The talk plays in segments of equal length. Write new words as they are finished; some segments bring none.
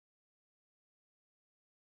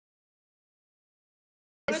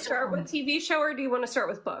want to start with TV show or do you want to start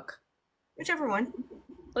with book? Whichever one.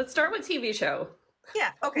 Let's start with TV show.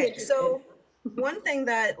 Yeah, okay. So one thing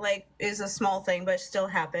that like is a small thing but still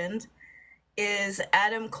happened is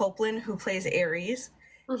Adam Copeland, who plays Ares.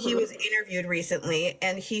 He was interviewed recently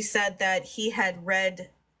and he said that he had read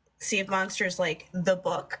Sea of Monsters, like the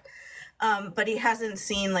book, but he hasn't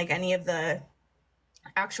seen like any of the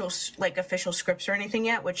actual like official scripts or anything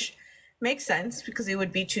yet, which makes sense because it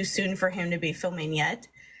would be too soon for him to be filming yet.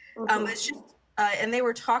 It's just and they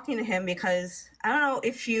were talking to him because I don't know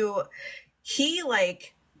if he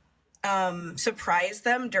like surprised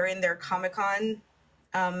them during their Comic-Con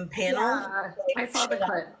panel. Yeah, I saw the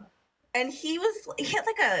clip. And he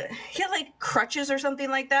had like crutches or something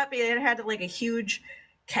like that, but it had like a huge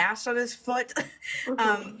cast on his foot.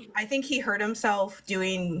 I think he hurt himself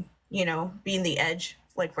doing, being the Edge,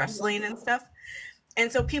 like wrestling and stuff.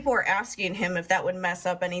 And so people were asking him if that would mess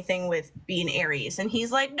up anything with being Ares. And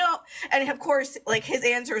he's like, no. And of course, like his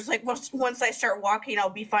answer is like, well, once I start walking, I'll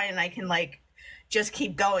be fine and I can like just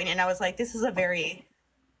keep going. And I was like, this is a very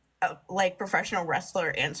like professional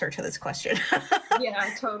wrestler answer to this question. Yeah,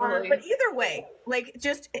 totally. But either way, like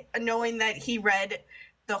just knowing that he read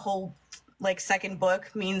the whole like second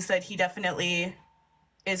book means that he definitely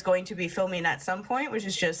is going to be filming at some point, which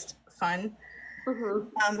is just fun.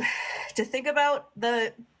 To think about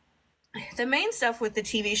the main stuff with the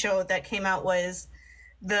TV show that came out was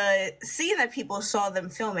the scene that people saw them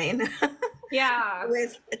filming. Yeah.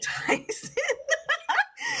 With Tyson.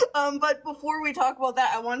 But before we talk about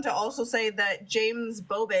that, I wanted to also say that James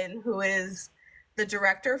Bobin, who is the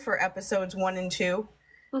director for episodes 1 and 2,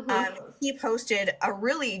 he posted a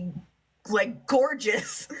really like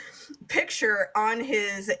gorgeous picture on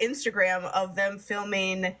his Instagram of them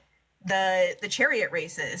filming the chariot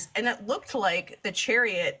races, and it looked like the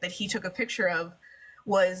chariot that he took a picture of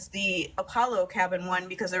was the Apollo cabin one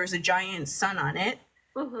because there was a giant sun on it.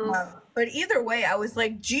 But either way, I was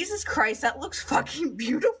like, Jesus Christ, that looks fucking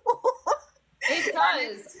beautiful. It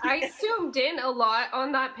does. I zoomed in a lot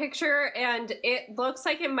on that picture, and it looks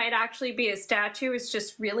like it might actually be a statue. It's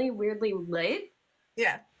just really weirdly lit.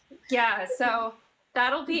 Yeah. Yeah, so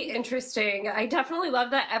that'll be interesting. I definitely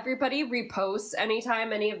love that everybody reposts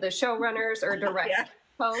anytime any of the showrunners or directors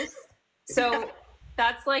post. So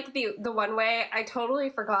that's like the one way. I totally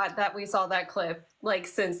forgot that we saw that clip like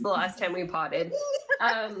since the last time we potted.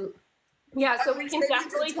 Yeah, so we can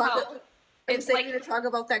definitely tell. It's like to talk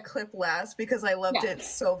about that clip last because I loved it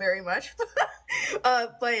so very much.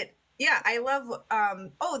 But yeah, I love.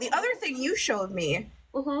 The other thing you showed me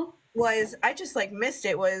was I just like missed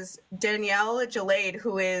it was Danielle Jalaid,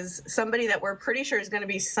 who is somebody that we're pretty sure is going to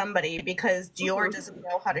be somebody because Dior doesn't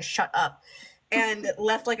know how to shut up, and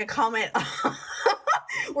left like a comment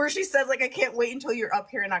where she says like, I can't wait until you're up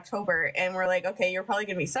here in October. And we're like, okay, you're probably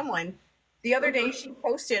gonna be someone. The other day she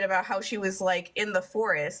posted about how she was like in the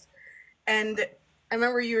forest, and I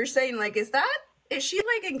remember you were saying like, is she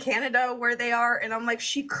like in Canada where they are? And I'm like,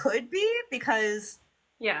 she could be, because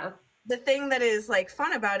the thing that is like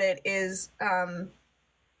fun about it is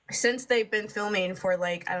since they've been filming for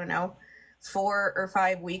like, I don't know, 4 or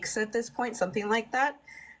 5 weeks at this point, something like that,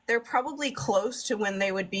 they're probably close to when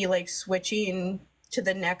they would be like switching to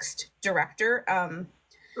the next director.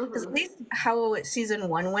 Because at least how season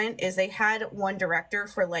 1 went is they had one director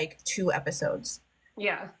for like 2 episodes.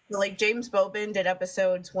 Yeah. So, like James Bobin did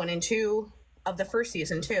episodes 1 and 2 of the first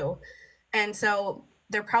season too. And so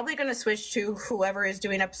they're probably going to switch to whoever is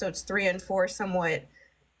doing episodes 3 and 4 somewhat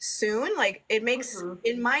soon. Like it makes,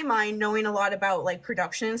 in my mind, knowing a lot about like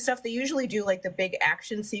production and stuff, they usually do like the big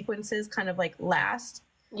action sequences kind of like last.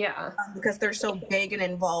 Yeah. Because they're so big and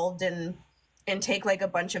involved and take like a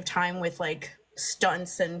bunch of time with like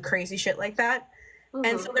stunts and crazy shit like that.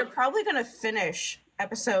 And so they're probably going to finish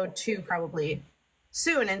episode 2 probably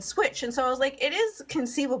soon and switch. And so I was like, it is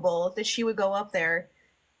conceivable that she would go up there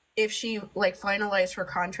if she like finalized her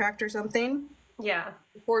contract or something. Yeah.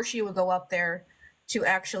 Before she would go up there to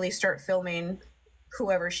actually start filming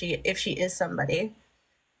whoever if she is somebody.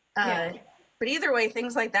 But either way,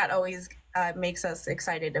 things like that always makes us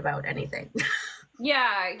excited about anything.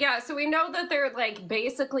 Yeah. So we know that they're like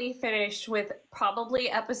basically finished with probably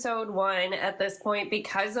episode 1 at this point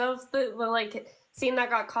because of the like scene that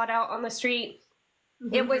got caught out on the street.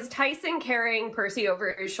 It was Tyson carrying Percy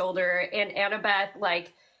over his shoulder and Annabeth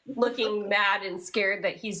like looking mad and scared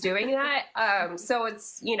that he's doing that. So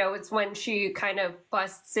it's, it's when she kind of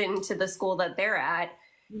busts into the school that they're at.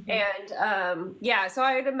 And so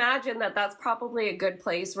I would imagine that that's probably a good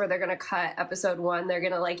place where they're going to cut episode 1. They're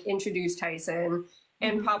going to like introduce Tyson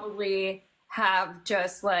and probably have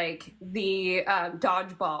just like the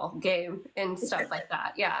dodgeball game and stuff like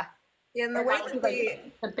that. Yeah. Yeah, and the way that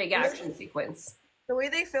the big action sequence. The way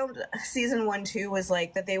they filmed season 1, 2 was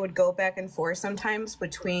like that they would go back and forth sometimes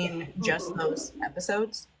between just those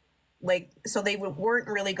episodes. Like, so they weren't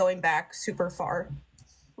really going back super far.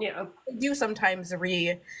 Yeah. They do sometimes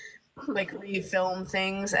refilm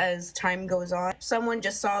things as time goes on. Someone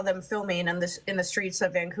just saw them filming in the streets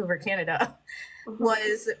of Vancouver, Canada.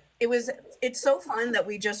 It's so fun that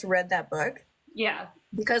we just read that book. Yeah.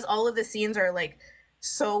 Because all of the scenes are like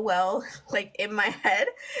so well like in my head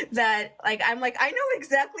that like I'm like I know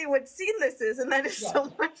exactly what scene this is, and that is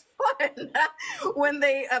so much fun when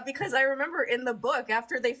they because I remember in the book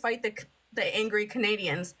after they fight the angry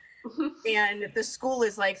Canadians and the school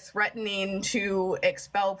is like threatening to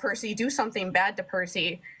expel Percy, do something bad to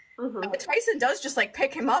Percy. Tyson does just like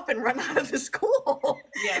pick him up and run out of the school.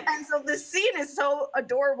 Yeah. And so the scene is so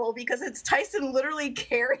adorable because it's Tyson literally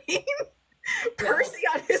carrying Percy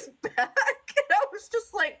on his back, and I was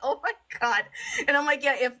just like, oh my god. And I'm like,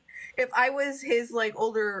 yeah, if I was his like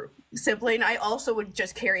older sibling, I also would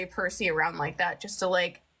just carry Percy around like that just to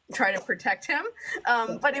like try to protect him.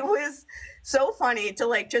 But it was so funny to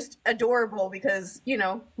like just adorable because, you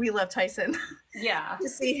know, we love Tyson. Yeah. To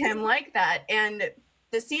see him like that. And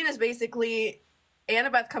the scene is basically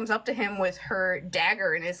Annabeth comes up to him with her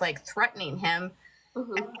dagger and is like threatening him.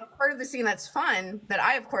 And part of the scene that's fun, that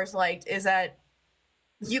I of course liked, is that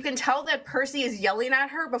you can tell that Percy is yelling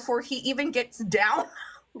at her before he even gets down.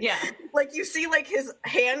 Yeah. Like you see like his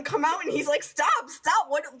hand come out and he's like, stop,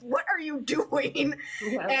 what are you doing?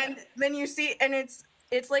 Yeah. And then you see, and it's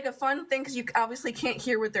like a fun thing because you obviously can't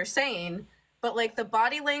hear what they're saying, but like the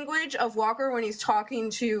body language of Walker when he's talking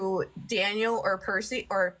to Daniel or Percy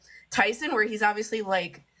or Tyson, where he's obviously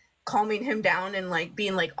like calming him down and like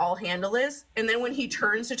being like I'll handle this, and then when he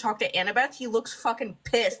turns to talk to Annabeth, he looks fucking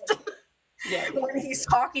pissed. Yeah. When he's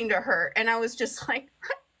talking to her, and I was just like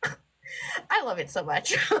I love it so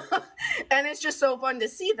much. And it's just so fun to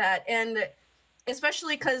see that, and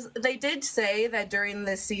especially because they did say that during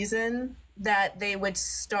this season that they would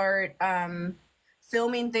start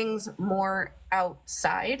filming things more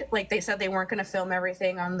outside. Like they said they weren't going to film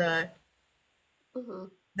everything on the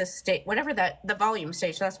stage, whatever the volume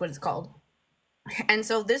stage, that's what it's called. And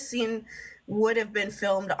so this scene would have been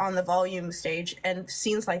filmed on the volume stage, and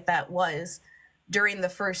scenes like that was during the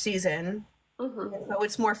first season. So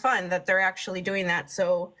it's more fun that they're actually doing that,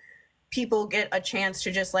 so people get a chance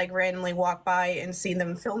to just like randomly walk by and see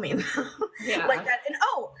them filming. Like that. And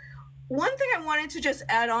one thing I wanted to just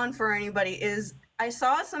add on for anybody is I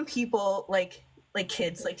saw some people like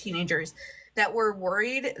kids, like teenagers, that were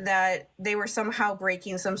worried that they were somehow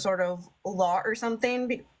breaking some sort of law or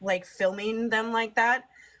something, like filming them like that.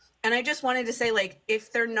 And I just wanted to say, like,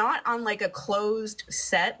 if they're not on like a closed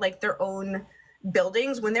set, like their own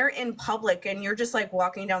buildings, when they're in public and you're just like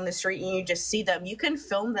walking down the street and you just see them, you can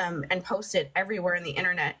film them and post it everywhere on the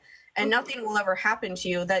internet and nothing will ever happen to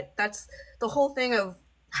you. That's the whole thing of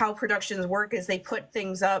how productions work, is they put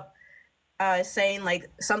things up saying like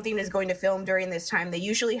something is going to film during this time. They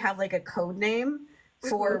usually have like a code name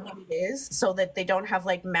for what it is, so that they don't have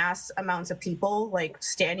like mass amounts of people like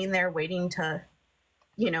standing there waiting to,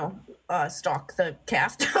 you know, stalk the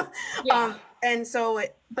cast. And so,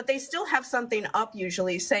 but they still have something up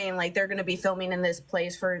usually saying like they're going to be filming in this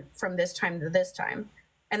place from this time to this time.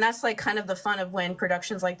 And that's like kind of the fun of when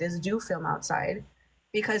productions like this do film outside,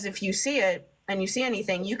 because if you see it and you see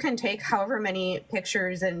anything, you can take however many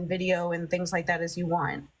pictures and video and things like that as you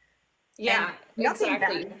want. Yeah, and nothing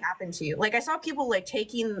bad can happen to you. Like I saw people like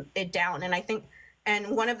taking it down,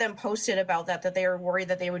 and one of them posted about that they were worried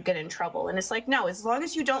that they would get in trouble. And it's like, no, as long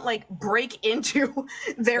as you don't like break into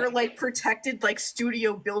their like protected like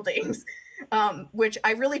studio buildings, which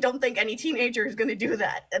I really don't think any teenager is going to do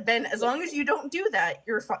that. Then as long as you don't do that,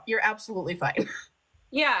 you're absolutely fine.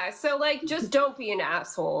 Yeah, so like just don't be an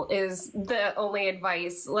asshole is the only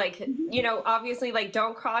advice. Like, you know, obviously like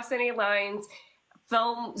don't cross any lines.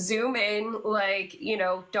 Film, zoom in, like, you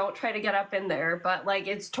know, don't try to get up in there, but like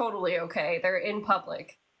it's totally okay. They're in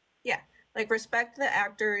public. Yeah, like respect the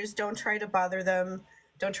actors, don't try to bother them,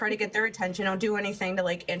 don't try to get their attention, don't do anything to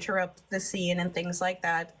like interrupt the scene and things like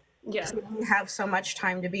that. Yeah, you have so much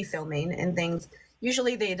time to be filming and things.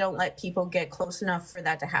 Usually they don't let people get close enough for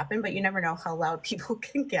that to happen, but you never know how loud people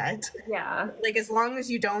can get. Yeah, like as long as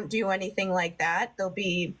you don't do anything like that, they'll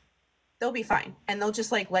be fine, and they'll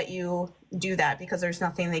just like let you do that because there's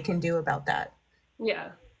nothing they can do about that.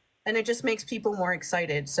 Yeah, and it just makes people more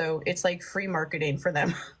excited, so it's like free marketing for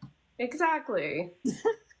them. Exactly.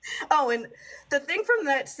 Oh, and the thing from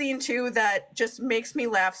that scene too that just makes me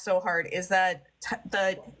laugh so hard is that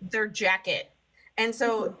their jacket. And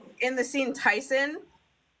so in the scene, Tyson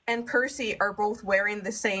and Percy are both wearing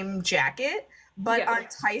the same jacket, but on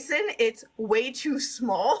Tyson, it's way too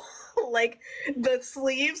small. Like the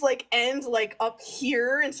sleeves like end like up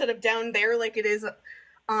here instead of down there like it is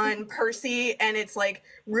on Percy, and it's like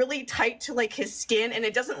really tight to like his skin, and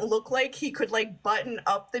it doesn't look like he could like button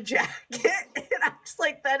up the jacket. And I'm just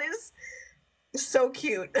like, that is so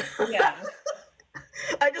cute. Yeah.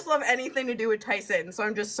 I just love anything to do with Tyson, so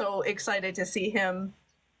I'm just so excited to see him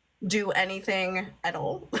do anything at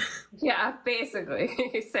all. Yeah, basically.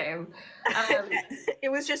 Same. It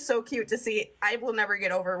was just so cute to see. I will never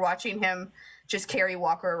get over watching him just carry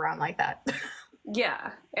Walker around like that.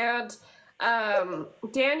 Yeah. And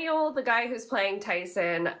Daniel, the guy who's playing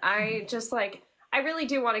Tyson, I just like, I really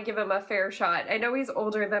do want to give him a fair shot. I know he's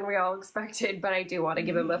older than we all expected, but I do want to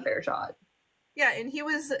give him a fair shot. Yeah, and he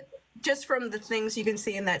was, just from the things you can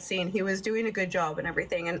see in that scene, he was doing a good job and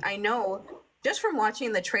everything. And I know, just from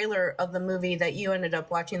watching the trailer of the movie that you ended up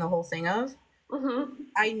watching the whole thing of,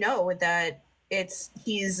 I know that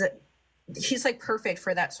he's like perfect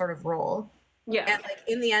for that sort of role. Yeah. And like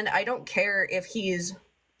in the end, I don't care if he's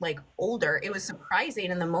like older. It was surprising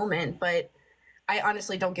in the moment, but I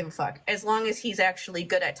honestly don't give a fuck. As long as he's actually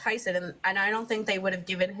good at Tyson, and I don't think they would have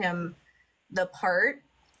given him the part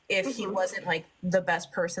if he wasn't like the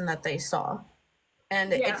best person that they saw.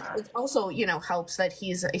 And it also, you know, helps that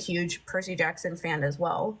he's a huge Percy Jackson fan as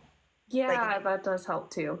well. Yeah, like, that does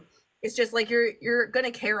help too. It's just like you're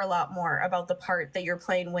gonna care a lot more about the part that you're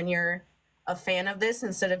playing when you're a fan of this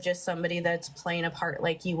instead of just somebody that's playing a part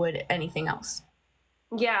like you would anything else.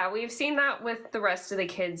 Yeah, we've seen that with the rest of the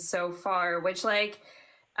kids so far, which like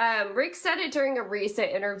Rick said it during a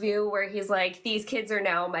recent interview where he's like, these kids are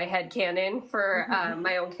now my headcanon for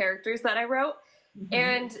my own characters that I wrote.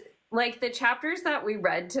 And like the chapters that we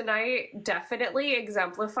read tonight definitely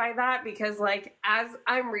exemplify that, because like as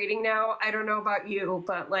I'm reading now, I don't know about you,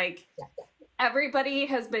 but like everybody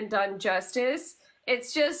has been done justice.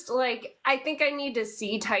 It's just like, I think I need to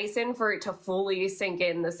see Tyson for it to fully sink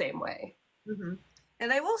in the same way.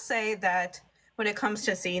 And I will say that when it comes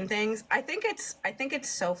to seeing things, I think it's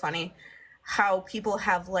so funny how people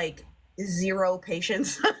have like zero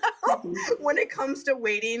patience when it comes to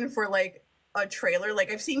waiting for like a trailer.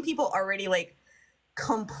 Like I've seen people already like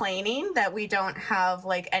complaining that we don't have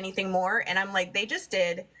like anything more, and I'm like, they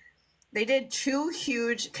did 2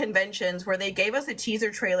 huge conventions where they gave us a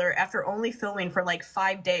teaser trailer after only filming for like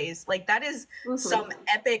 5 days. Like that is some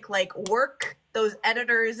epic like work those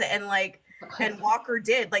editors and Walker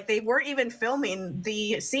did. Like they weren't even filming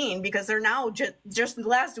the scene because they're now just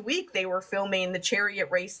last week they were filming the chariot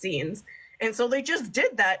race scenes. And so they just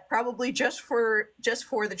did that probably just for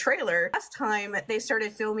the trailer. Last time they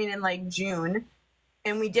started filming in like June,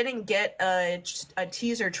 and we didn't get a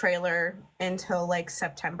teaser trailer until like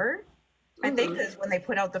September. I think that's when they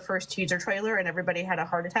put out the first teaser trailer and everybody had a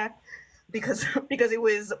heart attack because it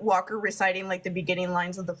was Walker reciting like the beginning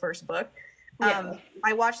lines of the first book.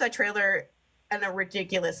 I watched that trailer a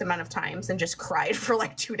ridiculous amount of times and just cried for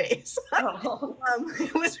like 2 days.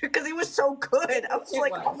 It was because it was so good. I was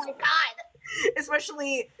like, oh my God.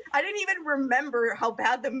 Especially, I didn't even remember how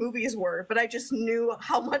bad the movies were, but I just knew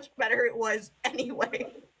how much better it was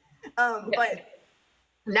anyway. But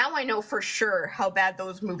now I know for sure how bad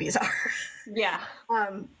those movies are. Yeah.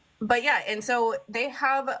 But yeah, and so they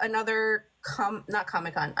have another, not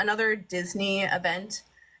Comic-Con, another Disney event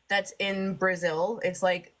that's in Brazil. It's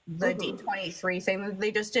like the D23 thing that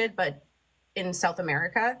they just did, but in South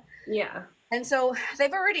America. Yeah. And so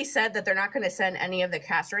they've already said that they're not going to send any of the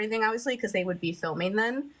cast or anything, obviously, because they would be filming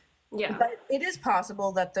then. Yeah. But it is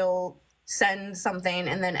possible that they'll send something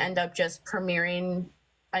and then end up just premiering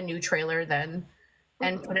a new trailer then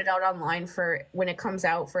and put it out online for when it comes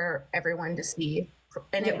out for everyone to see.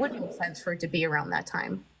 And it would make sense for it to be around that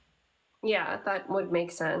time. Yeah, that would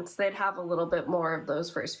make sense. They'd have a little bit more of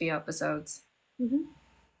those first few episodes.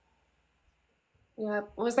 Yeah.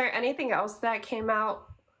 Was there anything else that came out?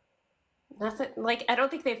 Nothing. Like, I don't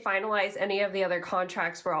think they finalized any of the other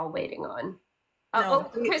contracts we're all waiting on. No.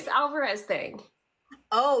 Chris Alvarez thing.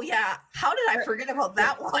 Oh, yeah. How did I forget about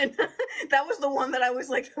that one? That was the one that I was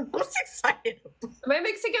like the most excited about. Am I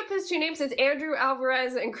mixing up his 2 names? It's Andrew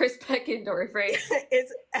Alvarez and Chris Beckendorf, right?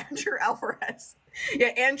 It's Andrew Alvarez. Yeah,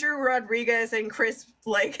 Andrew Rodriguez and Chris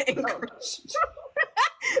Blake. And we're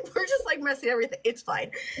just like messing everything. It's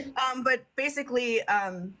fine. But basically,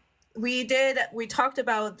 we talked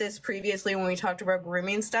about this previously when we talked about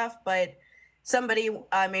grooming stuff, but somebody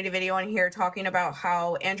made a video on here talking about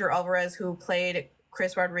how Andrew Alvarez, who played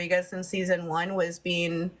Chris Rodriguez in season 1 was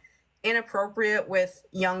being inappropriate with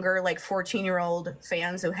younger, like 14-year-old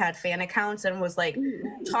fans who had fan accounts, and was like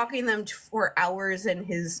talking them for hours in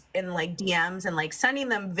like DMs, and like sending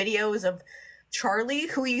them videos of Charlie,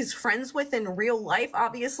 who he's friends with in real life,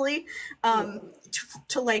 obviously,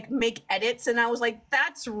 to like make edits. And I was like,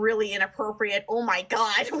 that's really inappropriate. Oh my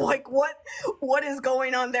God. Like what is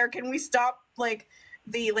going on there? Can we stop like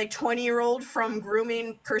the like 20-year-old from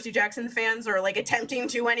grooming Percy Jackson fans, or like attempting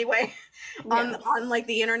to anyway, on like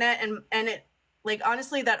the internet? And it, like,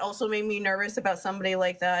 honestly, that also made me nervous about somebody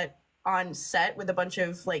like that on set with a bunch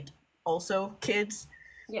of like also kids,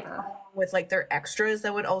 with like their extras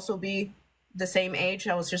that would also be the same age.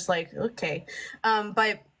 I was just like, okay.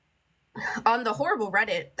 But on the horrible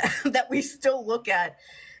Reddit that we still look at,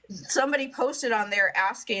 somebody posted on there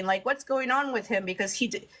asking like, what's going on with him, because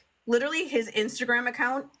literally his Instagram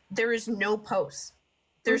account, there is no posts.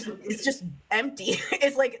 It's just empty.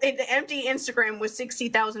 It's like an empty Instagram with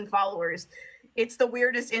 60,000 followers. It's the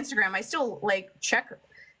weirdest Instagram. I still like check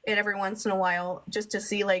it every once in a while just to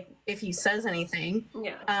see like if he says anything.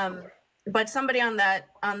 But somebody on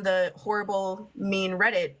the horrible mean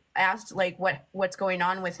Reddit asked like what's going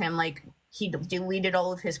on with him. Like, he deleted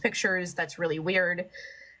all of his pictures. That's really weird.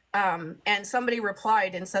 And somebody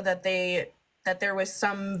replied and said that there was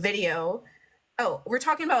some video. Oh, we're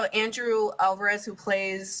talking about Andrew Alvarez, who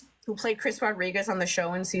played Chris Rodriguez on the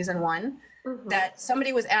show in season 1. That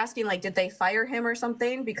somebody was asking like, did they fire him or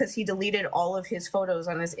something because he deleted all of his photos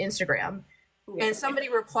on his Instagram? And somebody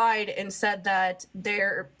replied and said that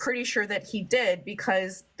they're pretty sure that he did,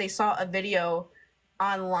 because they saw a video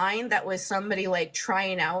online that was somebody like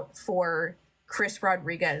trying out for Chris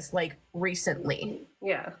Rodriguez like recently.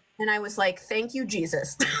 And I was like, thank you,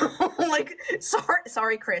 Jesus. Like,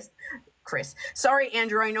 sorry, Chris. Sorry,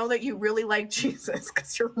 Andrew. I know that you really like Jesus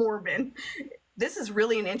because you're Mormon. This is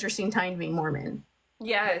really an interesting time to be Mormon.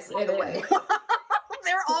 Yes, by the way.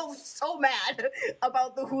 They're all so mad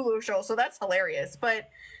about the Hulu show, so that's hilarious. But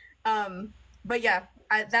yeah,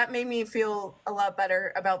 that made me feel a lot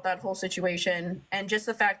better about that whole situation, and just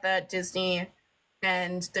the fact that Disney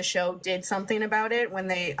and the show did something about it when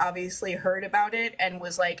they obviously heard about it and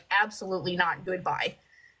was like, absolutely not, goodbye.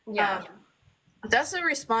 That's the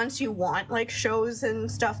response you want, like, shows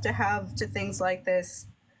and stuff to have to things like this.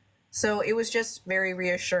 So it was just very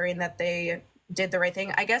reassuring that they did the right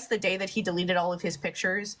thing. I guess the day that he deleted all of his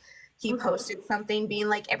pictures, he posted something being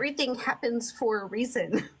like, everything happens for a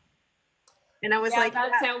reason. And I was like,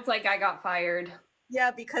 that sounds like I got fired.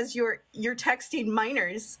 Yeah, because you're texting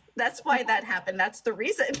minors. That's why that happened. That's the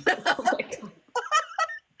reason. Oh my God.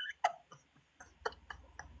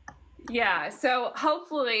 Yeah, so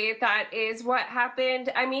hopefully that is what happened.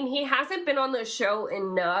 I mean, he hasn't been on the show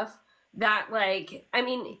enough that, like, I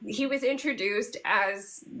mean, he was introduced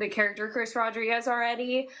as the character Chris Rodriguez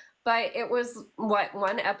already, but it was,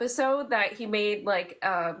 one episode that he made, like,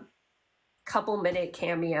 a couple-minute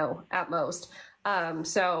cameo at most.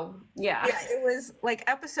 So, yeah. Yeah, it was, like,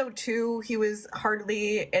 episode 2, he was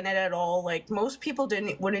hardly in it at all. Like, most people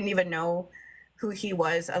wouldn't even know who he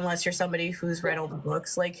was unless you're somebody who's read all the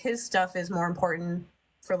books. Like, his stuff is more important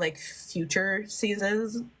for, like, future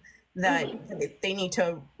seasons, that they need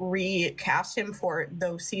to recast him for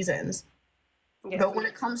those seasons. But when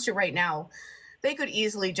it comes to right now, they could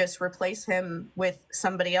easily just replace him with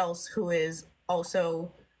somebody else who is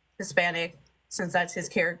also Hispanic, since that's his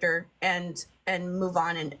character, and move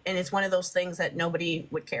on. And it's one of those things that nobody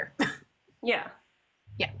would care. Yeah.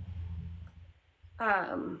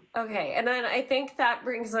 Okay, and then I think that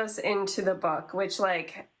brings us into the book, which,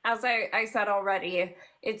 like, as I said already,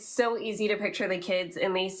 it's so easy to picture the kids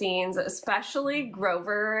in these scenes, especially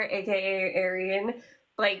Grover, aka Arian.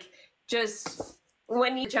 Like, just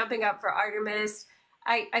when you're jumping up for Artemis,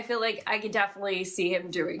 I feel like I could definitely see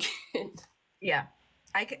him doing it. Yeah.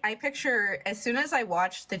 I picture, as soon as I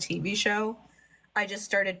watched the TV show, I just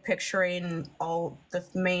started picturing all the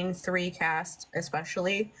main 3 cast,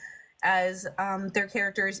 especially, as their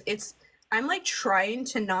characters. I'm like trying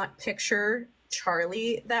to not picture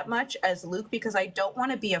Charlie that much as Luke, because I don't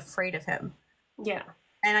want to be afraid of him. Yeah.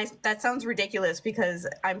 And that sounds ridiculous because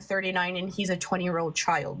I'm 39 and he's a 20-year-old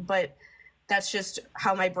child, but that's just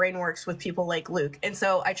how my brain works with people like Luke. And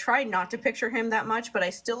so I try not to picture him that much, but I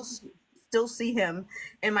still see him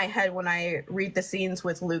in my head when I read the scenes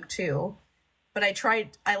with Luke too. But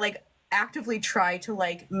I like actively try to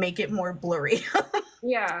like make it more blurry.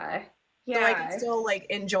 Yeah. So I can still like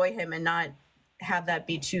enjoy him and not have that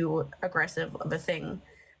be too aggressive of a thing.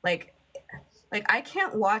 Like I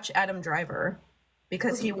can't watch Adam Driver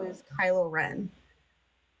because he was Kylo Ren.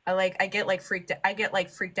 I get like freaked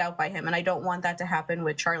out by him, and I don't want that to happen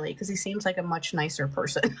with Charlie because he seems like a much nicer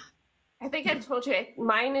person. I think I told you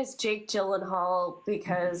mine is Jake Gyllenhaal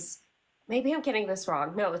because maybe I'm getting this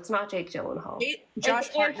wrong. No, it's not Jake Gyllenhaal. Josh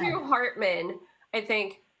it's Andrew Hartman, I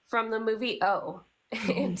think, from the movie O.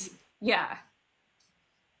 And yeah.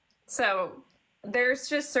 So there's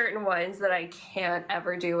just certain ones that I can't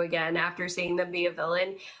ever do again after seeing them be a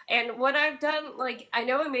villain. And what I've done, like, I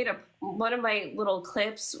know I made one of my little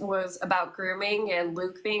clips was about grooming and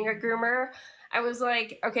Luke being a groomer. I was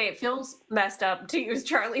like, okay, it feels messed up to use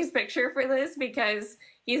Charlie's picture for this because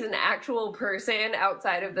he's an actual person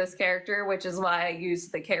outside of this character, which is why I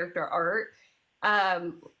used the character art.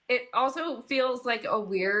 It also feels like a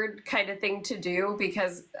weird kind of thing to do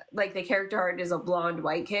because, like, the character art is a blonde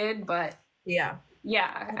white kid, but yeah,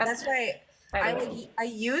 that's why I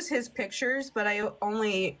use his pictures, but I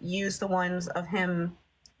only use the ones of him,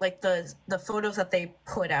 like the photos that they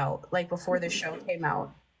put out, like before the show came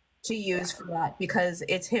out, to use for that because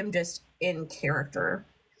it's him just in character.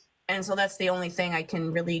 And so that's the only thing I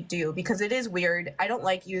can really do because it is weird. I don't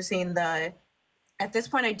like using at this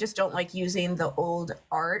point, I just don't like using the old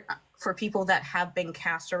art for people that have been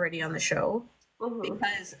cast already on the show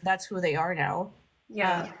because that's who they are now.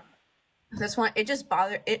 Yeah. This one, it just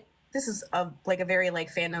this is like a very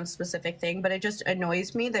like fandom specific thing, but it just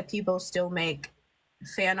annoys me that people still make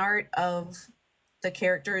fan art of the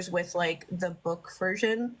characters with like the book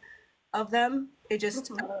version of them. It just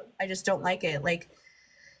I just don't like it. Like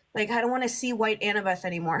I don't want to see white Annabeth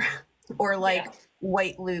anymore or like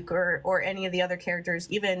white Luke or any of the other characters.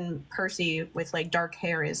 Even Percy with like dark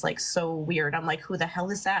hair is like so weird. I'm like, who the hell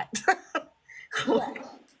is that?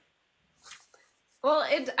 Well,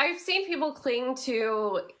 I've seen people cling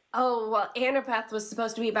to, oh, well, Annabeth was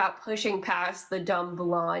supposed to be about pushing past the dumb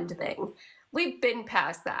blonde thing. We've been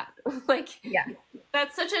past that. Like,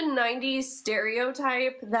 that's such a 90s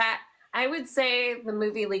stereotype that I would say the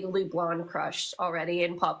movie Legally Blonde crushed already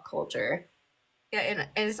in pop culture. Yeah, and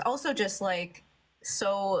it's also just like,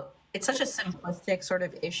 so it's such a simplistic sort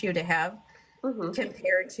of issue to have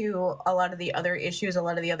compared to a lot of the other issues a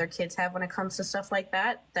lot of the other kids have when it comes to stuff like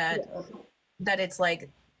that, that it's like,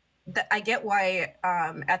 I get why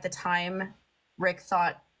at the time Rick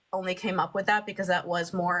thought only came up with that because that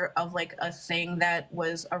was more of like a thing that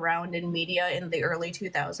was around in media in the early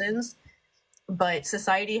 2000s. But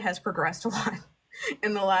society has progressed a lot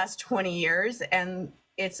in the last 20 years, and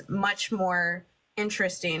it's much more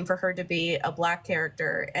interesting for her to be a Black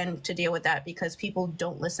character and to deal with that because people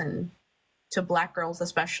don't listen to Black girls,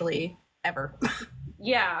 especially, ever.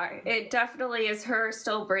 Yeah, it definitely is her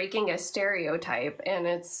still breaking a stereotype, and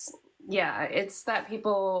it's that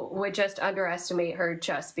people would just underestimate her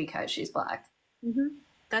just because she's Black.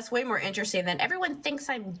 That's way more interesting than everyone thinks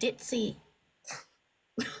I'm ditzy.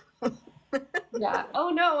 Yeah. Oh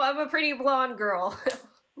no, I'm a pretty blonde girl.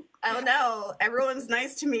 Oh no, everyone's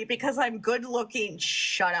nice to me because I'm good looking.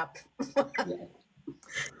 Shut up.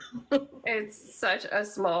 It's such a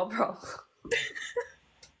small problem.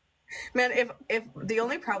 Man, if the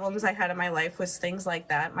only problems I had in my life was things like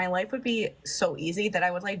that, my life would be so easy that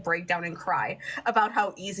I would like break down and cry about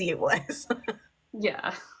how easy it was.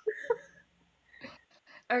 Yeah.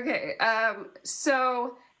 Okay,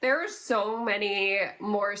 so there are so many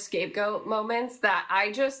more scapegoat moments that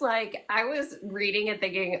I just like, I was reading and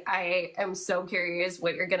thinking, I am so curious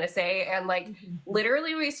what you're gonna say. And like,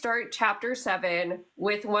 literally we start chapter 7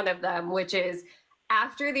 with one of them, which is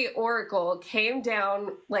after the Oracle came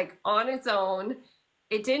down like on its own,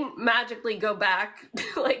 it didn't magically go back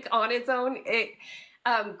like on its own.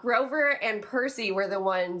 Grover and Percy were the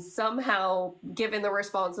ones somehow given the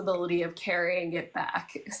responsibility of carrying it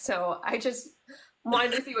back. So I just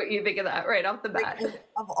wanted to see what you think of that right off the bat. Like,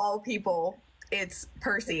 of all people, it's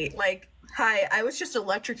Percy. Like, hi, I was just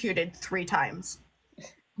electrocuted 3 times,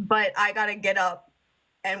 but I gotta get up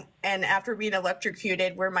and after being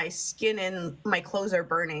electrocuted where my skin and my clothes are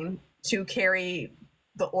burning to carry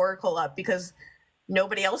the Oracle up because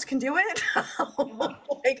nobody else can do it.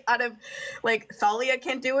 Like out of like Thalia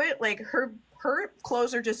can't do it. Like her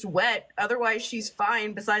clothes are just wet. Otherwise she's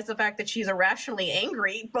fine besides the fact that she's irrationally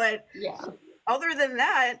angry. But other than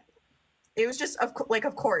that, it was just of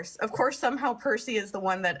course somehow Percy is the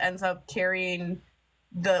one that ends up carrying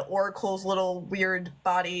the Oracle's little weird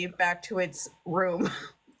body back to its room.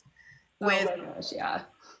 With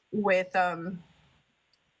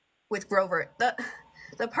Grover.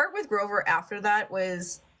 The part with Grover after that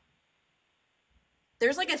was,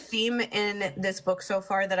 there's like a theme in this book so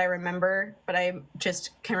far that I remember, but I just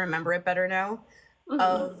can remember it better now,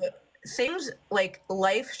 of things like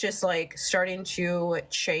life just like starting to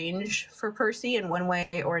change for Percy in one way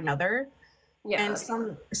or another. Yeah. And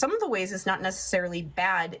some of the ways it's not necessarily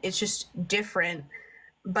bad, it's just different.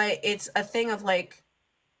 But it's a thing of like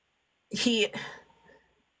he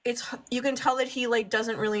it's you can tell that he like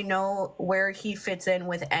doesn't really know where he fits in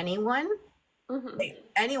with anyone. Like,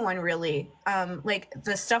 anyone really. Like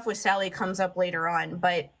the stuff with Sally comes up later on,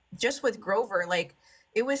 but just with Grover, like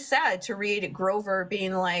it was sad to read Grover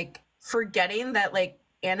being like forgetting that like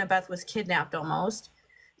Annabeth was kidnapped almost,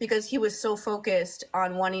 because he was so focused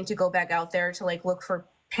on wanting to go back out there to like look for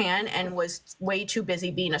Pan and was way too busy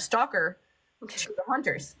being a stalker to the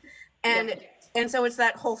hunters. And so it's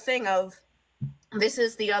that whole thing of this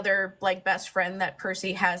is the other like best friend that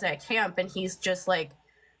Percy has at camp, and he's just like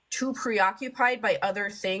too preoccupied by other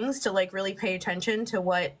things to like really pay attention to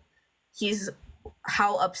what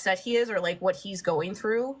how upset he is or like what he's going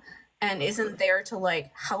through, and isn't there to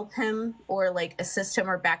like help him or like assist him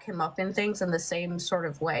or back him up in things in the same sort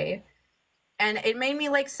of way. And it made me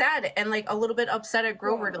like sad and like a little bit upset at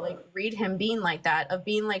Grover to like read him being like that, of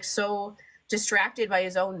being like so distracted by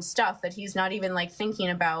his own stuff that he's not even like thinking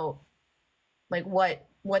about like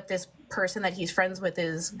what this person that he's friends with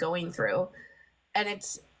is going through. And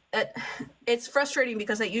it's frustrating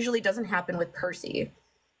because that usually doesn't happen with Percy.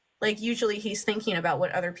 Like usually he's thinking about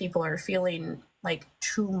what other people are feeling like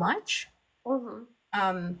too much.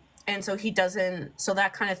 And so so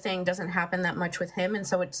that kind of thing doesn't happen that much with him. And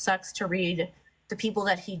so it sucks to read the people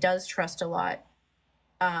that he does trust a lot,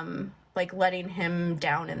 like letting him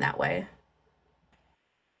down in that way.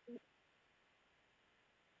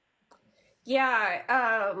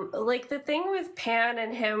 Yeah, like the thing with Pan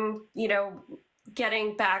and him, you know,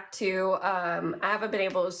 getting back to I haven't been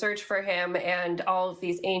able to search for him, and all of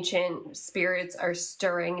these ancient spirits are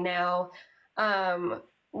stirring now.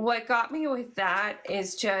 What got me with that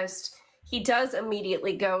is just he does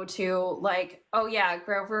immediately go to like, oh yeah,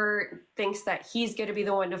 Grover thinks that he's going to be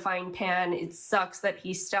the one to find Pan. It sucks that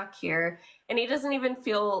he's stuck here. And he doesn't even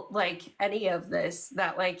feel like any of this,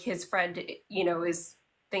 that like his friend, you know, is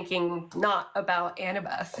thinking not about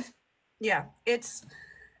Annabeth. Yeah, it's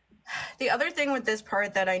the other thing with this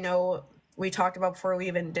part that I know we talked about before we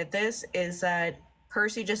even did this is that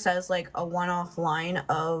Percy just says like a one-off line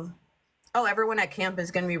of, oh, everyone at camp is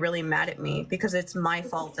going to be really mad at me because it's my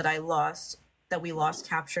fault that we lost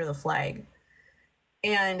capture the flag.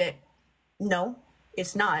 And no,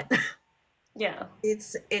 it's not. Yeah.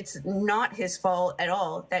 It's not his fault at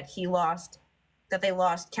all that they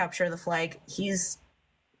lost capture the flag. He's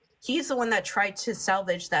the one that tried to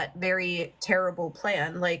salvage that very terrible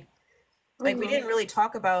plan. Like we didn't really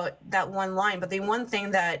talk about that one line, but the one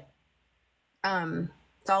thing that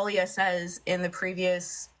Thalia says in the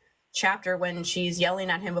previous chapter when she's yelling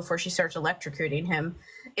at him before she starts electrocuting him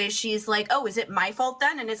is she's like, oh, is it my fault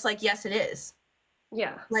then? And it's like, yes, it is.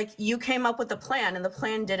 Yeah. Like you came up with the plan and the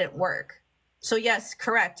plan didn't work. So yes,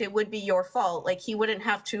 correct. It would be your fault. Like he wouldn't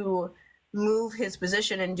have to move his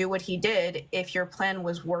position and do what he did if your plan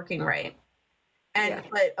was working right. And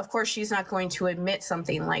but of course she's not going to admit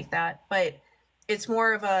something like that, but it's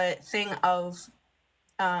more of a thing of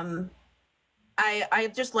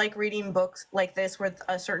I just like reading books like this with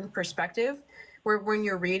a certain perspective where when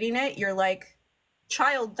you're reading it you're like,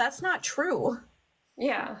 child, that's not true.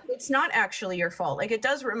 Yeah, it's not actually your fault. Like it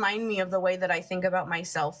does remind me of the way that I think about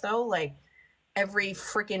myself though. Like every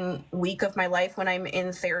freaking week of my life when I'm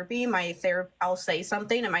in therapy, I'll say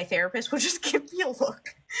something and my therapist will just give me a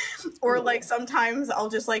look. Or like sometimes I'll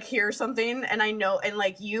just like hear something and I know, and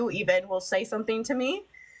like you even will say something to me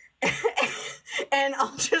and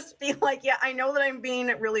I'll just be like, yeah, I know that I'm being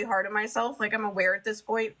really hard on myself. Like I'm aware at this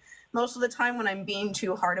point most of the time when I'm being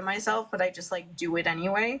too hard on myself, but I just like do it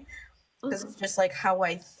anyway because it's just like how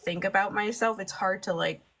I think about myself. It's hard to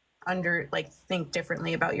like think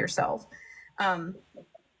differently about yourself.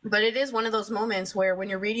 But it is one of those moments where when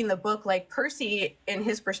you're reading the book, like Percy, in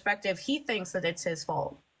his perspective, he thinks that it's his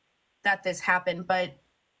fault that this happened, but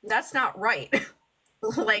that's not right.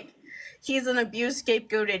 Like he's an abused,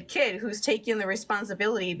 scapegoated kid who's taking the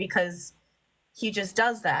responsibility because he just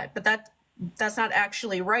does that. But that's not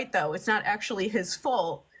actually right, though. It's not actually his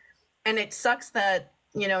fault. And it sucks that,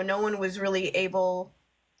 you know, no one was really able,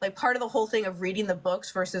 like part of the whole thing of reading the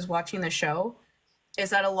books versus watching the show is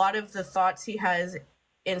that a lot of the thoughts he has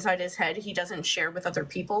inside his head, he doesn't share with other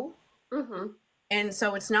people. And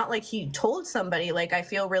so it's not like he told somebody, like, I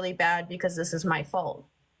feel really bad because this is my fault.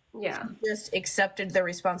 Yeah. He just accepted the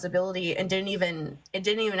responsibility and it didn't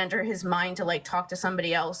even enter his mind to like talk to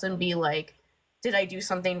somebody else and be like, did I do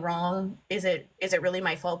something wrong? Is it really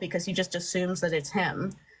my fault? Because he just assumes that it's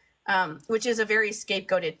him. which is a very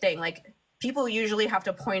scapegoated thing. Like, people usually have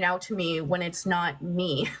to point out to me when it's not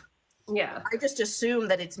me. Yeah. I just assume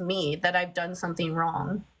that it's me, that I've done something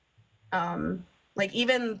wrong. Like,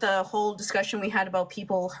 even the whole discussion we had about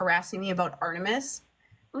people harassing me about Artemis,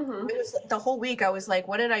 it was the whole week I was like,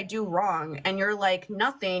 what did I do wrong? And you're like,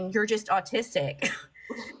 nothing, you're just autistic.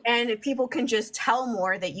 And if people can just tell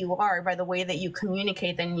more that you are by the way that you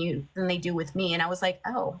communicate than they do with me. And I was like,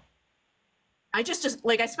 oh, I just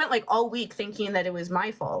like, I spent like all week thinking that it was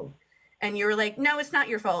my fault. And you were like, no, it's not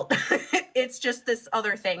your fault. It's just this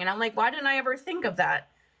other thing. And I'm like, why didn't I ever think of that?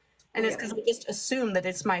 And it's because I just assume that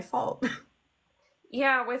it's my fault.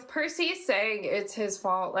 Yeah, with Percy saying it's his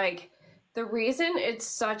fault, like, the reason it's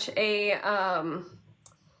such a,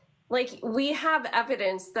 like, we have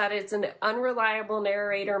evidence that it's an unreliable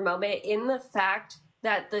narrator moment in the fact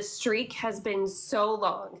that the streak has been so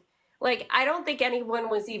long. Like, I don't think anyone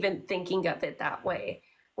was even thinking of it that way.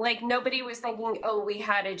 Like, nobody was thinking, oh, we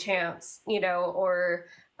had a chance, you know, or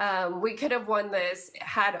we could have won this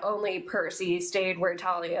had only Percy stayed where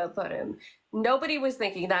Talia put him. Nobody was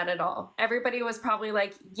thinking that at all. Everybody was probably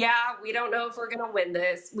like, yeah, we don't know if we're going to win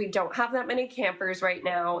this. We don't have that many campers right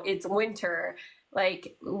now. It's winter.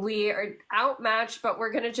 Like, we are outmatched, but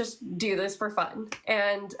we're going to just do this for fun.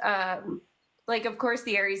 And, like, of course,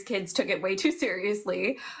 the Aries kids took it way too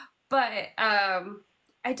seriously. But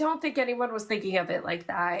I don't think anyone was thinking of it like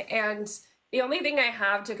that. And the only thing I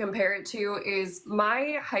have to compare it to is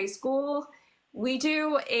my high school. We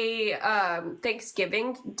do a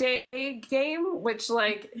Thanksgiving Day game, which,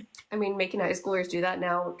 like, I mean, making high schoolers do that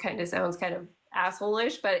now kind of sounds kind of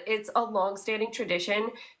asshole-ish, but it's a long-standing tradition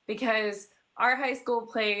because our high school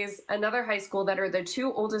plays another high school that are the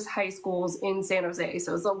two oldest high schools in San Jose.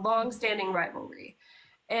 So it's a long-standing rivalry.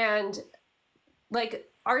 And, like,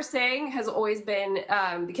 our saying has always been,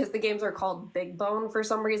 because the games are called Big Bone for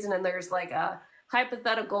some reason, and there's like a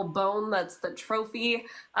hypothetical bone that's the trophy.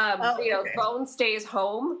 You know, Bone stays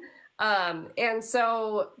home. And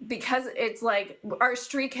so because it's like our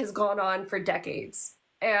streak has gone on for decades.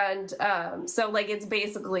 And so, like, it's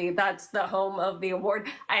basically that's the home of the award.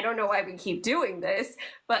 I don't know why we keep doing this,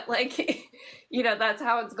 but, like, you know, that's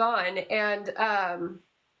how it's gone. And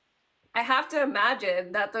I have to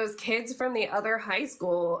imagine that those kids from the other high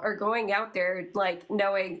school are going out there, like,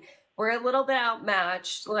 knowing we're a little bit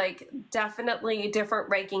outmatched, like, definitely different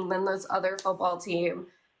ranking than this other football team.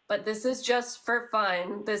 But this is just for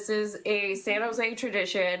fun. This is a San Jose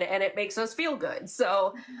tradition, and it makes us feel good.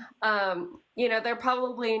 So, you know, they're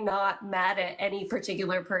probably not mad at any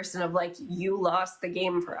particular person of, like, you lost the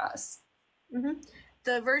game for us. Mm-hmm.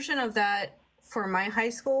 The version of that for my high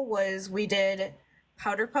school was we did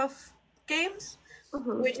Powder Puff games,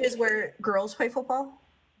 which is where girls play football.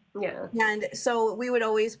 Yeah. And so we would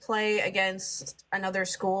always play against another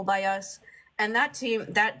school by us. And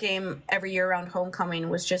that game every year around homecoming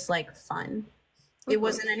was just like fun. It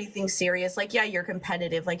wasn't anything serious. Like, yeah, you're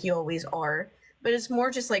competitive like you always are, but it's more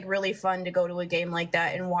just like really fun to go to a game like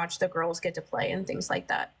that and watch the girls get to play and things like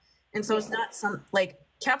that. And so it's not some, like,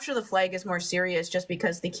 Capture the Flag is more serious just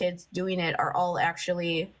because the kids doing it are all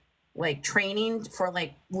actually like training for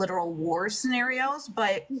like literal war scenarios,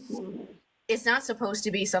 but it's not supposed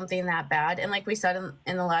to be something that bad. And like we said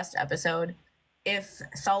in the last episode, if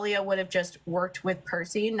Thalia would have just worked with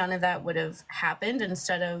Percy, none of that would have happened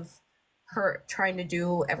instead of her trying to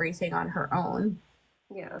do everything on her own.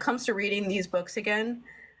 Yeah. When it comes to reading these books again,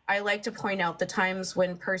 I like to point out the times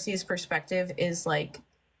when Percy's perspective is like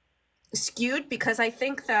skewed, because I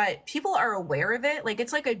think that people are aware of it. Like,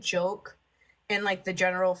 it's like a joke in like the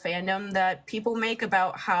general fandom that people make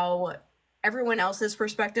about how everyone else's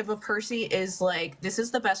perspective of Percy is like, this is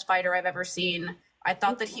the best fighter I've ever seen. I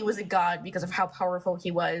thought that he was a god because of how powerful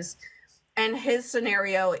he was. And his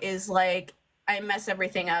scenario is like, I mess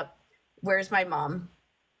everything up. Where's my mom?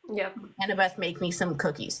 Yep. Annabeth, make me some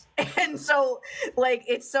cookies. And so, like,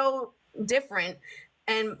 it's so different.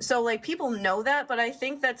 And so, like, people know that, but I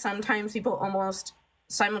think that sometimes people almost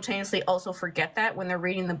simultaneously also forget that when they're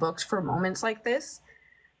reading the books for moments like this.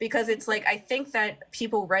 Because it's like, I think that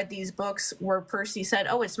people read these books where Percy said,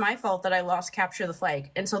 oh, it's my fault that I lost Capture the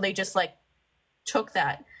Flag. And so they just, like, took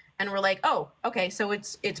that and were like, oh, okay, so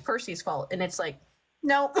it's Percy's fault. And it's like,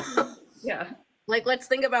 no. Yeah. Like, let's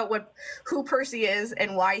think about who Percy is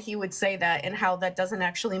and why he would say that and how that doesn't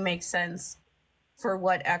actually make sense for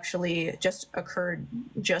what actually just occurred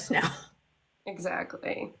just now.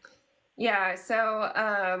 Exactly. Yeah, so,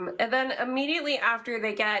 and then immediately after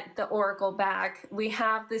they get the Oracle back, we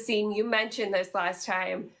have the scene, you mentioned this last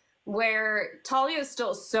time, where Talia's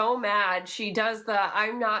still so mad. She does the,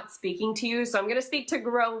 I'm not speaking to you, so I'm going to speak to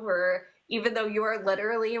Grover, even though you are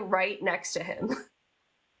literally right next to him.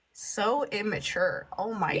 So immature.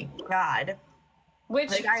 Oh my God.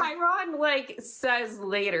 Which Chiron, like, says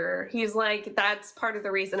later. He's like, that's part of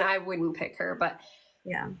the reason I wouldn't pick her, but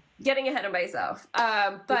yeah. Getting ahead of myself.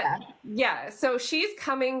 So she's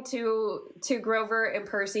coming to Grover and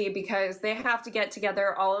Percy because they have to get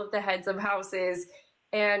together, all of the heads of houses,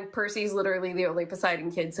 and Percy's literally the only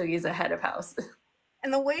Poseidon kid, so he's a head of house.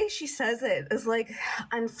 And the way she says it is like,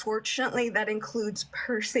 unfortunately, that includes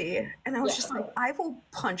Percy. And I was just like, I will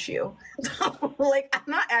punch you. Like, I'm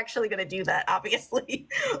not actually going to do that, obviously.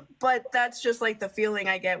 But that's just like the feeling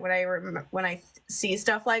I get when I see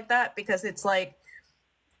stuff like that, because it's like,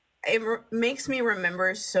 it makes me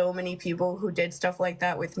remember so many people who did stuff like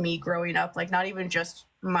that with me growing up. Like, not even just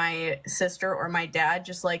my sister or my dad,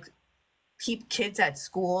 just like kids at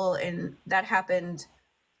school. And that happened.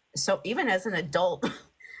 So even as an adult,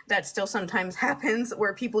 that still sometimes happens,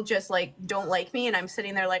 where people just like don't like me, and I'm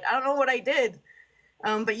sitting there like, I don't know what I did,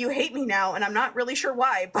 but you hate me now, and I'm not really sure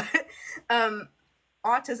why. But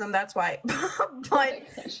autism, that's why. But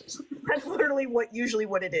that's literally usually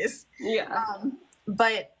what it is. Yeah.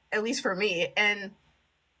 But at least for me,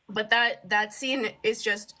 but that scene is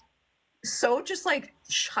just so just like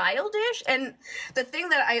childish. And the thing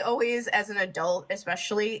that I always, as an adult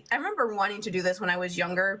especially, I remember wanting to do this when I was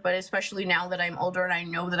younger, but especially now that I'm older and I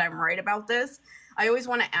know that I'm right about this, I always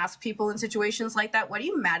want to ask people in situations like that, what are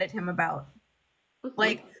you mad at him about?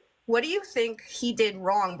 Like, what do you think he did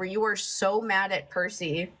wrong where you are so mad at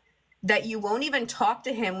Percy that you won't even talk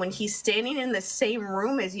to him when he's standing in the same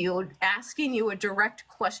room as you, asking you a direct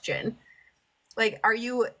question? Like,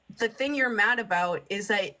 the thing you're mad about is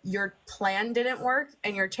that your plan didn't work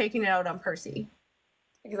and you're taking it out on Percy.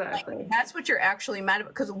 Exactly. Like, that's what you're actually mad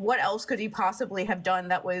about, because what else could he possibly have done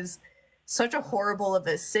that was such a horrible of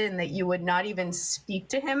a sin that you would not even speak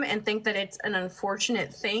to him and think that it's an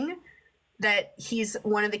unfortunate thing that he's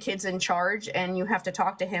one of the kids in charge and you have to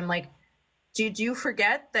talk to him? Like, did you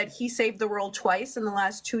forget that he saved the world twice in the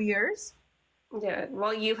last 2 years? Yeah,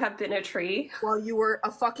 while you have been a tree. While you were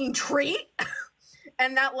a fucking tree?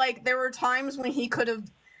 And that, like, there were times when he could have...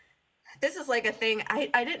 This is, like, a thing.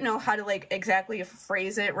 I didn't know how to, like, exactly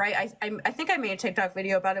phrase it, right? I think I made a TikTok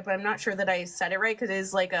video about it, but I'm not sure that I said it right, because it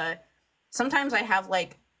is, like, sometimes I have,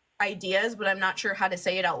 like, ideas, but I'm not sure how to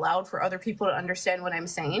say it out loud for other people to understand what I'm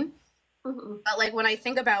saying. Mm-hmm. But, like, when I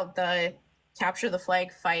think about the capture the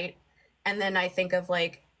flag fight, and then I think of,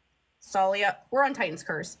 like, Thalia... We're on Titan's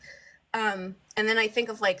Curse. And then I think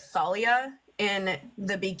of, like, Thalia in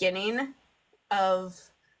the beginning of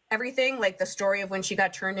everything, like the story of when she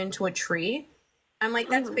got turned into a tree. I'm like,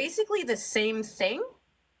 that's basically the same thing.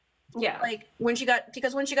 Yeah. Like, when she got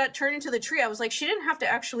turned into the tree, I was like, she didn't have to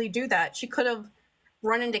actually do that. She could have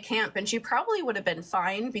run into camp and she probably would have been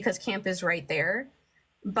fine because camp is right there.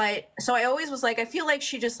 But so I always was like, I feel like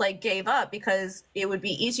she just like gave up because it would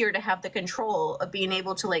be easier to have the control of being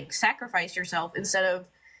able to like sacrifice yourself instead of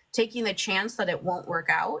taking the chance that it won't work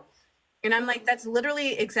out. And I'm like, that's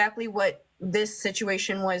literally exactly what this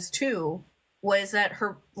situation was too, was that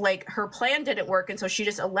her plan didn't work. And so she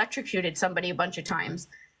just electrocuted somebody a bunch of times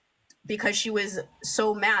because she was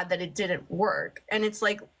so mad that it didn't work. And it's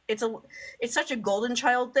like, it's such a golden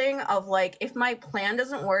child thing of like, if my plan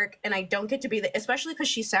doesn't work and I don't get to be especially because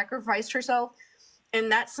she sacrificed herself,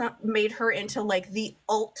 and that's made her into like the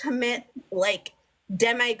ultimate like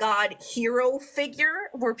demigod hero figure,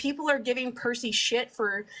 where people are giving Percy shit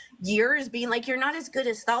for years being like, you're not as good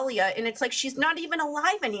as Thalia, and it's like she's not even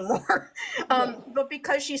alive anymore. But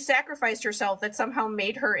because she sacrificed herself, that somehow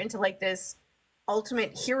made her into like this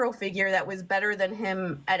ultimate hero figure that was better than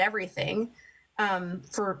him at everything,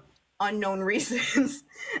 for unknown reasons.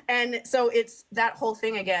 And so it's that whole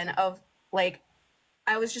thing again of like,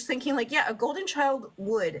 I was just thinking like, yeah, a golden child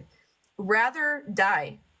would rather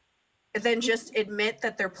die than just admit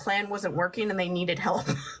that their plan wasn't working and they needed help.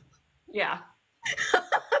 Yeah.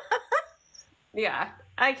 Yeah.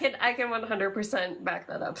 I can 100% back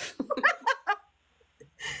that up.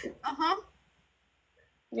 Uh-huh.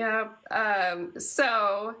 Yeah.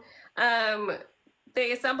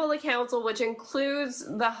 They assemble a council which includes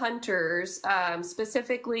the hunters,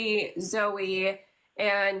 specifically Zoe,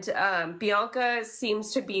 and Bianca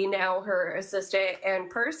seems to be now her assistant, and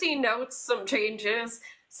Percy notes some changes.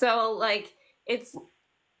 So, like,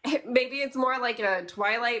 maybe it's more like a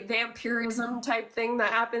Twilight vampirism type thing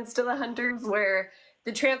that happens to the hunters, where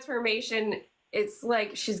the transformation, it's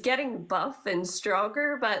like she's getting buff and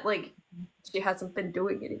stronger, but, like, she hasn't been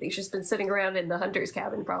doing anything. She's been sitting around in the hunter's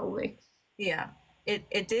cabin, probably. Yeah.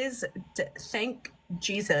 It is, thank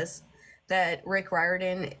Jesus that Rick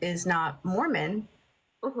Riordan is not Mormon,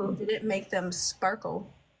 Didn't make them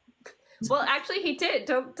sparkle. Well, actually, he did.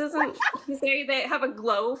 Doesn't he say they have a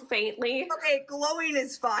glow faintly? Okay, glowing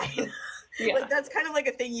is fine. Yeah. Like, that's kind of like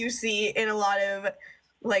a thing you see in a lot of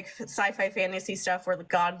like sci-fi fantasy stuff where the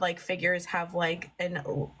godlike figures have like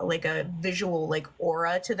a visual like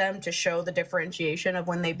aura to them to show the differentiation of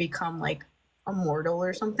when they become like immortal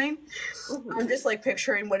or something. I'm just like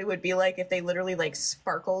picturing what it would be like if they literally like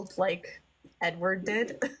sparkled like Edward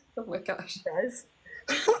did. Oh my gosh. Does.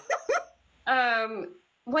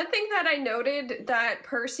 One thing that I noted that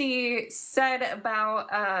Percy said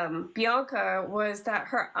about Bianca was that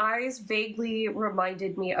her eyes vaguely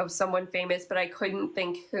reminded me of someone famous, but I couldn't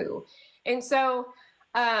think who. And so,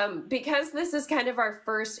 because this is kind of our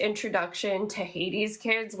first introduction to Hades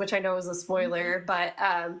kids, which I know is a spoiler, but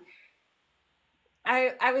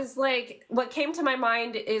I was like, what came to my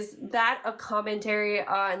mind is that a commentary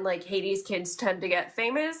on like Hades kids tend to get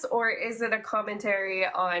famous, or is it a commentary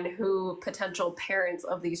on who potential parents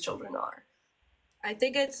of these children are? I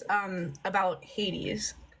think it's about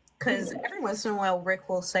Hades, because every once in a while Rick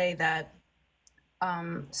will say that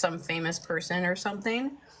some famous person or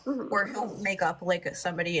something, or he'll make up like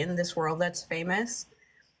somebody in this world that's famous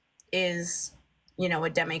is, you know, a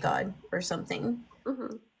demigod or something.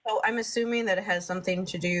 So I'm assuming that it has something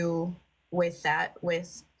to do with that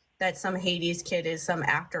some Hades kid is some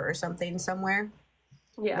actor or something somewhere.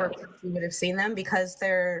 Yeah. Where you would have seen them, because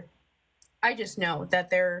I just know that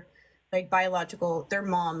they're like biological, their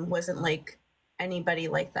mom wasn't like anybody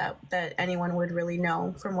like that anyone would really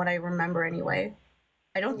know from what I remember anyway.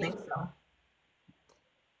 I don't think so.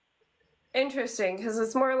 Interesting, because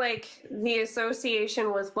it's more like the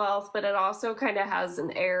association with wealth, but it also kind of has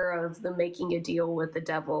an air of the making a deal with the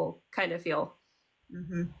devil kind of feel.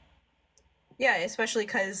 Yeah, especially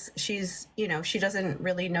because she's, you know, she doesn't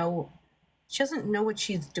know what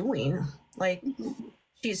she's doing. Like,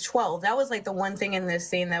 she's 12. That was like the one thing in this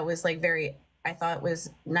scene that was like I thought was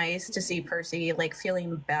nice to see Percy like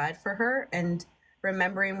feeling bad for her and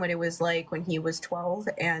remembering what it was like when he was 12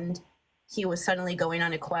 and he was suddenly going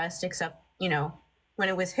on a quest, except, you know, when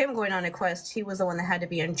it was him going on a quest, he was the one that had to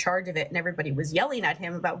be in charge of it and everybody was yelling at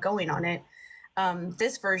him about going on it.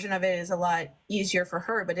 This version of it is a lot easier for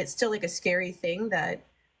her, but it's still like a scary thing that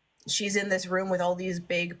she's in this room with all these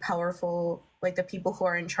big, powerful, like the people who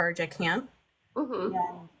are in charge at camp.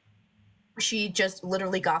 She just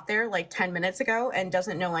literally got there like 10 minutes ago and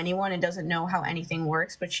doesn't know anyone and doesn't know how anything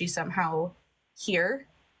works, but she's somehow here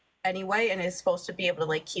anyway and is supposed to be able to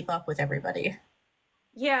like keep up with everybody.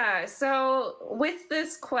 Yeah, so with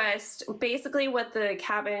this quest, basically what the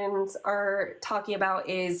cabins are talking about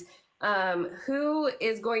is who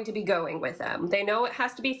is going to be going with them. They know it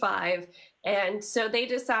has to be 5, and so they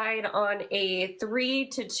decide on a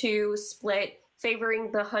 3-2 split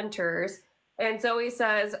favoring the hunters. And Zoe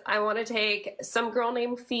says, I want to take some girl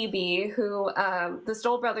named Phoebe, who the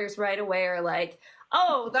Stoll brothers right away are like,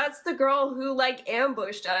 oh, that's the girl who like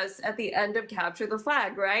ambushed us at the end of Capture the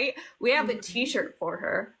Flag, right? We have a t-shirt for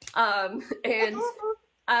her.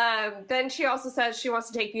 Then she also says she wants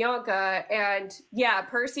to take Bianca, and yeah,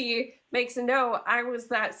 Percy makes a note. I was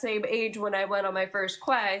that same age when I went on my first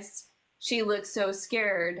quest. She looks so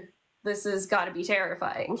scared. This has got to be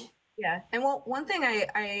terrifying. Yeah, and well, one thing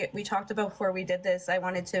we talked about before we did this, I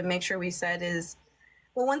wanted to make sure we said is,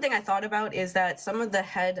 well, one thing I thought about is that some of the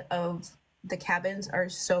head of the cabins are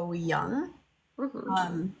so young.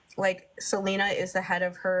 Like Selena is the head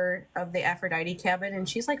of the Aphrodite cabin, and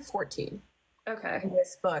she's like 14. Okay. In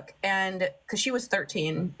this book, and because she was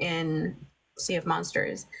 13 in Sea of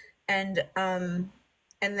Monsters, and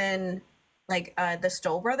then like the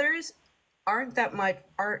Stoll brothers aren't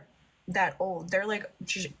that old. They're like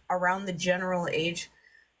around the general age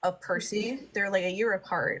of Percy. They're like a year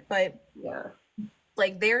apart, but yeah,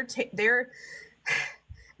 like they're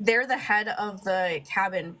the head of the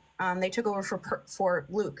cabin. They took over for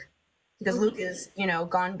Luke because Luke is, you know,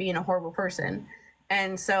 gone being a horrible person.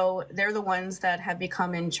 And so they're the ones that have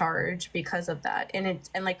become in charge because of that. And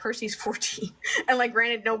like Percy's 14 and like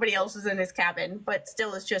granted nobody else is in his cabin, but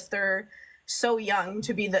still it's just they're so young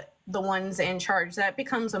to be the ones in charge. That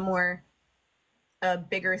becomes a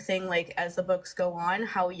bigger thing like as the books go on,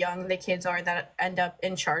 how young the kids are that end up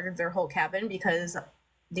in charge of their whole cabin because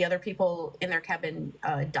the other people in their cabin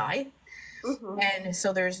die. And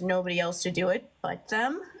so there's nobody else to do it but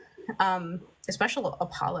them. Especially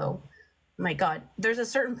Apollo. My God, there's a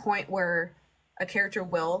certain point where a character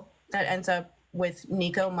Will that ends up with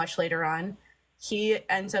Nico much later on, he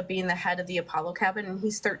ends up being the head of the Apollo cabin, and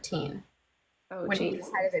he's 13 when he's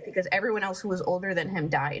head of it because everyone else who was older than him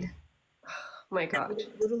died. My God,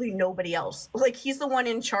 literally nobody else. Like he's the one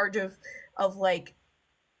in charge of like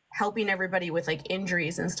helping everybody with like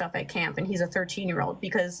injuries and stuff at camp, and he's a 13-year-old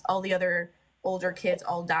because all the other older kids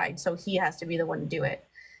all died, so he has to be the one to do it.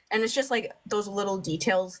 And it's just like those little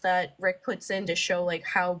details that Rick puts in to show like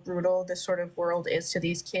how brutal this sort of world is to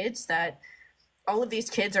these kids, that all of these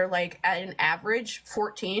kids are like at an average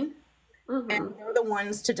 14, and they're the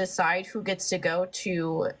ones to decide who gets to go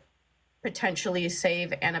to potentially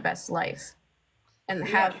save Annabeth's life and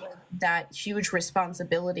have that huge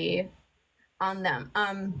responsibility on them.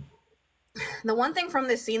 The one thing from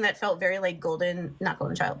this scene that felt very like not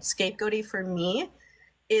golden child, scapegoaty for me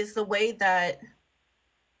is the way that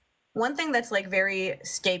one thing that's like very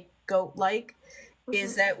scapegoat like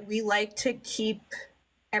is that we like to keep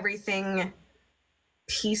everything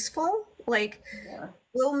peaceful. Like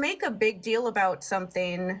we'll make a big deal about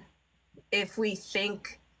something if we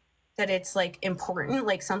think that it's like important,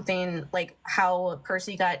 like something like how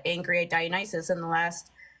Percy got angry at Dionysus in the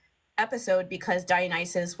last episode because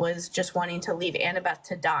Dionysus was just wanting to leave Annabeth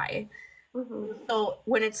to die. So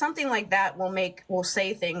when it's something like that, we'll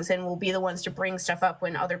say things and we'll be the ones to bring stuff up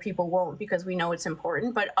when other people won't, because we know it's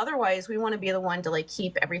important. But otherwise we want to be the one to like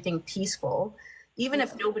keep everything peaceful, even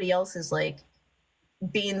if nobody else is like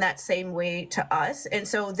being that same way to us. And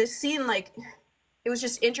so this scene, like, it was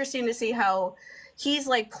just interesting to see how he's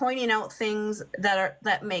like pointing out things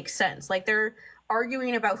that make sense. Like they're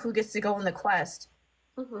arguing about who gets to go on the quest.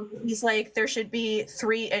 He's like, there should be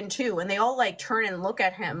 3 and 2, and they all like turn and look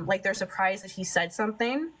at him like they're surprised that he said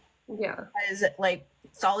something. As like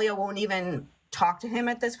Thalia won't even talk to him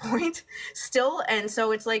at this point still, and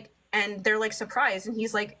so it's like, and they're like surprised, and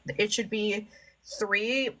he's like, it should be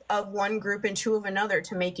 3 of one group and 2 of another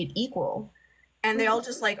to make it equal. And they all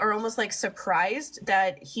just like are almost like surprised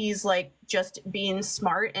that he's like just being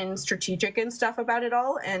smart and strategic and stuff about it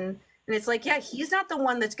all. And it's like, yeah, he's not the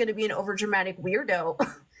one that's going to be an overdramatic weirdo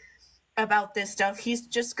about this stuff. He's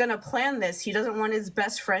just going to plan this. He doesn't want his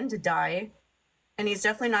best friend to die. And he's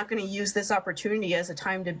definitely not going to use this opportunity as a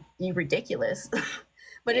time to be ridiculous.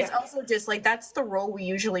 But it's also just like, that's the role we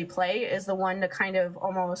usually play, is the one to kind of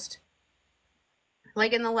almost,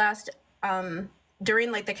 like in the last,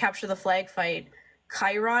 during like the capture the flag fight,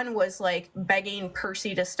 Chiron was like begging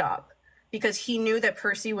Percy to stop, because he knew that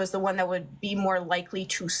Percy was the one that would be more likely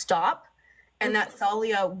to stop, and that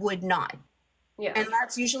Thalia would not. And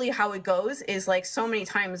that's usually how it goes, is like so many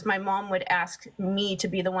times my mom would ask me to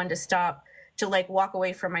be the one to stop, to like walk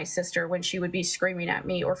away from my sister when she would be screaming at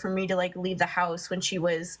me, or for me to like leave the house when she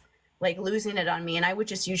was like losing it on me. And I would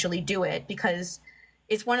just usually do it because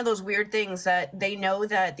it's one of those weird things that they know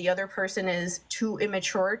that the other person is too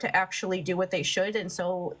immature to actually do what they should. And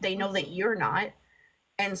so they know that you're not.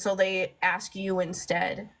 And so they ask you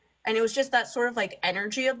instead. And it was just that sort of like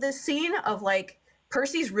energy of this scene of like,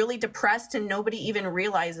 Percy's really depressed and nobody even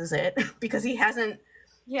realizes it because he hasn't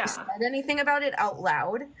said anything about it out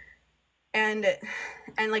loud. And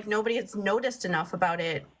like nobody has noticed enough about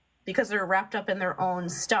it because they're wrapped up in their own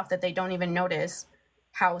stuff that they don't even notice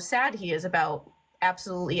how sad he is about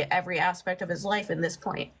absolutely every aspect of his life in this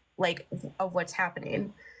point, like of what's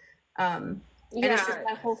happening. And it's just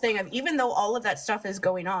that whole thing of, even though all of that stuff is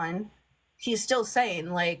going on, he's still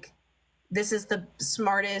saying like, this is the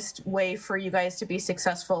smartest way for you guys to be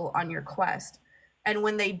successful on your quest. And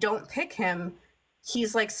when they don't pick him,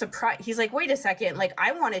 he's like surprised. He's like, wait a second, like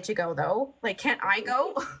I wanted to go though. Like, can't I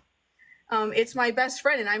go? It's my best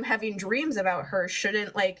friend and I'm having dreams about her.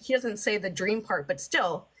 Shouldn't, like, he doesn't say the dream part, but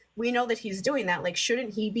still, we know that he's doing that. Like,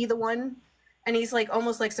 shouldn't he be the one? And he's like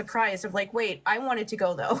almost like surprised of like, wait, I wanted to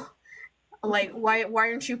go though. Like, why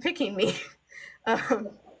aren't you picking me?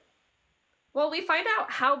 Well, we find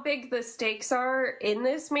out how big the stakes are in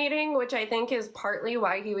this meeting, which I think is partly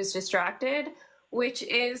why he was distracted, which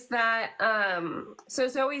is that, so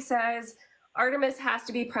Zoe says Artemis has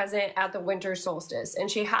to be present at the winter solstice,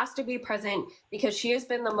 and she has to be present because she has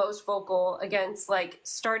been the most vocal against, like,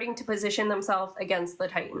 starting to position themselves against the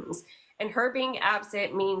Titans. And her being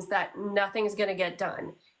absent means that nothing's going to get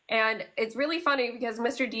done. And it's really funny because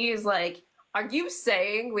Mr. D is like, are you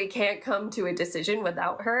saying we can't come to a decision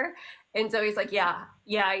without her? And so he's like, yeah,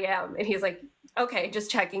 I am. And he's like, okay,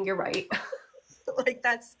 just checking, you're right. Like,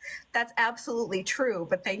 that's absolutely true,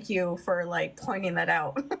 but thank you for like pointing that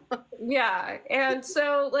out. Yeah. And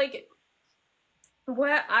so like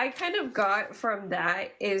what I kind of got from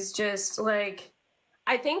that is just like,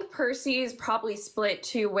 I think Percy is probably split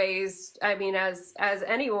 2 ways. I mean, as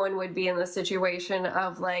anyone would be in the situation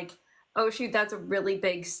of like, oh shoot, that's a really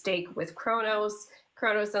big stake with Kronos.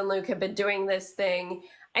 Kronos and Luke have been doing this thing.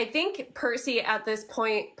 I think Percy at this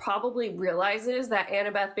point probably realizes that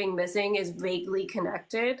Annabeth being missing is vaguely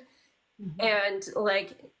connected. And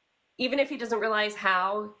like, even if he doesn't realize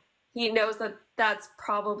how, he knows that that's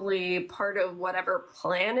probably part of whatever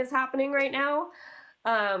plan is happening right now.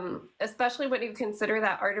 Especially when you consider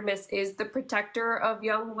that Artemis is the protector of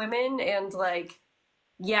young women, and like,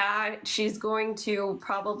 yeah, she's going to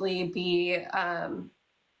probably be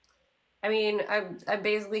I mean, I'm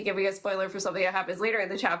basically giving a spoiler for something that happens later in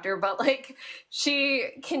the chapter, but like, she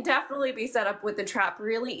can definitely be set up with the trap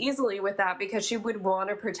really easily with that, because she would want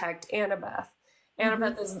to protect Annabeth.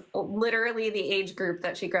 Annabeth is literally the age group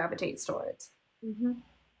that she gravitates towards.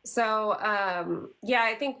 So, yeah,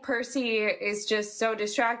 I think Percy is just so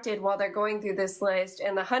distracted while they're going through this list,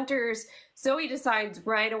 and the hunters, Zoe decides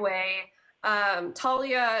right away.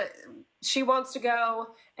 Talia, she wants to go,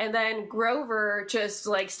 and then Grover just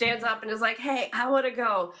like stands up and is like, hey, I want to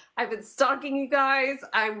go. I've been stalking you guys,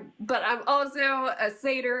 but I'm also a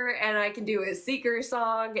satyr, and I can do a seeker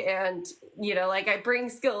song, and you know, like, I bring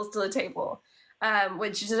skills to the table,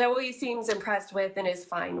 which Zoe seems impressed with and is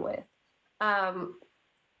fine with.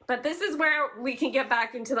 But this is where we can get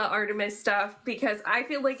back into the Artemis stuff, because I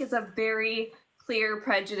feel like it's a very clear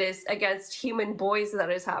prejudice against human boys that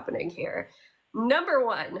is happening here. Number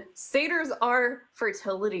one, satyrs are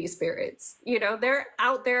fertility spirits. You know, they're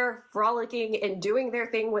out there frolicking and doing their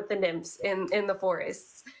thing with the nymphs in the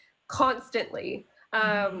forests constantly.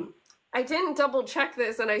 I didn't double check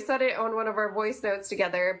this, and I said it on one of our voice notes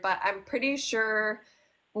together, but I'm pretty sure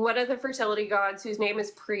one of the fertility gods, whose name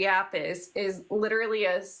is Priapus, is literally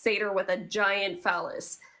a satyr with a giant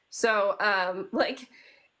phallus. So, like,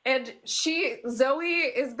 and Zoe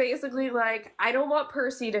is basically like, I don't want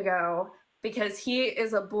Percy to go because he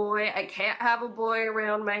is a boy. I can't have a boy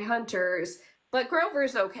around my hunters. But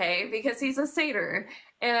Grover's okay because he's a satyr,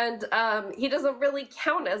 and he doesn't really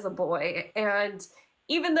count as a boy. And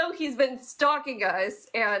even though he's been stalking us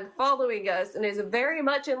and following us and is very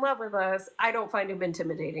much in love with us, I don't find him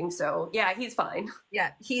intimidating. So yeah, he's fine.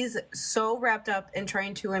 Yeah, he's so wrapped up in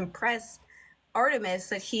trying to impress Artemis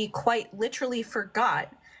that he quite literally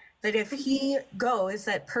forgot that if he goes,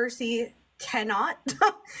 that Percy cannot.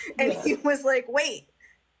 And he was like, wait,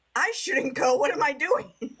 I shouldn't go. What am I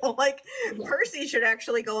doing? Like, Percy should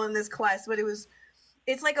actually go on this quest. But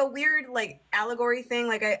it's like a weird, like, allegory thing.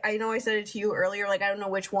 Like, I know I said it to you earlier. Like, I don't know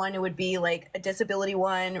which one it would be, like a disability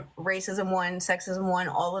one, racism one, sexism one,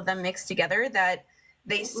 all of them mixed together, that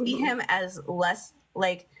they see him as less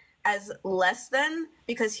than,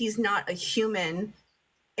 because he's not a human,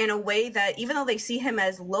 in a way that even though they see him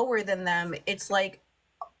as lower than them, it's like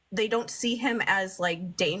they don't see him as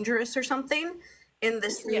like dangerous or something in the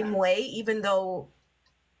same way, even though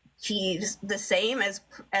he's the same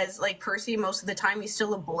as like Percy most of the time. He's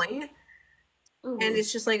still a boy. And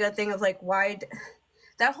it's just like a thing of like, why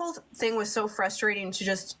that whole thing was so frustrating, to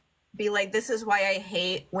just be like, this is why I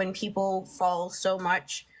hate when people fall so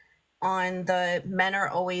much on the men are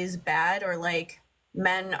always bad, or like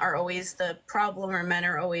men are always the problem, or men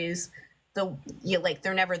are always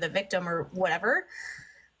they're never the victim or whatever.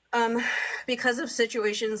 Because of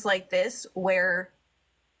situations like this where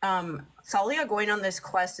Thalia going on this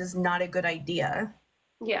quest is not a good idea.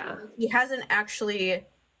 Yeah. He hasn't actually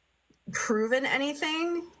proven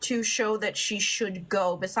anything to show that she should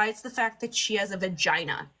go, besides the fact that she has a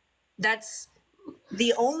vagina. That's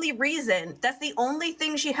the only reason. That's the only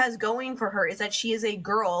thing she has going for her, is that she is a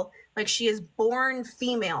girl. Like, she is born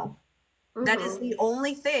female. That is the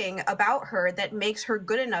only thing about her that makes her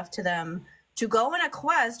good enough to them to go on a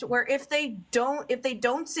quest where if they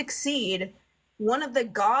don't succeed, one of the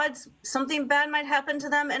gods, something bad might happen to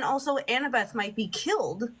them, and also Annabeth might be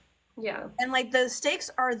killed. Yeah. And like, the stakes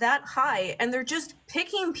are that high, and they're just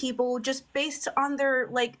picking people just based on their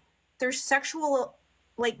sexual,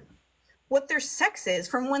 like, what their sex is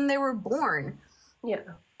from when they were born. Yeah.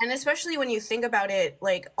 And especially when you think about it,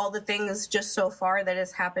 like, all the things just so far that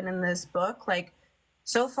has happened in this book, like,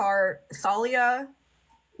 so far, Thalia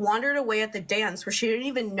wandered away at the dance where she didn't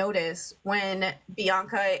even notice when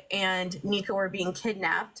Bianca and Nika were being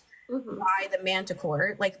kidnapped by the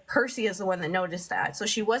Manticore. Like, Percy is the one that noticed that. So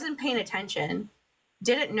she wasn't paying attention,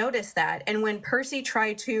 didn't notice that. And when Percy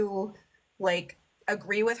tried to, like,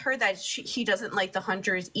 agree with her that he doesn't like the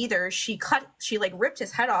hunters either, she ripped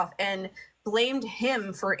his head off and blamed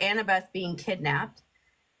him for Annabeth being kidnapped,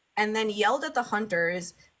 and then yelled at the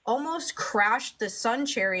hunters, almost crashed the sun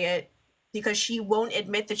chariot because she won't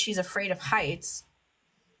admit that she's afraid of heights,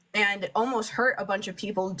 and almost hurt a bunch of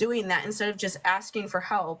people doing that instead of just asking for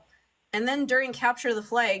help. And then during Capture of the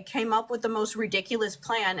Flag, came up with the most ridiculous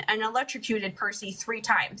plan and electrocuted Percy 3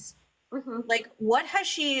 times. Like, what has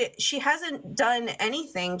she hasn't done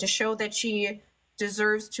anything to show that she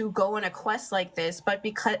deserves to go on a quest like this, but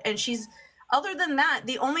because, and she's Other than that,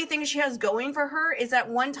 the only thing she has going for her is that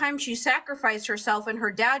one time she sacrificed herself and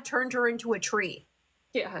her dad turned her into a tree.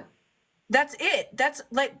 Yeah. That's it.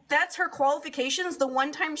 That's her qualifications. The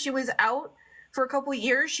one time she was out for a couple of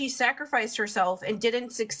years, she sacrificed herself and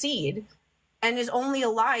didn't succeed and is only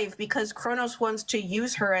alive because Kronos wants to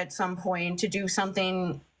use her at some point to do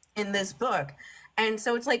something in this book. And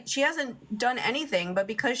so it's like she hasn't done anything, but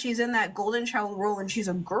because she's in that golden child role and she's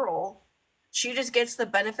a girl, she just gets the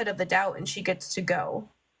benefit of the doubt and she gets to go.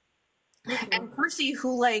 Mm-hmm. And Percy,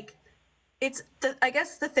 who like, I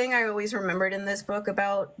guess the thing I always remembered in this book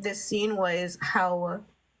about this scene was how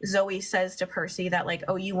Zoe says to Percy that like,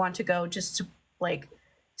 oh, you want to go just to like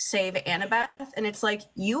save Annabeth? And it's like,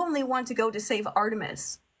 you only want to go to save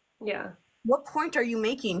Artemis. Yeah. What point are you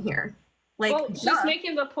making here? Like, well, he's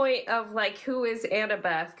making the point of like, who is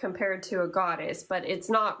Annabeth compared to a goddess, but it's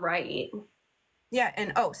not right. Yeah,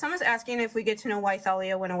 and someone's asking if we get to know why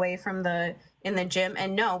Thalia went away from in the gym,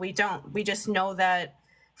 and no, we don't. We just know that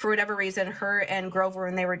for whatever reason, her and Grover,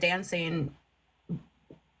 when they were dancing,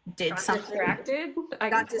 got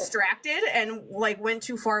distracted and like went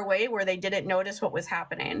too far away where they didn't notice what was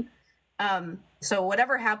happening. So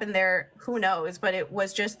whatever happened there, who knows? But it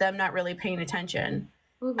was just them not really paying attention.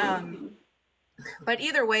 Mm-hmm. But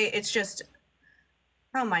either way, it's just,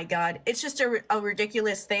 oh my God, it's just a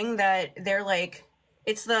ridiculous thing that they're like,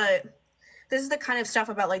 this is the kind of stuff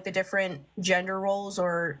about like the different gender roles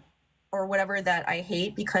or whatever that I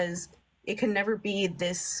hate, because it can never be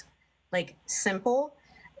this like simple,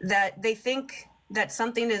 that they think that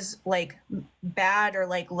something is like bad or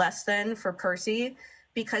like less than for Percy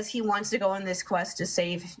because he wants to go on this quest to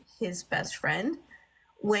save his best friend,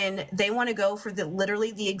 when they want to go for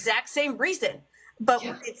literally the exact same reason. But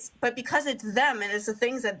yeah. But because it's them and it's the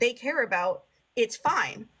things that they care about, it's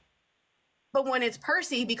fine. But when it's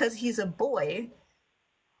Percy, because he's a boy,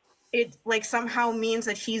 it like somehow means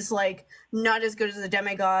that he's like not as good as a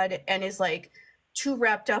demigod and is like too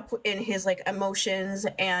wrapped up in his like emotions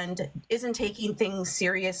and isn't taking things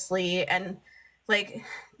seriously. And like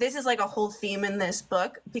this is like a whole theme in this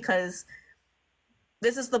book, because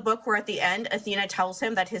this is the book where at the end Athena tells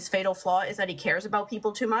him that his fatal flaw is that he cares about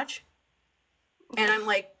people too much. And I'm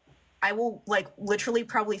like, I will like literally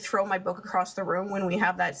probably throw my book across the room when we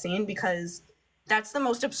have that scene, because that's the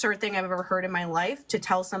most absurd thing I've ever heard in my life, to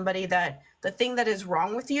tell somebody that the thing that is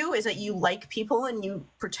wrong with you is that you like people and you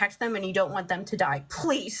protect them and you don't want them to die.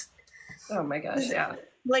 Please. Oh my gosh, yeah.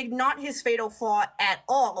 Like, not his fatal flaw at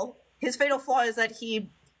all. His fatal flaw is that he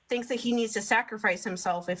thinks that he needs to sacrifice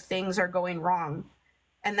himself if things are going wrong.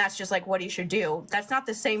 And that's just like what he should do. That's not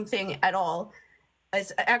the same thing at all.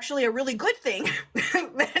 It's actually a really good thing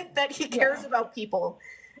that he cares about people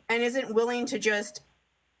and isn't willing to just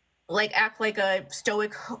like act like a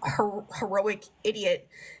stoic, heroic idiot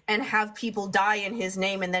and have people die in his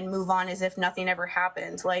name and then move on as if nothing ever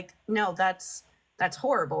happened. Like, no, that's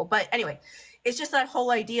horrible. But anyway, it's just that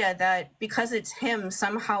whole idea that because it's him,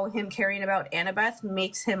 somehow him caring about Annabeth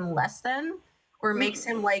makes him less than, or makes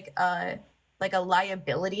him like a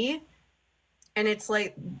liability. And it's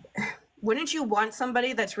like, wouldn't you want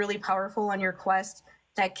somebody that's really powerful on your quest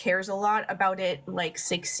that cares a lot about it like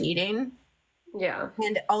succeeding? Yeah.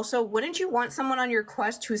 And also, wouldn't you want someone on your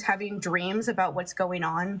quest who's having dreams about what's going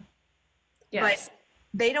on? Yes.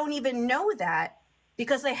 But they don't even know that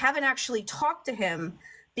because they haven't actually talked to him,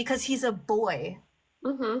 because he's a boy.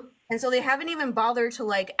 Mm-hmm. And so they haven't even bothered to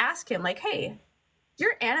like ask him like, hey,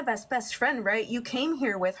 you're Annabeth's best friend, right? You came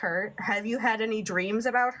here with her. Have you had any dreams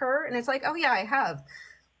about her? And it's like, oh yeah, I have.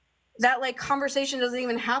 That like conversation doesn't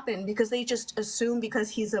even happen because they just assume because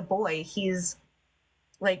he's a boy, he's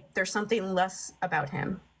like, there's something less about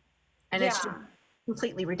him. And it's just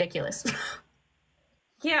completely ridiculous.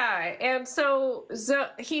 Yeah, and so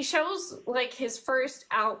he shows like his first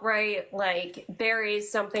outright like, there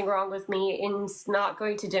is something wrong with me, and not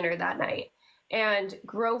going to dinner that night. And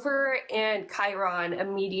Grover and Chiron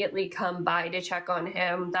immediately come by to check on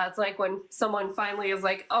him. That's like when someone finally is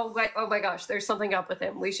like, oh my gosh, there's something up with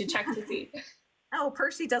him. We should check to see. Oh,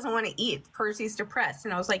 Percy doesn't want to eat. Percy's depressed.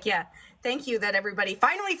 And I was like, yeah, thank you that everybody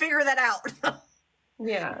finally figured that out.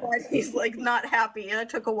 Yeah. But he's like not happy. It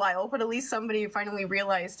took a while, but at least somebody finally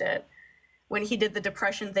realized it when he did the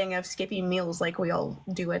depression thing of skipping meals like we all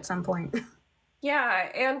do at some point. Yeah,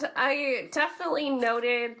 and I definitely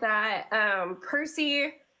noted that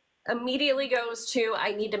Percy immediately goes to,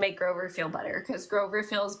 I need to make Grover feel better, because Grover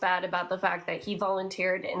feels bad about the fact that he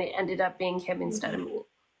volunteered and it ended up being him instead of me.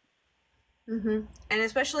 Mm-hmm. And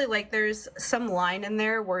especially like there's some line in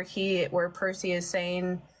there where Percy is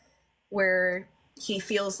saying where he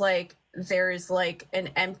feels like there's like an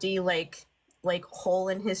empty like like hole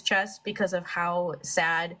in his chest because of how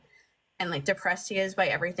sad and like depressed he is by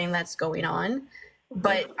everything that's going on.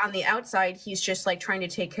 But on the outside, he's just like trying to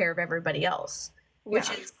take care of everybody else, which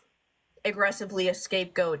is aggressively a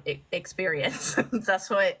scapegoat experience. That's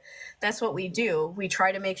what we do. We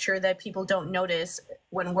try to make sure that people don't notice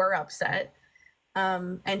when we're upset,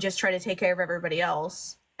 and just try to take care of everybody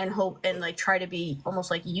else and hope and like try to be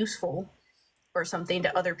almost like useful or something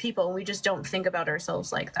to other people. We just don't think about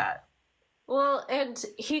ourselves like that. Well, and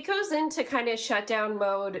he goes into kind of shutdown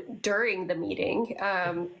mode during the meeting.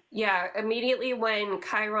 Immediately when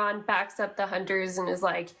Chiron backs up the hunters and is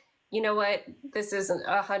like, you know what, this isn't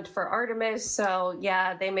a hunt for Artemis. So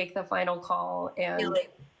yeah, they make the final call. And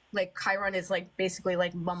like Chiron is like basically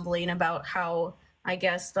like mumbling about how I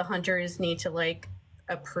guess the hunters need to like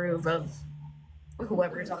approve of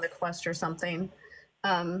whoever's on the quest or something.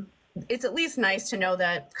 It's at least nice to know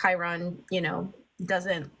that Chiron, you know,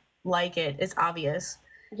 doesn't like it. It's obvious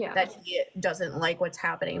that he doesn't like what's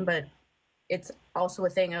happening, but it's also a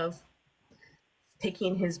thing of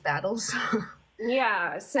picking his battles.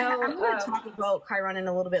 Yeah, so I'm going to talk about Chiron in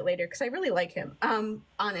a little bit later because I really like him,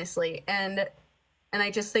 honestly, and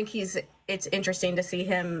I just think it's interesting to see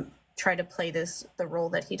him try to play the role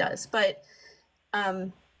that he does. But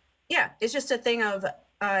it's just a thing of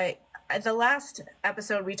the last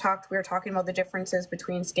episode we were talking about the differences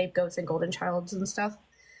between scapegoats and golden childs and stuff.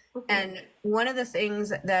 And one of the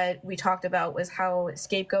things that we talked about was how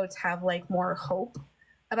scapegoats have like more hope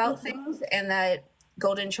about things, and that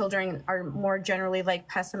golden children are more generally like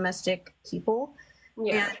pessimistic people.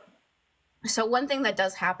 And so one thing that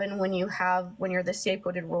does happen when you're the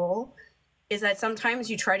scapegoated role is that sometimes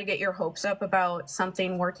you try to get your hopes up about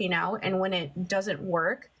something working out, and when it doesn't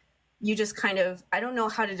work, you just kind of, I don't know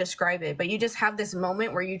how to describe it, but you just have this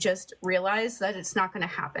moment where you just realize that it's not going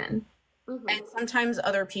to happen. And sometimes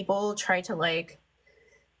other people try to like,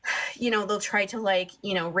 you know, they'll try to like,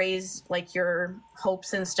 you know, raise like your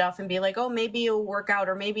hopes and stuff and be like, oh, maybe it'll work out,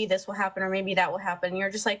 or maybe this will happen, or maybe that will happen. And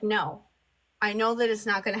you're just like, no, I know that it's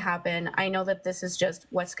not going to happen. I know that this is just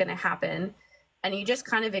what's going to happen. And you just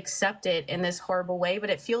kind of accept it in this horrible way, but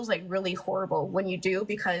it feels like really horrible when you do,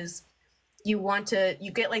 because you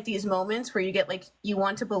get like these moments where you get like, you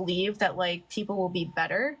want to believe that like people will be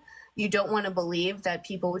better. You don't want to believe that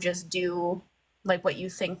people will just do like what you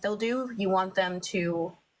think they'll do. You want them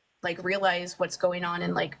to like realize what's going on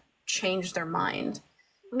and like change their mind.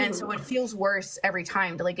 And so it feels worse every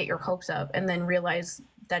time to like get your hopes up and then realize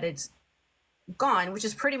that it's gone, which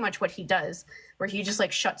is pretty much what he does, where he just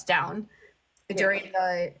like shuts down during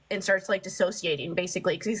and starts like dissociating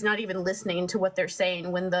basically, because he's not even listening to what they're saying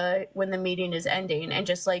when the meeting is ending, and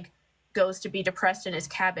just like goes to be depressed in his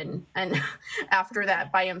cabin and after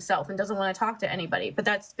that by himself and doesn't want to talk to anybody. But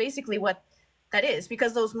that's basically what that is,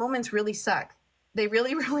 because those moments really suck. They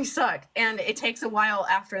really, really suck. And it takes a while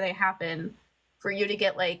after they happen for you to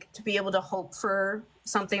get like, to be able to hope for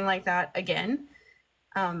something like that again.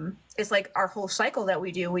 It's like our whole cycle that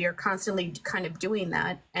we do. We are constantly kind of doing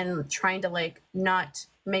that and trying to like not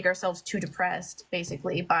make ourselves too depressed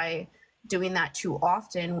basically by doing that too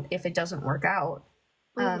often if it doesn't work out.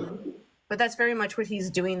 But that's very much what he's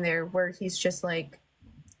doing there, where he's just like,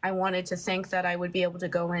 I wanted to think that I would be able to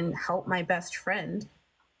go and help my best friend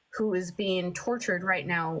who is being tortured right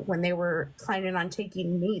now when they were planning on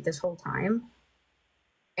taking me this whole time.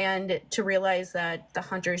 And to realize that the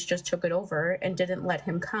hunters just took it over and didn't let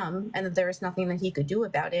him come, and that there was nothing that he could do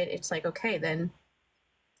about it. It's like, okay, then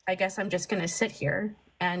I guess I'm just going to sit here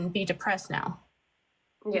and be depressed now.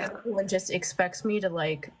 Yeah. Everyone just expects me to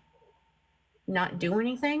like not do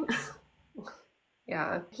anything.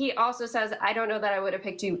 Yeah. He also says, I don't know that I would have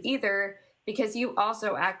picked you either, because you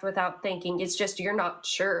also act without thinking. It's just you're not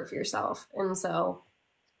sure of yourself. And so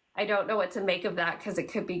I don't know what to make of that, because it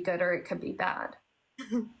could be good or it could be bad.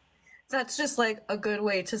 That's just like a good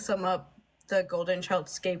way to sum up the golden child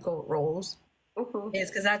scapegoat roles. Is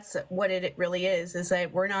because that's what it really is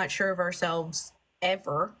that we're not sure of ourselves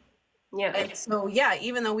ever. Yeah. And so, yeah,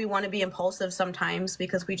 even though we want to be impulsive sometimes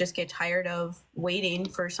because we just get tired of waiting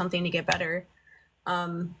for something to get better,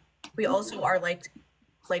 we also are like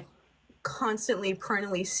constantly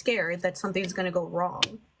perennially scared that something's going to go wrong,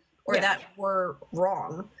 or that we're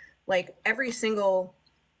wrong. Like every single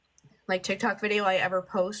like TikTok video I ever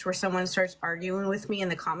post where someone starts arguing with me in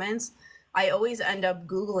the comments, I always end up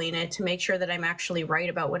Googling it to make sure that I'm actually right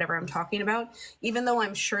about whatever I'm talking about, even though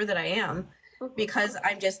I'm sure that I am, because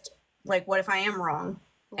I'm just like, what if I am wrong?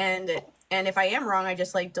 And if I am wrong, I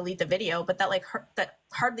just like delete the video. But that like that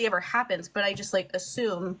hardly ever happens. But I just like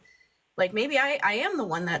assume like maybe I am the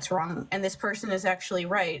one that's wrong and this person is actually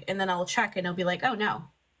right. And then I'll check and it'll be like, oh no,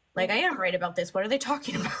 like, I am right about this. What are they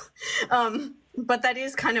talking about? But that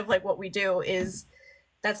is kind of like what we do, is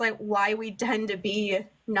that's like why we tend to be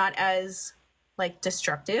not as like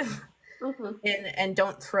destructive and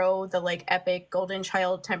don't throw the like epic golden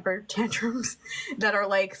child temper tantrums that are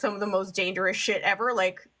like some of the most dangerous shit ever.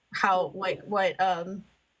 Like how, like what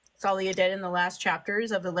Thalia did in the last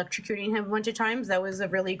chapters of electrocuting him a bunch of times. That was a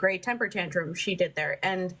really great temper tantrum she did there.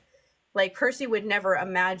 And like Percy would never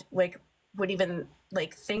imagine, like would even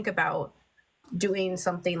like think about doing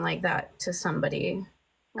something like that to somebody.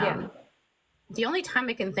 The only time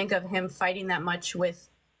I can think of him fighting that much with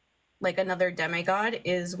like another demigod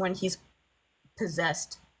is when he's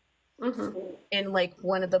possessed. In like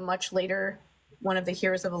one of the much later, one of the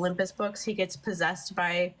Heroes of Olympus books, he gets possessed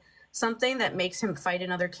by something that makes him fight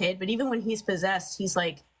another kid. But even when he's possessed, he's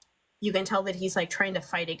like, you can tell that he's like trying to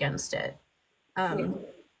fight against it.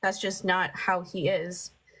 That's just not how he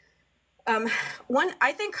is.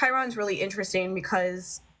 I think Chiron's really interesting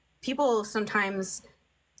because people sometimes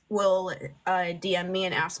will DM me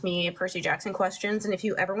and ask me Percy Jackson questions, and if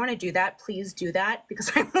you ever want to do that, please do that,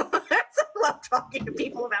 because I love talking to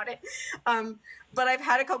people about it. But I've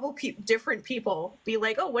had a couple different people be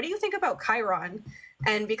like, oh, what do you think about Chiron?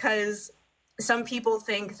 And because some people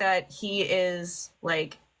think that he is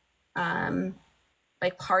like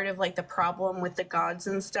part of like the problem with the gods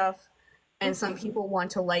and stuff, and some people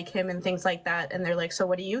want to like him and things like that, and they're like, so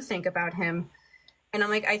what do you think about him? And I'm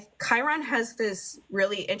like, Chiron has this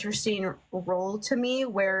really interesting role to me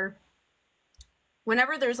where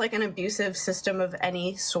whenever there's like an abusive system of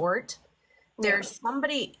any sort, there's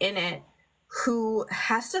somebody in it who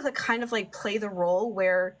has to kind of like play the role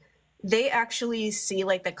where they actually see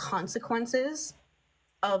like the consequences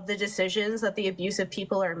of the decisions that the abusive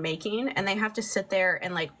people are making, and they have to sit there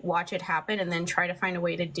and like watch it happen and then try to find a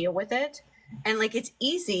way to deal with it. And like, it's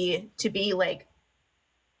easy to be like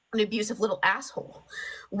an abusive little asshole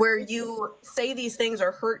where you say these things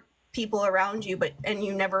or hurt people around you, and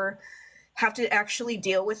you never have to actually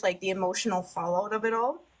deal with like the emotional fallout of it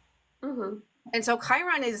all. And so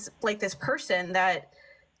Chiron is like this person that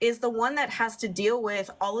is the one that has to deal with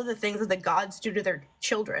all of the things that the gods do to their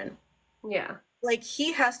children. Like,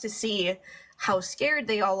 he has to see how scared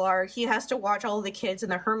they all are. He has to watch all of the kids in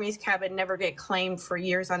the Hermes cabin never get claimed for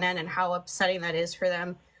years on end, and how upsetting that is for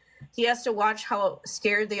them. He has to watch how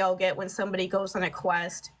scared they all get when somebody goes on a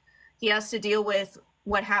quest. He has to deal with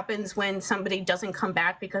what happens when somebody doesn't come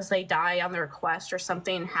back because they die on their quest or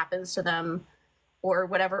something happens to them or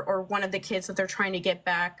whatever, or one of the kids that they're trying to get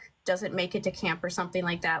back doesn't make it to camp or something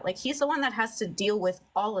like that. Like, he's the one that has to deal with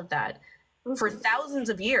all of that for thousands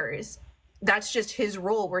of years. That's just his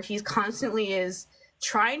role, where he's constantly is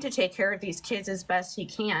trying to take care of these kids as best he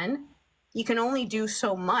can. He can only do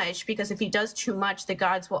so much, because if he does too much, the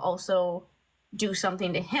gods will also do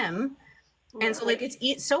something to him. And so like,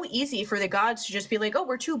 it's so easy for the gods to just be like, oh,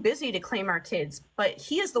 we're too busy to claim our kids. But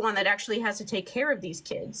he is the one that actually has to take care of these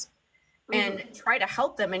kids and try to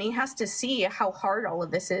help them. And he has to see how hard all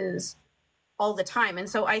of this is all the time. And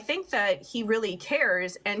so I think that he really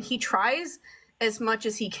cares, and he tries as much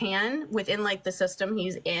as he can within like the system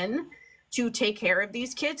he's in to take care of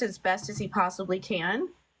these kids as best as he possibly can.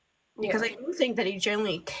 Because I do think that he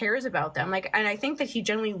genuinely cares about them. Like, and I think that he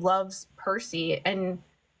genuinely loves Percy and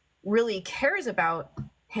really cares about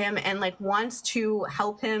him, and like wants to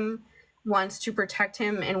help him, wants to protect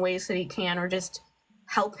him in ways that he can, or just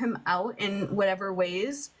help him out in whatever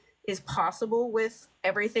ways is possible with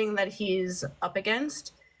everything that he's up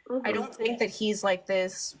against. I don't think that he's like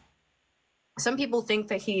this. Some people think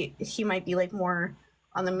that he might be like more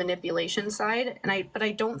on the manipulation side, but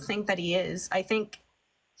I don't think that he is. I think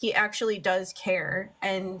he actually does care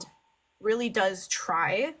and really does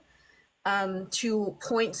try to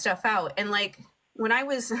point stuff out. And like, when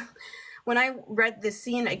I read this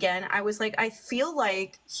scene again, I was like, I feel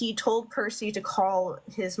like he told Percy to call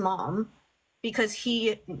his mom because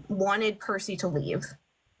he wanted Percy to leave.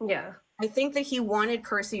 I think that he wanted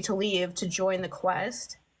Percy to leave to join the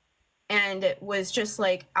quest, and it was just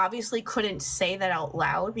like, obviously couldn't say that out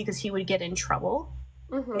loud because he would get in trouble.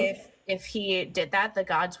 If he did that, the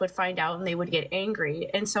gods would find out and they would get angry.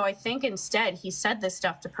 And so I think instead he said this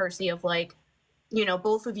stuff to Percy of like, you know,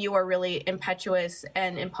 both of you are really impetuous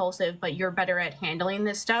and impulsive, but you're better at handling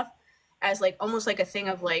this stuff, as like almost like a thing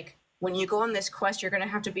of like, when you go on this quest, you're gonna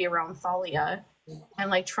have to be around Thalia and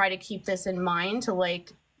like try to keep this in mind to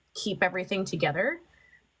like keep everything together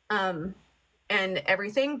and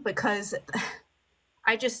everything, because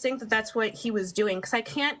I just think that that's what he was doing. Because I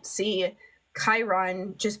can't see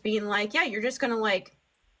Chiron just being like, yeah, you're just gonna like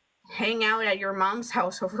hang out at your mom's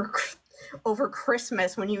house over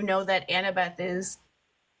Christmas when you know that Annabeth is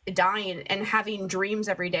dying and having dreams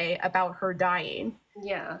every day about her dying.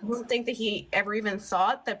 Yeah. I don't think that he ever even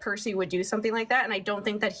thought that Percy would do something like that, and I don't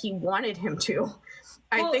think that he wanted him to.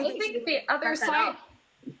 I think the other side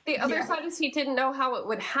is he didn't know how it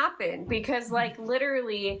would happen, because like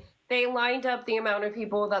literally they lined up the amount of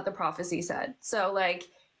people that the prophecy said. So like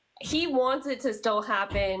he wants it to still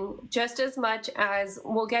happen just as much as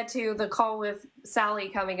we'll get to the call with Sally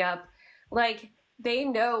coming up. Like they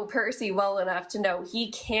know Percy well enough to know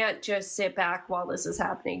he can't just sit back while this is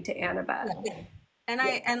happening to Annabeth. Yeah.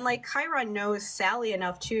 And like Chiron knows Sally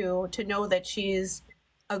enough too to know that she's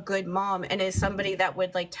a good mom and is somebody that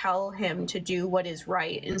would like tell him to do what is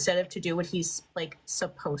right instead of to do what he's like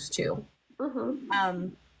supposed to.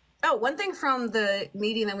 Oh, one thing from the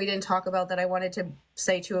meeting that we didn't talk about that I wanted to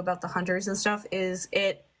say too about the hunters and stuff is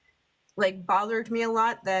it like bothered me a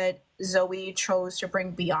lot that Zoe chose to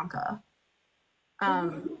bring Bianca.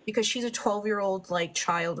 Because she's a 12-year-old like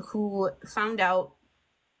child who found out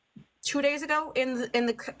 2 days ago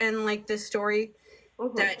in like this story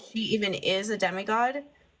that she even is a demigod.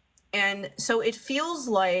 And so it feels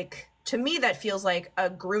like, to me, that feels like a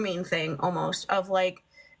grooming thing almost, of like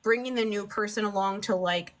bringing the new person along to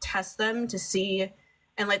like test them to see,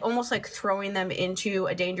 and like almost like throwing them into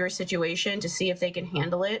a dangerous situation to see if they can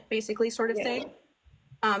handle it, basically, sort of thing.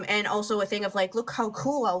 And also a thing of like, look how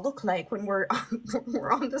cool I'll look like when we're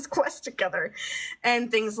on this quest together, and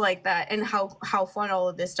things like that, and how fun all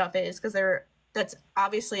of this stuff is, because that's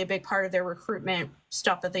obviously a big part of their recruitment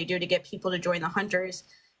stuff that they do to get people to join the hunters,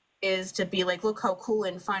 is to be like, look how cool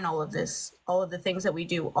and fun all of the things that we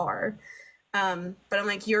do are. But I'm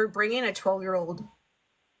like, you're bringing a 12-year-old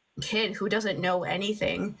kid who doesn't know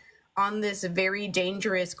anything on this very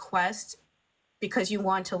dangerous quest because you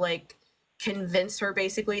want to like convince her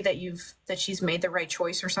basically that she's made the right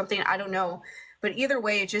choice or something. I don't know, but either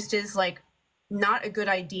way, it just is like not a good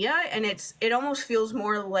idea, and it almost feels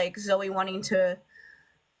more like Zoe wanting to.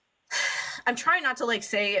 I'm trying not to like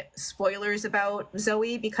say spoilers about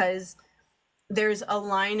Zoe, because there's a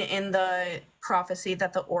line in the prophecy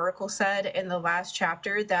that the Oracle said in the last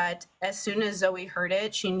chapter that as soon as Zoe heard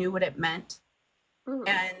it, she knew what it meant,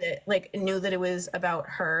 and like knew that it was about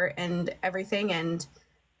her and everything. And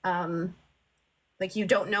like, you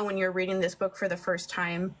don't know when you're reading this book for the first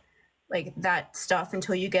time, like that stuff,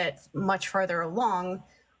 until you get much farther along.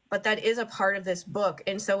 But that is a part of this book,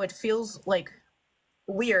 and so it feels like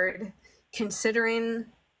weird, considering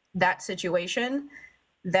that situation,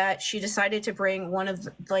 that she decided to bring one of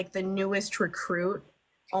like the newest recruit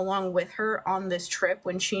along with her on this trip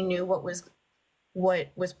when she knew what was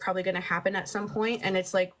probably going to happen at some point. And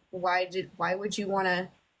it's like, why would you want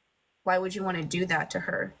to do that to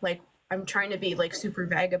her? Like, I'm trying to be like super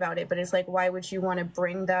vague about it, but it's like, why would you want to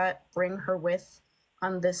bring her with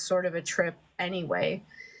on this sort of a trip anyway?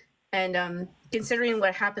 And considering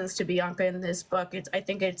what happens to Bianca in this book, I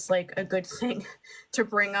think it's like a good thing to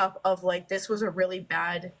bring up, of like, this was a really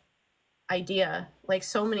bad idea. Like,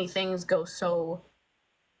 so many things go so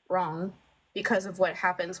wrong because of what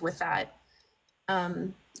happens with that.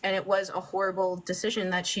 And it was a horrible decision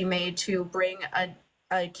that she made to bring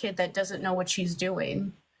a kid that doesn't know what she's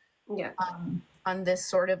doing. Yeah. On this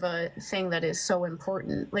sort of a thing that is so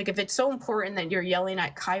important. Like, if it's so important that you're yelling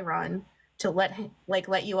at Chiron to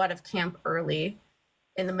let you out of camp early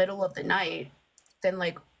in the middle of the night, then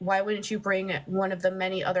like, why wouldn't you bring one of the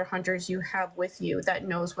many other hunters you have with you that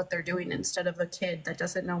knows what they're doing, instead of a kid that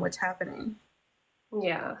doesn't know what's happening?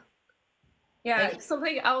 Yeah.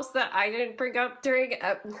 Something else that I didn't bring up during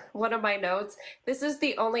one of my notes, this is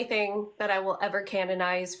the only thing that I will ever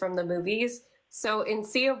canonize from the movies. So in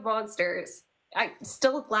Sea of Monsters, I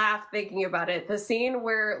still laugh thinking about it. The scene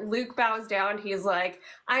where Luke bows down, he's like,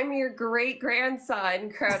 I'm your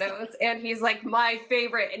great-grandson, Kronos. And he's like, my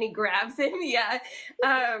favorite. And he grabs him. Yeah.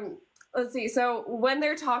 Let's see. So when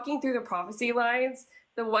they're talking through the prophecy lines,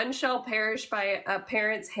 the one shall perish by a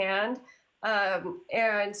parent's hand.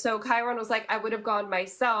 And so Chiron was like, I would have gone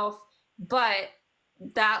myself, but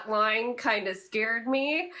that line kind of scared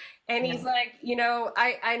me. And he's like,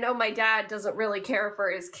 I know my dad doesn't really care for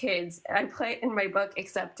his kids. I play it in my book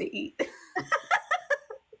except to eat.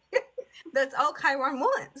 That's all Chiron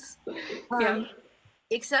wants. Yeah.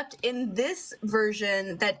 Except in this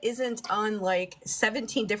version that isn't on like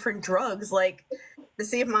 17 different drugs like the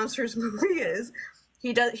Sea of Monsters movie is.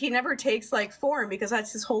 He never takes like form, because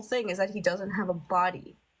that's his whole thing, is that he doesn't have a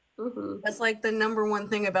body. That's like the number one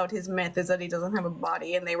thing about his myth, is that he doesn't have a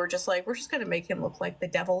body, and they were just like, we're just gonna make him look like the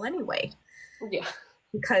devil anyway. Yeah.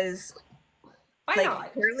 Because why not?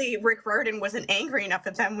 Apparently Rick Riordan wasn't angry enough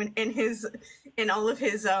at them in all of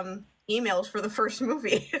his emails for the first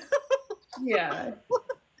movie. Yeah.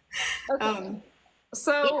 Okay.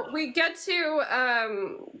 So we get to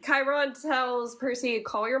Chiron tells Percy,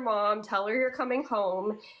 call your mom, tell her you're coming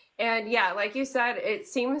home. And yeah, like you said, it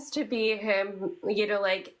seems to be him,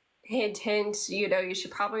 like hint, you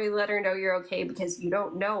should probably let her know you're okay because you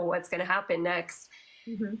don't know what's going to happen next.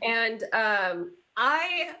 Mm-hmm. And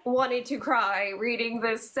I wanted to cry reading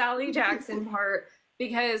this Sally Jackson part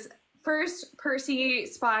because first Percy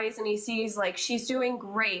spies and he sees like she's doing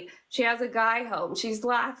great. She has a guy home. She's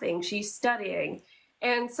laughing. She's studying.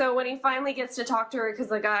 And so when he finally gets to talk to her, because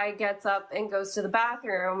the guy gets up and goes to the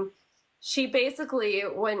bathroom, she basically,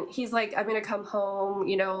 when he's like, I'm going to come home,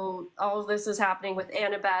 all of this is happening with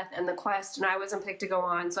Annabeth and the quest, and I wasn't picked to go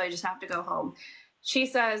on, so I just have to go home. She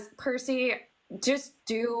says, Percy, just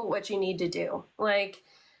do what you need to do. Like,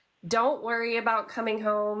 don't worry about coming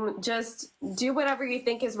home. Just do whatever you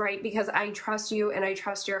think is right because I trust you and I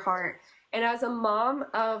trust your heart. And as a mom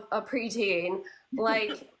of a preteen,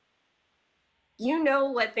 like... you know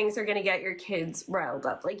what things are going to get your kids riled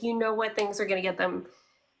up. Like, you know what things are going to get them,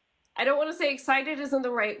 I don't want to say excited isn't the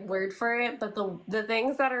right word for it, but the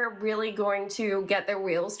things that are really going to get their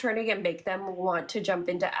wheels turning and make them want to jump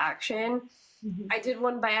into action. Mm-hmm. I did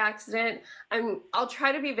one by accident. I'll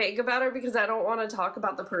try to be vague about it because I don't want to talk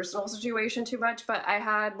about the personal situation too much, but I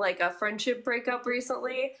had like a friendship breakup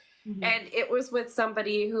recently. Mm-hmm. And it was with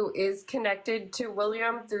somebody who is connected to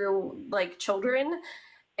William through like children.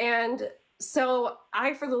 And so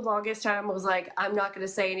I, for the longest time, was like, I'm not going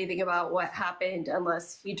to say anything about what happened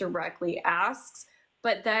unless he directly asks.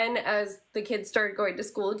 But then as the kids started going to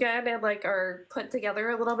school again and like are put together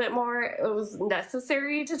a little bit more, it was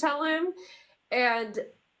necessary to tell him. And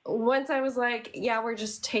once I was like, yeah, we're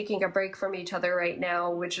just taking a break from each other right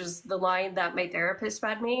now, which is the line that my therapist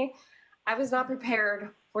fed me, I was not prepared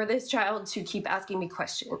for this child to keep asking me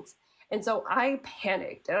questions. And so I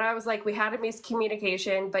panicked and I was like, we had a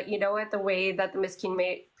miscommunication, but you know what? The way that the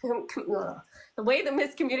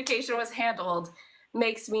miscommunication was handled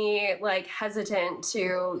makes me like hesitant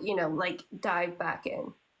to, like dive back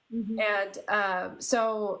in. Mm-hmm. And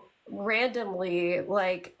so randomly,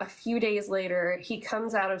 like a few days later, he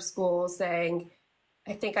comes out of school saying,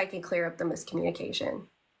 I think I can clear up the miscommunication.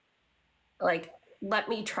 Like, let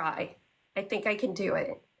me try. I think I can do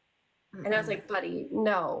it. And I was like, buddy,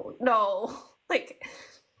 no. Like,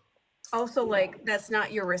 also, like, that's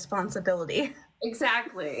not your responsibility.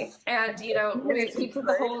 Exactly. And, when it keeps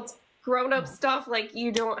the whole grown-up stuff, like,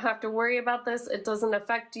 you don't have to worry about this. It doesn't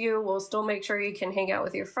affect you. We'll still make sure you can hang out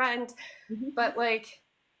with your friend. Mm-hmm. But, like,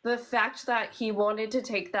 the fact that he wanted to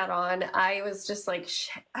take that on, I was just like,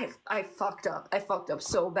 shit, I fucked up. I fucked up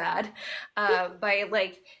so bad by,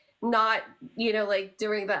 like... not, like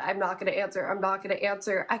doing that. I'm not going to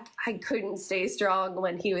answer. I couldn't stay strong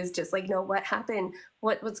when he was just like, no, what happened?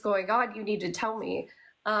 What's going on? You need to tell me.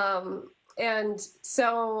 And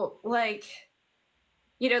so like,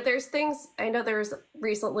 there's things, I know there's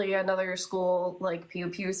recently another school, like pew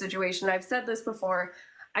pew situation. I've said this before.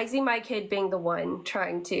 I see my kid being the one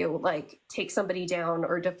trying to like take somebody down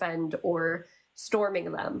or defend or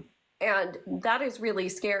storming them. And that is really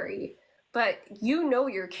scary. But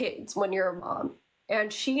your kids when you're a mom,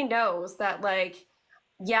 and she knows that, like,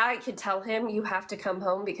 yeah, I could tell him you have to come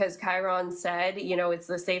home because Chiron said, it's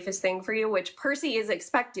the safest thing for you, which Percy is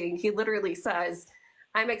expecting. He literally says,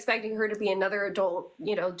 I'm expecting her to be another adult,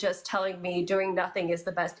 just telling me doing nothing is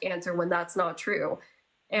the best answer when that's not true.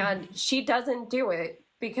 And she doesn't do it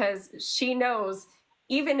because she knows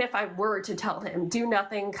even if I were to tell him, do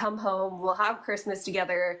nothing, come home, we'll have Christmas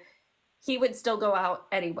together, he would still go out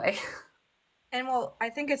anyway. And well, I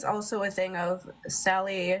think it's also a thing of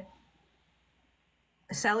Sally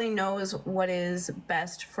knows what is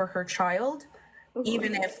best for her child, mm-hmm.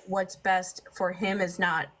 even if what's best for him is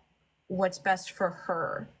not what's best for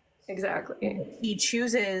her. Exactly. He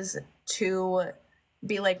chooses to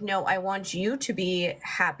be like, no, I want you to be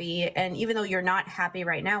happy. And even though you're not happy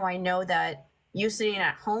right now, I know that you sitting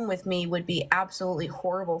at home with me would be absolutely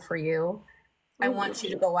horrible for you. Mm-hmm. I want you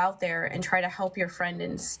to go out there and try to help your friend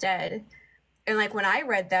instead. And like when I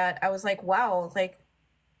read that, I was like, wow, like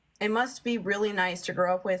it must be really nice to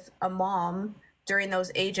grow up with a mom during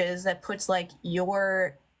those ages that puts like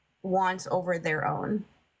your wants over their own.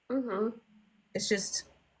 Mm-hmm. It's just,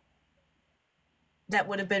 that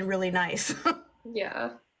would have been really nice.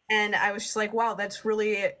 Yeah. And I was just like, wow, that's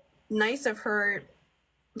really nice of her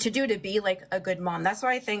to do, to be like a good mom. That's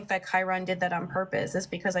why I think that Chiron did that on purpose, is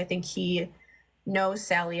because I think he knows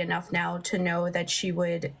Sally enough now to know that she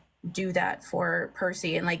would do that for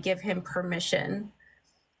Percy and like give him permission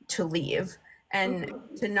to leave and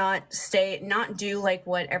mm-hmm. to not do like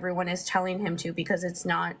what everyone is telling him to, because it's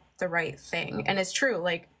not the right thing. And it's true,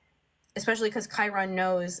 like especially because Chiron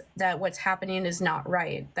knows that what's happening is not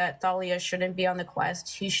right, that Thalia shouldn't be on the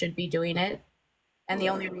quest, he should be doing it. And the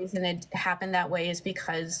only reason it happened that way is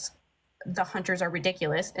because the hunters are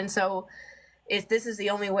ridiculous. And so if this is the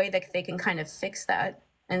only way that they can kind of fix that.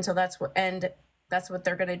 And so that's what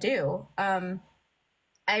they're going to do.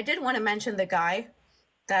 I did want to mention the guy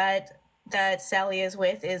that Sally is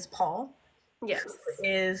with is Paul. Yes.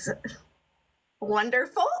 Is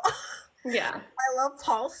wonderful. Yeah. I love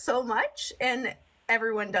Paul so much, and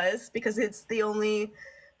everyone does, because it's the only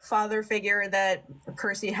father figure that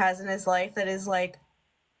Percy has in his life that is like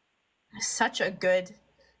such a good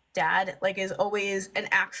dad, like is always an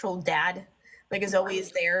actual dad, like is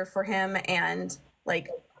always there for him, and like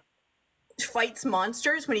fights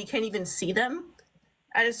monsters when he can't even see them.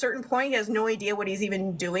 At a certain point, he has no idea what he's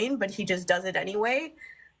even doing, but he just does it anyway,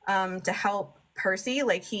 to help Percy.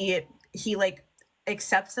 Like he like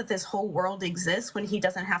accepts that this whole world exists when he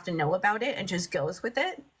doesn't have to know about it and just goes with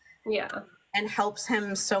it. Yeah. And helps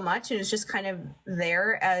him so much, and is just kind of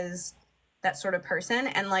there as that sort of person.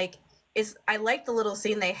 And like, I like the little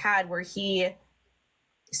scene they had where he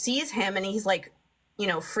sees him and he's like, you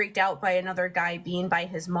know, freaked out by another guy being by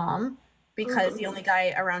his mom, because the only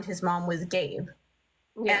guy around his mom was Gabe.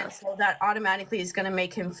 Yeah. And so that automatically is going to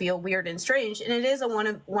make him feel weird and strange. And it is one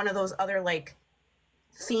of those other like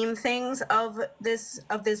theme things of this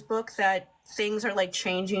book, that things are like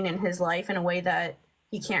changing in his life in a way that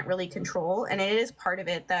he can't really control. And it is part of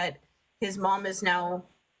it that his mom is now,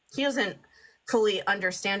 he doesn't fully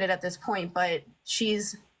understand it at this point, but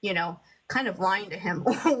she's, you know, kind of lying to him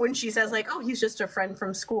when she says like, oh, he's just a friend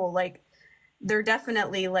from school. Like they're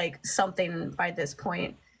definitely like something by this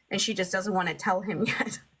point, and she just doesn't want to tell him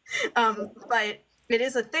yet. But it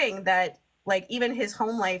is a thing that like even his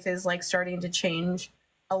home life is like starting to change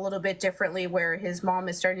a little bit differently, where his mom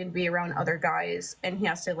is starting to be around other guys and he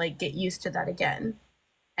has to like get used to that again.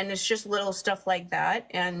 And it's just little stuff like that.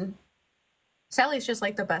 And Sally's just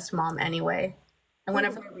like the best mom anyway. And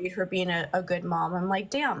whenever I read her being a good mom, I'm like,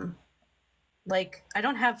 damn, like I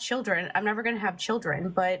don't have children. I'm never going to have children,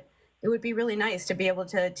 but it would be really nice to be able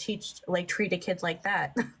to treat a kid like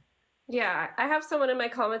that. Yeah, I have someone in my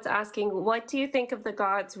comments asking, what do you think of the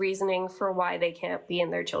gods' reasoning for why they can't be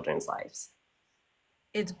in their children's lives?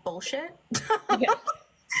 It's bullshit. Yeah.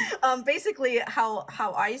 Basically, how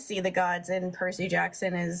I see the gods in Percy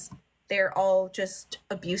Jackson is they're all just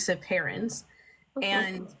abusive parents.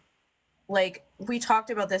 And like we talked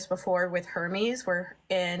about this before with Hermes, where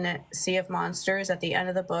in Sea of Monsters at the end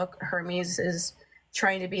of the book, Hermes is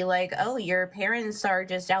trying to be like, oh, your parents are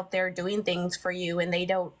just out there doing things for you and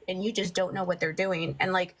you just don't know what they're doing.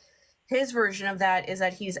 And like his version of that is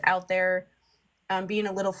that he's out there being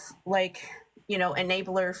a little like, you know,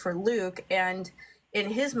 enabler for Luke. And in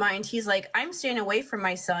his mind, he's like, I'm staying away from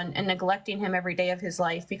my son and neglecting him every day of his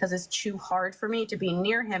life because it's too hard for me to be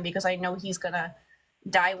near him because I know he's gonna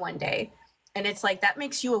die one day. And it's like, that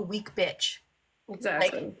makes you a weak bitch.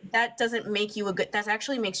 Exactly. Like, that doesn't make you that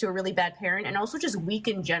actually makes you a really bad parent, and also just weak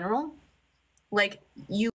in general. Like,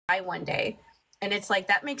 you die one day. And it's like,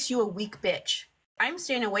 that makes you a weak bitch. I'm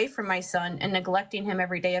staying away from my son and neglecting him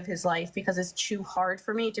every day of his life because it's too hard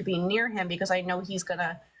for me to be near him because I know he's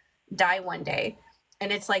gonna die one day.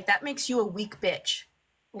 And it's like, that makes you a weak bitch.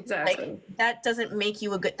 Exactly. Like, that doesn't make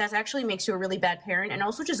you that actually makes you a really bad parent, and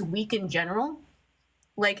also just weak in general.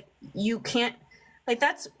 Like, you can't, like,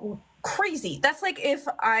 that's crazy. That's like if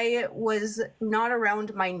I was not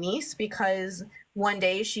around my niece because one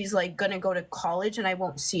day she's like gonna go to college and I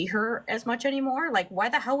won't see her as much anymore. Like, why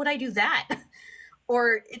the hell would I do that?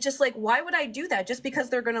 Or it's just like, why would I do that? Just because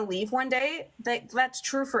they're gonna leave one day? That's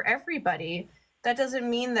true for everybody. That doesn't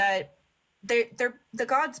mean that the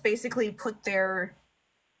gods basically put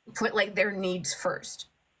like their needs first.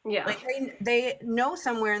 Yeah. Like they know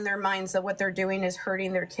somewhere in their minds that what they're doing is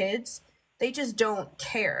hurting their kids. They just don't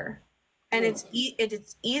care. And it's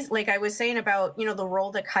easy, like I was saying about, you know, the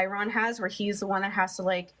role that Chiron has, where he's the one that has to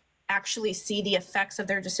like actually see the effects of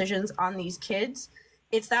their decisions on these kids.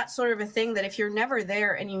 It's that sort of a thing that if you're never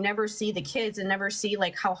there and you never see the kids and never see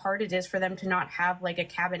like how hard it is for them to not have like a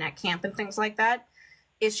cabin at camp and things like that,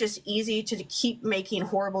 it's just easy to keep making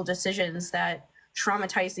horrible decisions that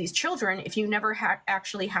traumatize these children if you never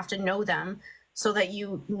actually have to know them so that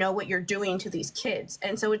you know what you're doing to these kids.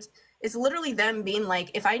 And so it's literally them being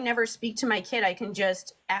like, if I never speak to my kid, I can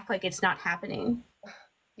just act like it's not happening.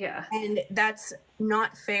 Yeah. And that's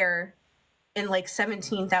not fair in like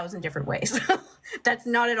 17,000 different ways. That's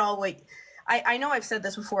not at all what I know I've said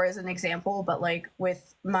this before as an example, but like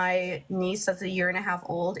with my niece that's 1.5 years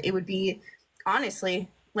old, it would be honestly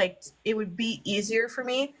like, it would be easier for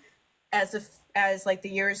me as as like the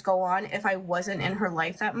years go on if I wasn't in her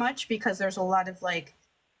life that much, because there's a lot of like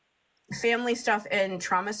family stuff and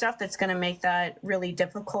trauma stuff that's going to make that really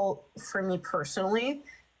difficult for me personally.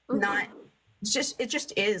 Not just, it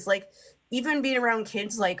just is like, even being around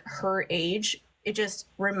kids like her age, it just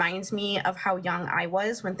reminds me of how young I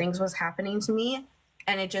was when things was happening to me.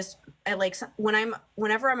 And it just, I like,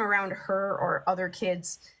 whenever I'm around her or other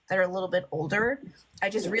kids that are a little bit older, I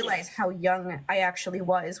just realize how young I actually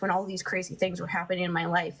was when all these crazy things were happening in my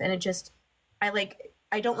life. And it just,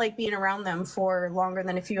 I don't like being around them for longer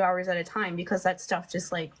than a few hours at a time, because that stuff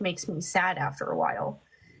just like makes me sad after a while.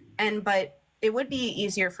 But it would be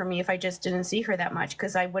easier for me if I just didn't see her that much,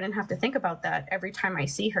 because I wouldn't have to think about that every time I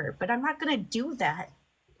see her. But I'm not going to do that.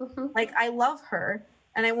 Like, I love her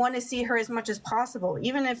and I want to see her as much as possible.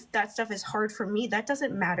 Even if that stuff is hard for me, that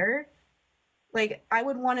doesn't matter. Like, I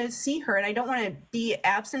would want to see her, and I don't want to be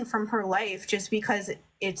absent from her life just because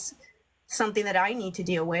it's something that I need to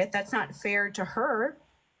deal with. That's not fair to her.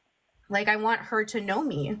 Like, I want her to know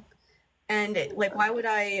me. And like, why would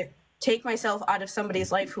I take myself out of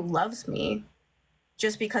somebody's life who loves me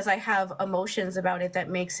just because I have emotions about it that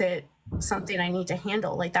makes it something I need to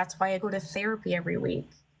handle? Like, that's why I go to therapy every week.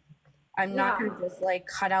 I'm not going to just like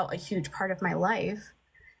cut out a huge part of my life.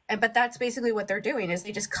 But that's basically what they're doing, is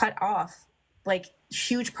they just cut off like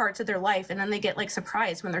huge parts of their life, and then they get like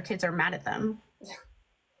surprised when their kids are mad at them.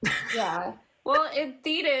 Yeah. Well, in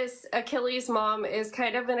Thetis, Achilles' mom is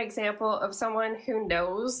kind of an example of someone who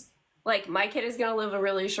knows, like, my kid is going to live a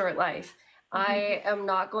really short life. I am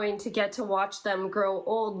not going to get to watch them grow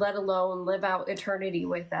old, let alone live out eternity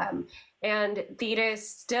with them. And Thetis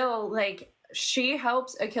still, like, she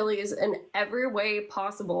helps Achilles in every way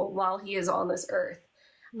possible while he is on this earth,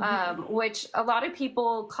 which a lot of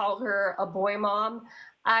people call her a boy mom.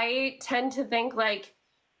 I tend to think, like,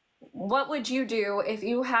 what would you do if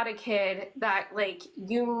you had a kid that, like,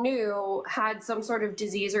 you knew had some sort of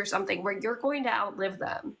disease or something where you're going to outlive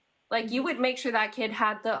them? Like, you would make sure that kid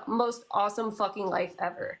had the most awesome fucking life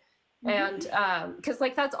ever. And because,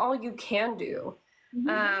 like, that's all you can do.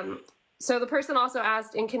 So the person also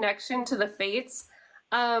asked, in connection to the fates,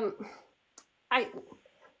 the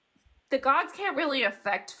gods can't really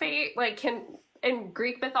affect fate. Like, in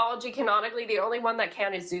Greek mythology, canonically, the only one that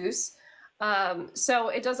can is Zeus. So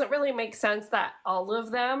it doesn't really make sense that all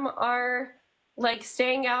of them are like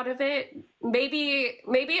staying out of it. Maybe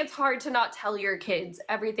it's hard to not tell your kids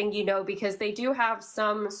everything you know, because they do have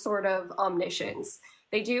some sort of omniscience.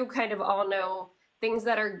 They do kind of all know things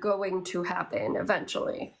that are going to happen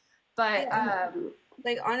eventually. But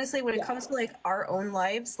like, honestly, when it comes to like our own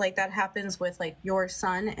lives, like that happens with like your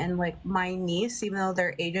son and like my niece, even though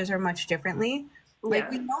their ages are much differently.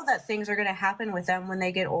 Like, we know that things are going to happen with them when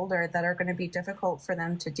they get older that are going to be difficult for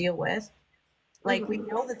them to deal with. Like, we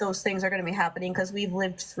know that those things are going to be happening because we've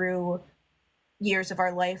lived through years of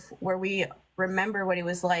our life where we remember what it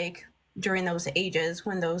was like during those ages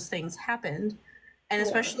when those things happened. And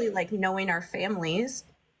especially like knowing our families,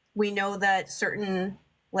 we know that certain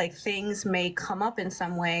like things may come up in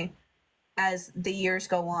some way as the years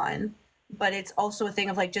go on. But it's also a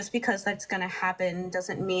thing of like, just because that's going to happen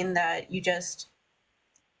doesn't mean that you just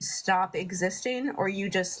stop existing, or you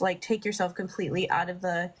just like take yourself completely out of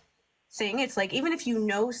the thing. It's like, even if you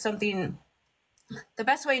know something, the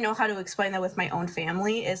best way I know how to explain that with my own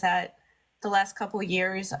family is that the last couple of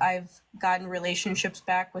years I've gotten relationships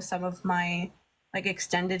back with some of my like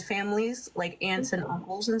extended families, like aunts and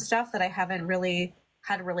uncles and stuff that I haven't really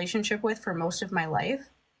had a relationship with for most of my life.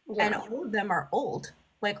 And all of them are old.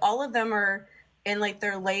 Like, all of them are in like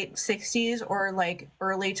their late 60s or like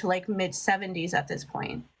early to like mid 70s at this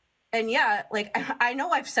point. And like, I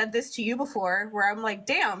know I've said this to you before, where I'm like,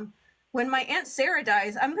 damn, when my Aunt Sarah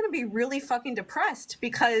dies, I'm going to be really fucking depressed,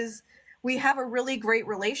 because we have a really great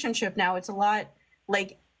relationship now. It's a lot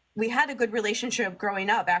like, we had a good relationship growing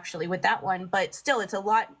up actually with that one, but still it's a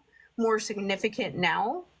lot more significant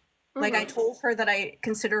now. Like, I told her that I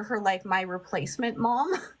consider her like my replacement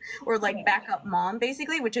mom or like backup mom,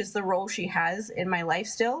 basically, which is the role she has in my life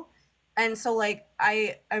still. And so like,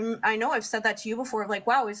 I know I've said that to you before, like,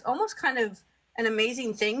 wow, it's almost kind of an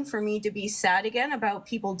amazing thing for me to be sad again about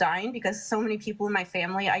people dying, because so many people in my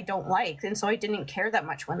family I don't like. And so I didn't care that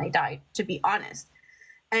much when they died, to be honest.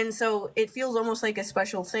 And so it feels almost like a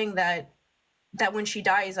special thing that when she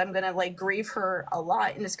dies, I'm going to like grieve her a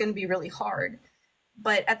lot, and it's going to be really hard.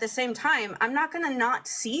 But at the same time, I'm not going to not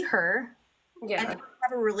see her and have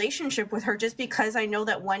a relationship with her just because I know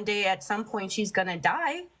that one day at some point she's going to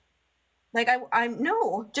die. Like, I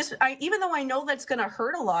know, even though I know that's going to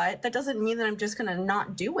hurt a lot, that doesn't mean that I'm just going to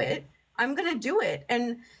not do it. I'm gonna do it.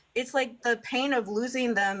 And it's like the pain of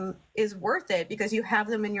losing them is worth it because you have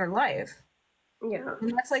them in your life. Yeah.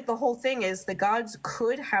 And that's like the whole thing is the gods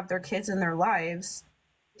could have their kids in their lives.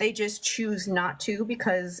 They just choose not to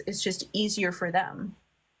because it's just easier for them.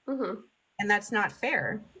 Mm-hmm. And that's not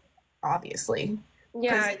fair, obviously.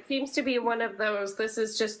 Yeah, it seems to be one of those, this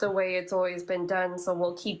is just the way it's always been done, so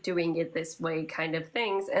we'll keep doing it this way kind of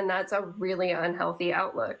things. And that's a really unhealthy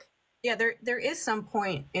outlook. Yeah, there is some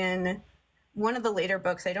point in one of the later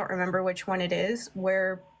books, I don't remember which one it is,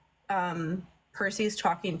 where Percy's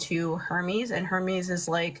talking to Hermes, and Hermes is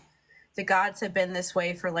like, the gods have been this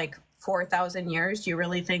way for like 4,000 years. Do you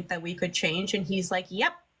really think that we could change? And he's like,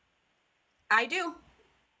 yep, I do.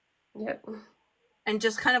 Yep. And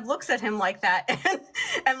just kind of looks at him like that.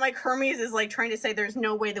 And like Hermes is like trying to say there's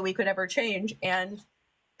no way that we could ever change. And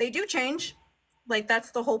they do change. Like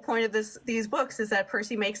that's the whole point of these books is that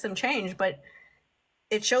Percy makes them change, but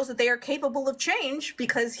it shows that they are capable of change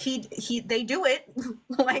because they do it.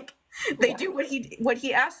 Like they do what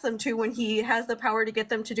he asks them to when he has the power to get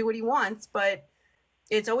them to do what he wants, but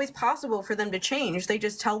it's always possible for them to change. They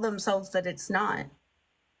just tell themselves that it's not.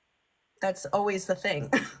 That's always the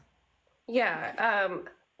thing. Yeah,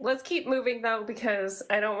 let's keep moving though because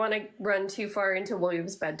I don't want to run too far into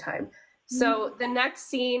William's bedtime. So the next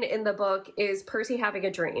scene in the book is Percy having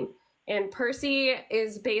a dream. And Percy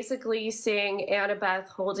is basically seeing Annabeth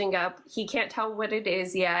holding up, he can't tell what it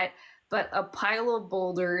is yet, but a pile of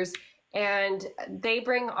boulders. And they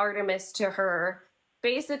bring Artemis to her.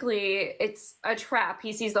 Basically, it's a trap.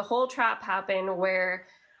 He sees the whole trap happen where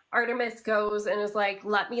Artemis goes and is like,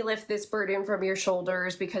 let me lift this burden from your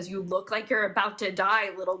shoulders because you look like you're about to die,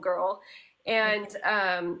 little girl. And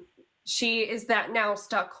she is that now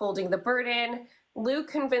stuck holding the burden. Luke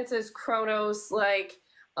convinces Kronos, like,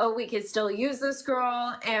 oh, we could still use this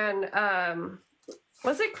girl. And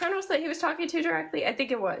was it Kronos that he was talking to directly? I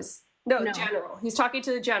think it was. No, General. He's talking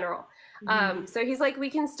to the general. So he's like, we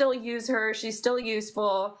can still use her. She's still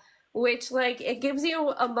useful, which, like, it gives you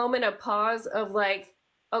a moment of pause of, like,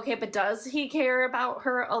 okay, but does he care about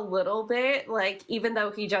her a little bit? Like, even though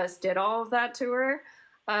he just did all of that to her?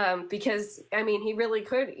 Because, I mean, he really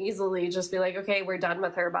could easily just be like, okay, we're done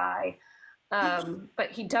with her, bye.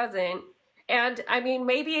 But he doesn't. And, I mean,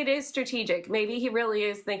 maybe it is strategic. Maybe he really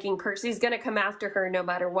is thinking Percy's going to come after her no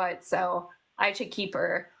matter what, so I should keep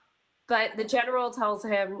her. But the general tells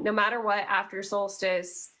him, no matter what, after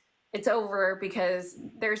Solstice, it's over because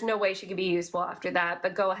there's no way she could be useful after that,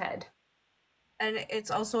 but go ahead. And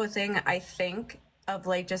it's also a thing, I think, of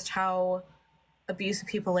like just how abusive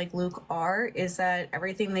people like Luke are, is that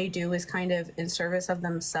everything they do is kind of in service of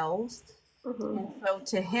themselves. And so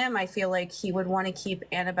to him, I feel like he would want to keep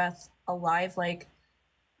Annabeth alive. Like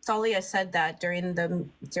Thalia said that during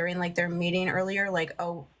like their meeting earlier, like,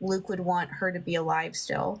 oh, Luke would want her to be alive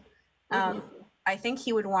still. I think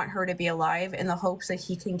he would want her to be alive in the hopes that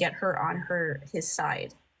he can get her on his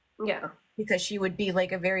side. Yeah. Because she would be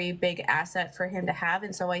like a very big asset for him to have.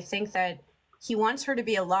 And so I think that he wants her to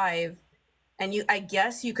be alive. And I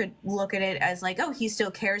guess you could look at it as like, oh, he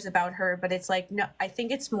still cares about her. But it's like, no, I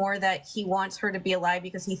think it's more that he wants her to be alive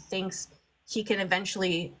because he thinks he can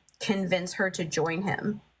eventually convince her to join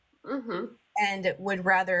him. And would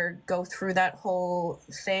rather go through that whole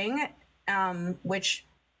thing, which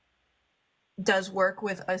does work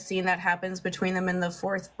with a scene that happens between them in the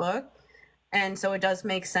 4th book. And so it does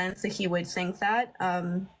make sense that he would think that.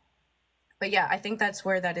 But yeah, I think that's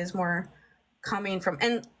where that is more coming from.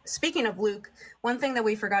 And speaking of Luke, one thing that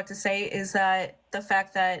we forgot to say is that the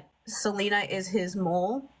fact that Selena is his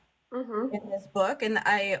mole in this book. And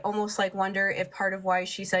I almost like wonder if part of why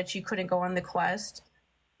she said she couldn't go on the quest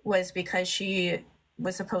was because she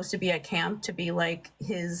was supposed to be at camp to be like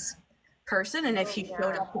his person. And if he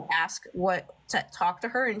showed up to ask to talk to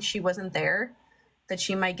her and she wasn't there, that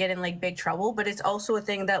she might get in like big trouble. But it's also a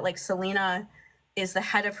thing that like Selena is the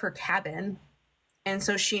head of her cabin, and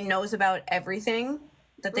so she knows about everything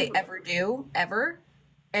that they ever do ever,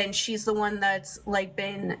 and she's the one that's like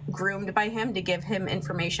been groomed by him to give him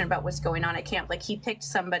information about what's going on at camp. Like he picked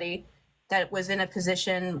somebody that was in a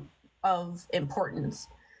position of importance.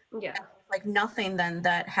 Yeah. Like nothing then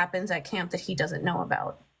that happens at camp that he doesn't know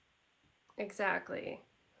about. Exactly.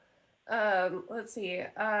 Let's see.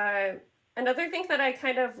 Another thing that I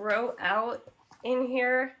kind of wrote out in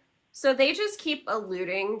here, so they just keep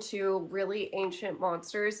alluding to really ancient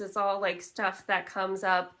monsters. It's all like stuff that comes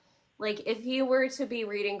up. Like if you were to be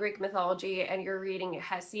reading Greek mythology and you're reading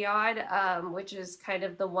Hesiod, which is kind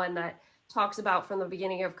of the one that talks about from the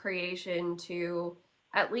beginning of creation to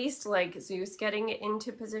at least like Zeus getting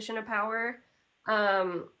into position of power.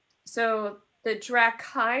 So the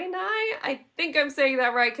Dracaini. I think I'm saying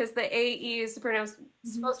that right because the AE is supposed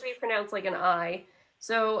to be pronounced like an I.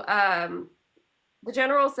 So the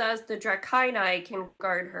general says the Dracaini can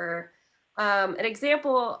guard her. An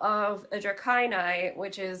example of a Dracaini,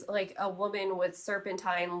 which is like a woman with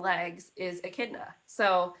serpentine legs, is Echidna.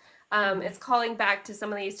 So it's calling back to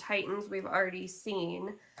some of these titans we've already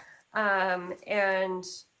seen. And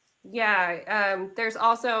yeah, there's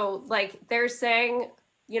also like they're saying,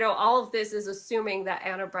 you know, all of this is assuming that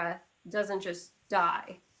Annabeth doesn't just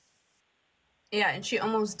die. Yeah, and she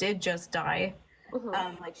almost did just die.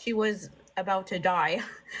 Like she was about to die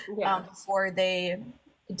before they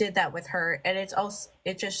did that with her. And it's also,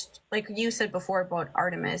 it just, like you said before about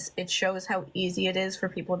Artemis, it shows how easy it is for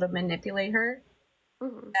people to manipulate her.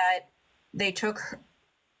 That they took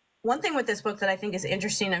one thing with this book that I think is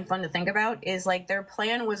interesting and fun to think about is like their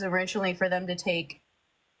plan was originally for them to take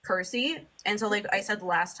Percy, and so like I said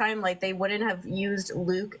last time, like they wouldn't have used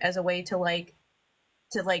Luke as a way to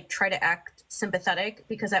try to act sympathetic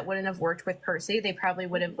because that wouldn't have worked with Percy. They probably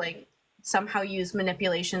would have like somehow used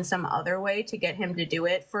manipulation some other way to get him to do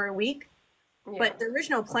it for a week. Yeah. But the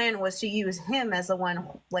original plan was to use him as the one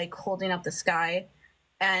like holding up the sky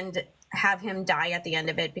and have him die at the end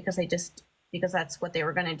of it because that's what they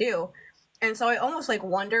were going to do. And so I almost like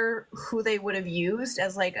wonder who they would have used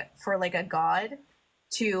as like for like a god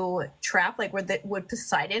to trap, like would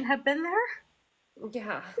Poseidon have been there?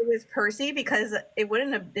 Yeah, it was Percy because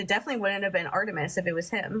it definitely wouldn't have been Artemis if it was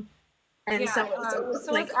him. And yeah,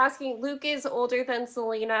 someone's asking, Luke is older than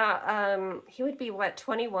Selena. He would be what,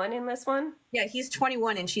 21 in this one? Yeah, he's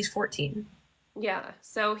 21 and she's 14. Yeah,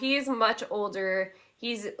 so he's much older.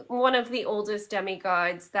 He's one of the oldest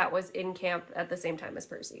demigods that was in camp at the same time as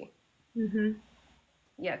Percy.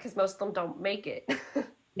 Yeah, because most of them don't make it.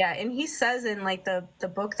 Yeah, and he says in like the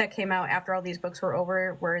book that came out after all these books were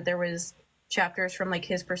over, where there was chapters from like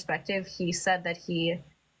his perspective, he said that he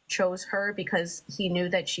chose her because he knew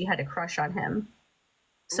that she had a crush on him.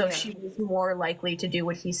 So she was more likely to do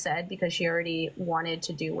what he said because she already wanted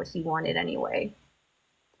to do what he wanted anyway.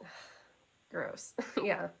 Gross.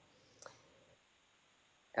 Yeah.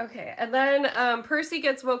 Okay, and then Percy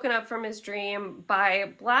gets woken up from his dream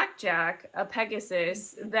by Blackjack, a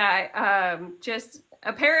Pegasus, that just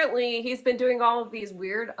apparently he's been doing all of these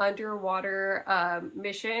weird underwater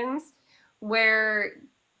missions where,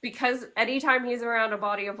 because anytime he's around a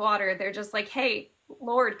body of water, they're just like, hey,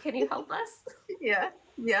 Lord, can you help us? Yeah.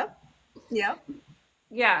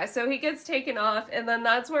 Yeah, so he gets taken off, and then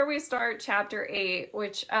that's where we start chapter 8,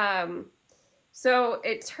 which so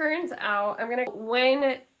it turns out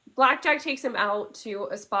when Blackjack takes him out to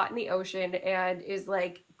a spot in the ocean and is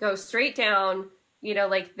like, go straight down, you know,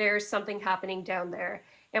 like there's something happening down there.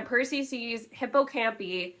 And Percy sees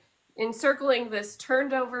Hippocampi encircling this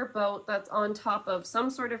turned over boat that's on top of some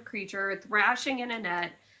sort of creature, thrashing in a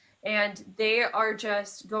net. And they are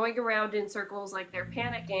just going around in circles like they're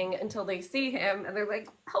panicking until they see him and they're like,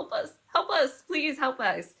 help us, please help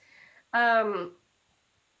us.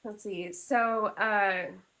 Let's see. So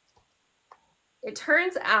it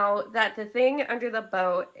turns out that the thing under the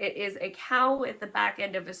boat, it is a cow with the back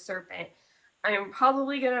end of a serpent. I am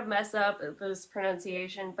probably going to mess up this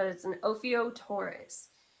pronunciation, but it's an Ophiotaurus.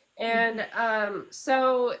 And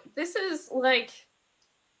so this is like,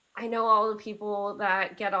 I know all the people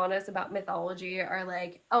that get on us about mythology are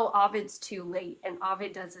like, oh, Ovid's too late, and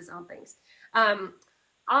Ovid does his own things.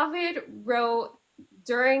 Ovid wrote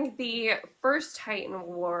during the first Titan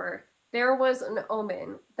War, there was an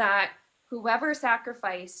omen that whoever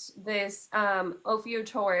sacrificed this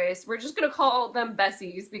Ophiotaurus, we're just going to call them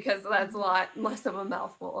Bessies because that's a lot less of a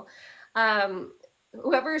mouthful.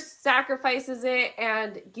 Whoever sacrifices it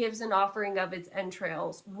and gives an offering of its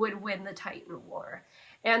entrails would win the Titan War.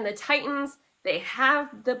 And the Titans, they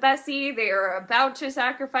have the Bessie, they are about to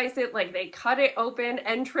sacrifice it, like they cut it open,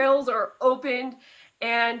 entrails are opened,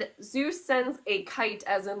 and Zeus sends a kite,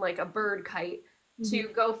 as in like a bird kite, to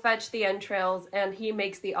go fetch the entrails, and he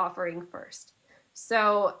makes the offering first.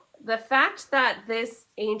 So the fact that this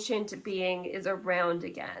ancient being is around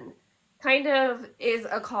again kind of is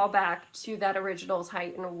a callback to that original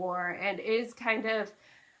Titan War, and is kind of,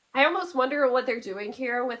 I almost wonder what they're doing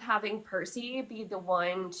here with having Percy be the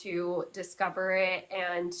one to discover it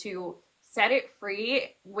and to set it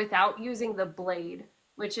free without using the blade,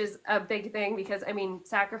 which is a big thing because, I mean,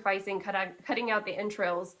 sacrificing, cutting out the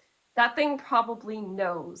entrails, that thing probably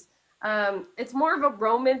knows. It's more of a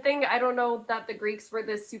Roman thing. I don't know that the Greeks were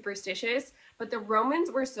this superstitious, but the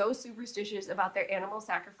Romans were so superstitious about their animal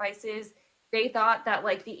sacrifices. They thought that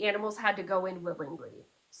like the animals had to go in willingly.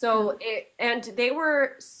 So and they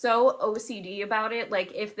were so OCD about it.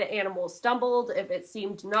 Like if the animal stumbled, if it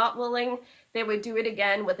seemed not willing, they would do it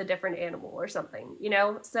again with a different animal or something, you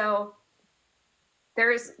know? So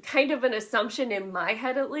there's kind of an assumption in my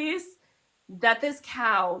head, at least, that this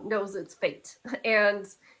cow knows its fate. And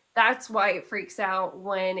that's why it freaks out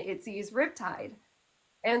when it sees Riptide.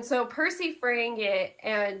 And so Percy freeing it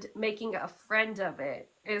and making a friend of it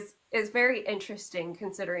is very interesting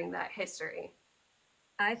considering that history.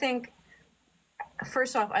 I think,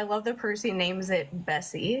 first off, I love that Percy names it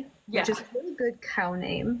Bessie, which is a really good cow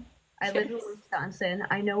name. I live in Wisconsin.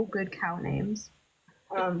 I know good cow names.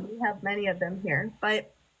 We have many of them here.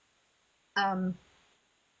 But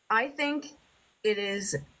I think it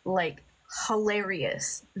is, like,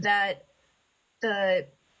 hilarious that the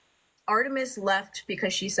Artemis left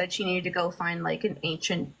because she said she needed to go find, like, an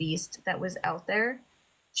ancient beast that was out there.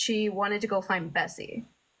 She wanted to go find Bessie.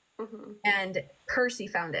 Mm-hmm. And Percy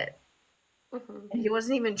found it. Mm-hmm. And he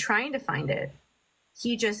wasn't even trying to find it.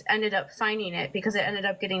 He just ended up finding it because it ended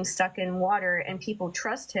up getting stuck in water and people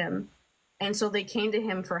trust him. And so they came to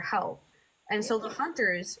him for help. And so the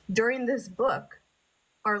hunters during this book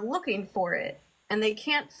are looking for it and they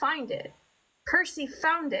can't find it. Percy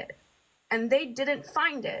found it and they didn't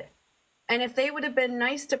find it. And if they would have been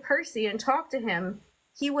nice to Percy and talked to him,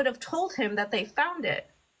 he would have told him that they found it.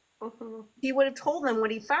 Mm-hmm. He would have told them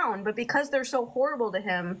what he found, but because they're so horrible to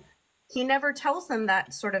him, he never tells them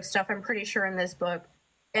that sort of stuff, I'm pretty sure, in this book.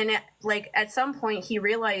 And at some point, he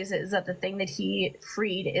realizes that the thing that he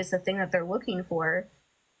freed is the thing that they're looking for.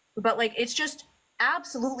 But, like, it's just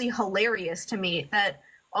absolutely hilarious to me that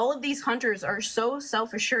all of these hunters are so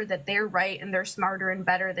self-assured that they're right and they're smarter and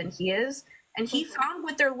better than he is. And he found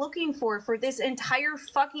what they're looking for this entire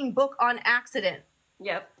fucking book on accident.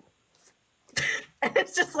 Yep. And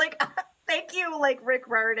it's just like, thank you, like, Rick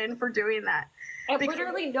Riordan, for doing that. And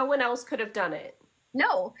literally no one else could have done it.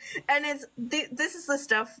 No. And this is the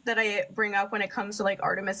stuff that I bring up when it comes to, like,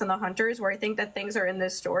 Artemis and the Hunters, where I think that things are in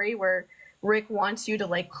this story where Rick wants you to,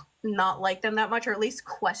 like, not like them that much, or at least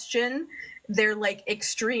question their, like,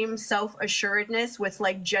 extreme self-assuredness with,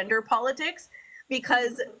 like, gender politics,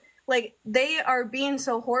 because, like, they are being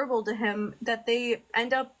so horrible to him that they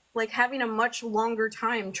end up, like, having a much longer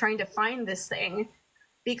time trying to find this thing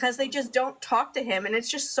because they just don't talk to him. And it's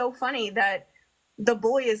just so funny that the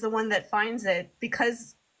boy is the one that finds it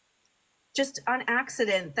because just on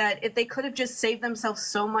accident, that if they could have just saved themselves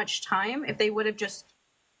so much time, if they would have just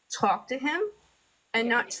talked to him and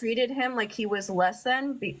not treated him like he was less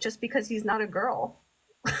than just because he's not a girl.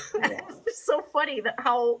 Yeah. It's just so funny that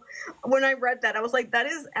how, when I read that, I was like, that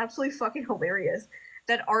is absolutely fucking hilarious.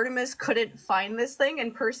 That Artemis couldn't find this thing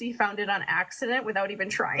and Percy found it on accident without even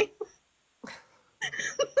trying.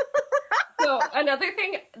 So another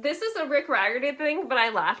thing, this is a Rick Riordan thing, but I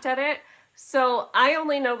laughed at it. So I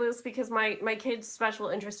only know this because my kid's special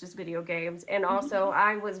interest is video games. And also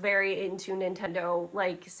I was very into Nintendo,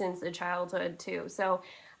 like, since the childhood too. So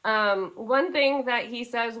one thing that he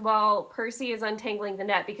says while Percy is untangling the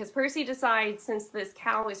net, because Percy decides since this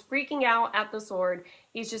cow is freaking out at the sword,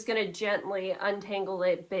 he's just going to gently untangle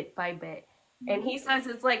it bit by bit. And he says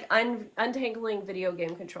it's like untangling video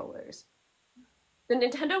game controllers. The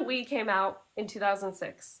Nintendo Wii came out in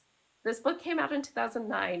 2006. This book came out in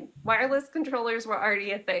 2009. Wireless controllers were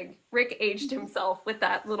already a thing. Rick aged himself with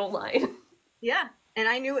that little line. Yeah, and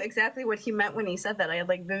I knew exactly what he meant when he said that. I had,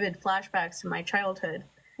 like, vivid flashbacks to my childhood.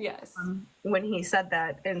 Yes. When he said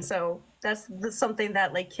that. And so that's something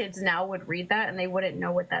that, like, kids now would read that and they wouldn't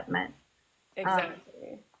know what that meant.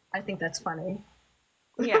 Exactly. I think that's funny.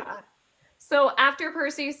 Yeah. So after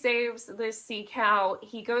Percy saves this sea cow,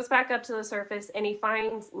 he goes back up to the surface and he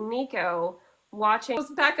finds Nico watching. Goes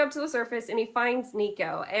back up to the surface and he finds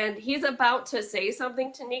Nico. And he's about to say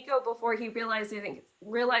something to Nico before he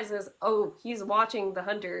realizes, oh, he's watching the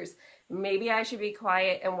hunters. Maybe I should be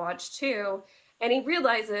quiet and watch too. And he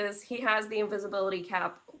realizes he has the invisibility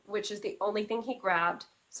cap, which is the only thing he grabbed.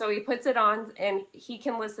 So he puts it on and he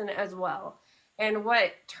can listen as well. And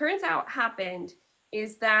what turns out happened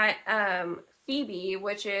is that Phoebe,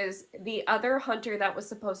 which is the other hunter that was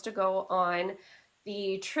supposed to go on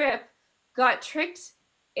the trip, got tricked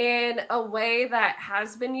in a way that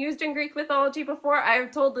has been used in Greek mythology before.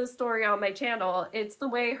 I've told this story on my channel. It's the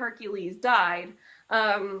way Hercules died.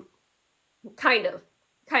 Kind of,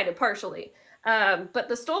 partially. But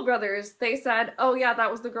the Stoll brothers, they said, oh yeah, that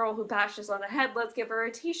was the girl who bashed us on the head. Let's give her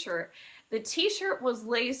a t-shirt. The t-shirt was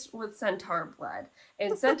laced with centaur blood.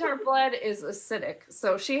 And centaur blood is acidic.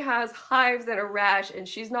 So she has hives and a rash and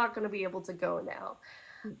she's not going to be able to go now.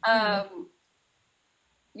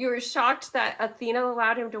 you were shocked that Athena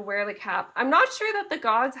allowed him to wear the cap. I'm not sure that the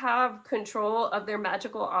gods have control of their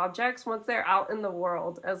magical objects once they're out in the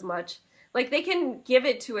world as much. Like, they can give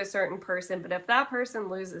it to a certain person, but if that person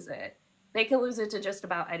loses it, they can lose it to just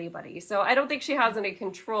about anybody. So I don't think she has any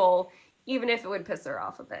control, even if it would piss her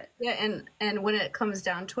off a bit. Yeah, and when it comes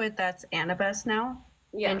down to it, that's Annabeth now.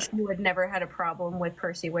 Yeah. And she would never had a problem with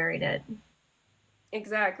Percy wearing it.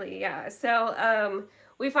 Exactly, yeah. So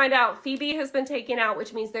we find out Phoebe has been taken out,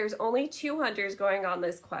 which means there's only 2 hunters going on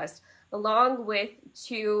this quest, along with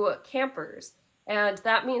 2 campers. And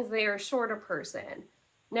that means they are short a person.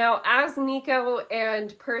 Now, as Nico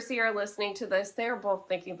and Percy are listening to this, they're both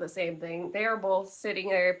thinking the same thing. They are both sitting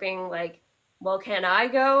there being like, well, can I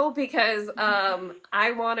go? Because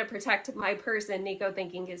I want to protect my person. Nico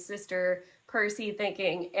thinking his sister, Percy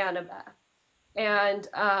thinking Annabeth. And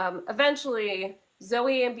eventually,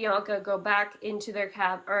 Zoe and Bianca go back into their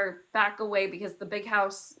cab, or back away because the big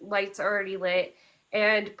house lights are already lit.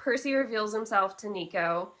 And Percy reveals himself to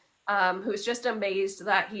Nico, who's just amazed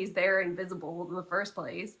that he's there invisible in the first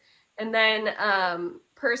place. And then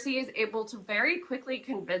Percy is able to very quickly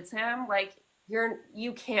convince him, like,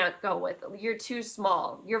 you can't go with them. You're too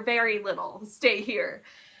small. You're very little. Stay here.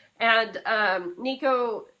 And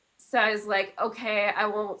Nico says, like, okay, I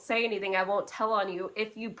won't say anything. I won't tell on you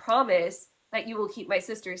if you promise that you will keep my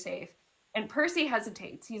sister safe. And Percy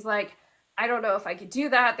hesitates. He's like, I don't know if I could do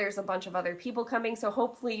that. There's a bunch of other people coming, so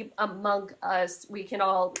hopefully among us, we can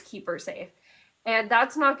all keep her safe. And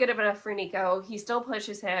that's not good enough for Nico. He still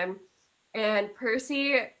pushes him. And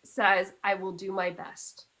Percy says, I will do my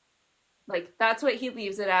best. Like, that's what he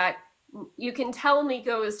leaves it at. You can tell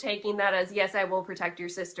Nico is taking that as, yes, I will protect your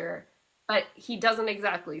sister. But he doesn't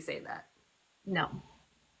exactly say that. No.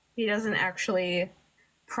 He doesn't actually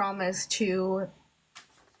promise to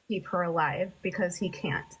keep her alive because he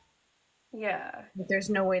can't. Yeah. There's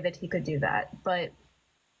no way that he could do that. But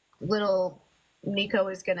little Nico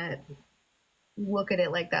is going to look at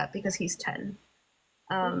it like that because he's 10.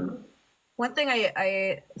 One thing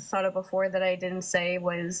I thought of before that I didn't say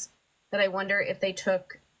was that I wonder if they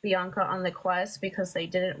took Bianca on the quest because they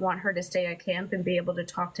didn't want her to stay at camp and be able to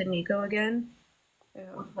talk to Nico again.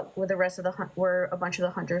 Yeah. Where the rest of where a bunch of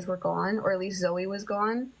the hunters were gone, or at least Zoe was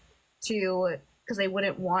gone, because they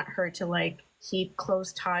wouldn't want her to like keep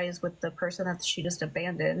close ties with the person that she just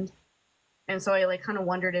abandoned. And so I like kind of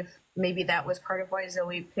wondered if maybe that was part of why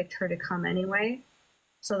Zoe picked her to come anyway,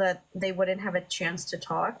 so that they wouldn't have a chance to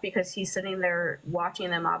talk, because he's sitting there watching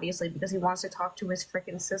them, obviously, because he wants to talk to his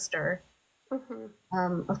freaking sister.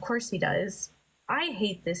 Mm-hmm. Of course he does. I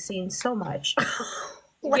hate this scene so much.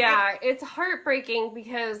 Yeah, it's heartbreaking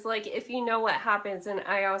because, like, if you know what happens, and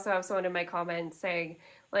I also have someone in my comments saying,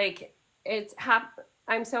 like,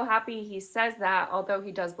 I'm so happy he says that, although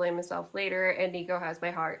he does blame himself later, and Nico has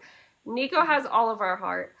my heart. Nico has all of our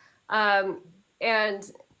heart.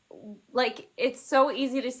 And, like, it's so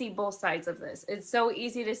easy to see both sides of this. It's so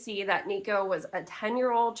easy to see that Nico was a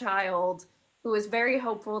 10-year-old child who was very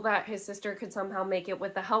hopeful that his sister could somehow make it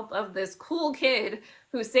with the help of this cool kid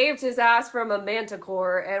who saved his ass from a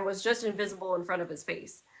manticore and was just invisible in front of his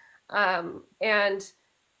face. And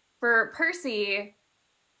for Percy,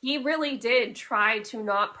 he really did try to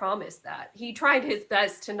not promise that. He tried his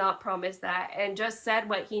best to not promise that and just said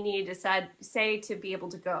what he needed to say to be able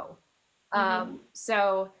to go.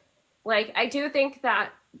 So, like, I do think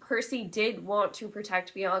that Percy did want to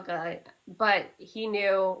protect Bianca, but he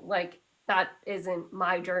knew, like, that isn't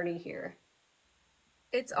my journey here.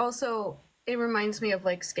 It's also, it reminds me of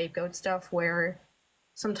like scapegoat stuff where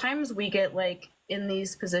sometimes we get like in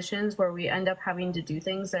these positions where we end up having to do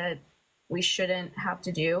things that we shouldn't have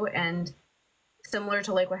to do. And similar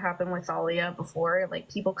to like what happened with Thalia before, like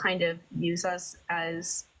people kind of use us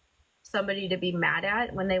as somebody to be mad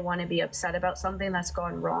at when they want to be upset about something that's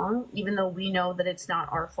gone wrong, even though we know that it's not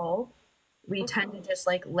our fault. We tend to just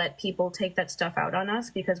like let people take that stuff out on us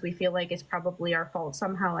because we feel like it's probably our fault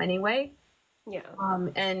somehow anyway. Yeah.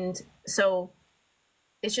 And so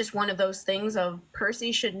it's just one of those things of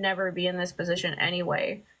Percy should never be in this position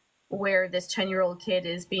anyway, where this 10-year-old kid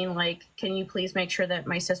is being like, can you please make sure that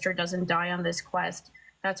my sister doesn't die on this quest?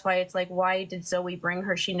 That's why it's like, why did Zoe bring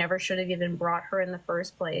her? She never should have even brought her in the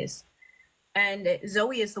first place. And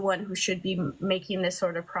Zoe is the one who should be making this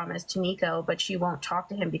sort of promise to Nico, but she won't talk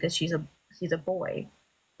to him because he's a boy.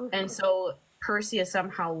 And so Percy is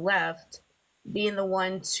somehow left being the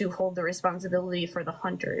one to hold the responsibility for the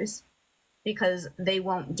hunters because they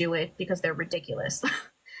won't do it because they're ridiculous.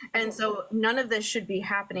 And so none of this should be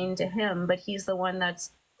happening to him, but he's the one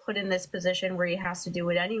that's put in this position where he has to do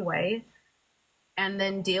it anyway and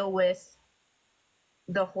then deal with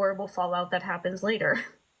the horrible fallout that happens later.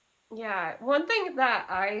 Yeah, one thing that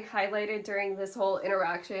I highlighted during this whole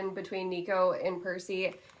interaction between Nico and Percy,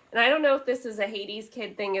 and I don't know if this is a Hades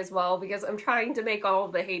kid thing as well, because I'm trying to make all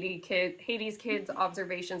of the Hades kids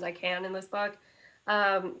observations I can in this book.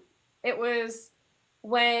 Um, it was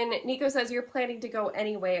when Nico says, "You're planning to go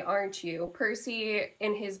anyway, aren't you?" Percy,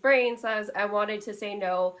 in his brain, says, "I wanted to say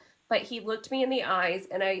no, but he looked me in the eyes,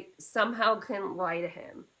 and I somehow couldn't lie to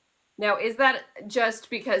him." Now, is that just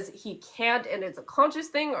because he can't and it's a conscious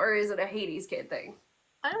thing, or is it a Hades kid thing?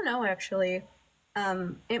 I don't know actually.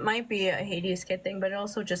 It might be a Hades kid thing, but it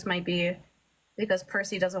also just might be because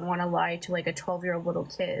Percy doesn't want to lie to like a 12-year-old little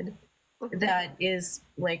kid that is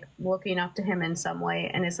like looking up to him in some way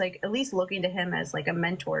and is like at least looking to him as like a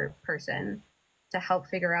mentor person to help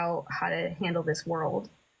figure out how to handle this world.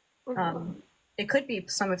 It could be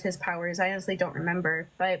some of his powers. I honestly don't remember,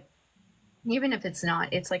 but even if it's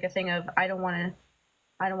not, it's like a thing of I don't want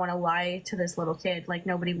to lie to this little kid. Like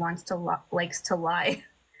nobody wants to likes to lie.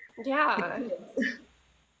 Yeah.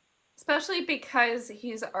 Especially because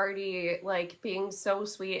he's already like being so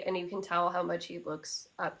sweet and you can tell how much he looks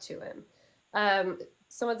up to him.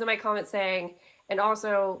 Someone's in my comments saying, and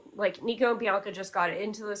also like Nico and Bianca just got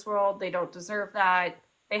into this world. They don't deserve that.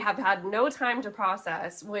 They have had no time to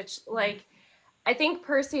process, which like I think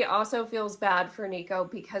Percy also feels bad for Nico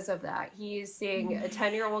because of that. He's seeing a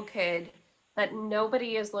 10-year-old kid that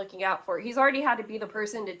nobody is looking out for. He's already had to be the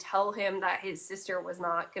person to tell him that his sister was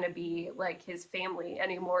not going to be like his family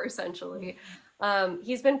anymore, essentially.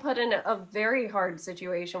 He's been put in a very hard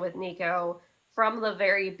situation with Nico from the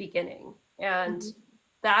very beginning. And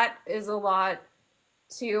that is a lot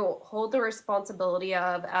to hold the responsibility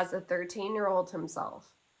of as a 13-year-old himself.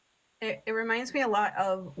 It reminds me a lot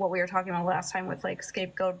of what we were talking about last time with like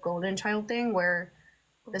scapegoat golden child thing, where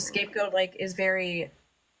the scapegoat like is very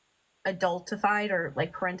adultified or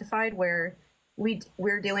like parentified, where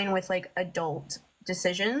we're dealing with like adult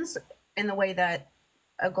decisions in the way that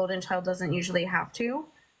a golden child doesn't usually have to.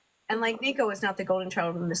 And like Nico is not the golden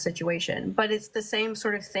child in this situation, but it's the same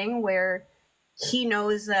sort of thing where he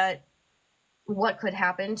knows that what could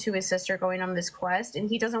happen to his sister going on this quest, and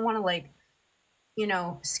he doesn't want to like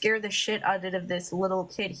scare the shit out of this little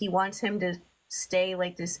kid. He wants him to stay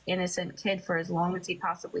like this innocent kid for as long as he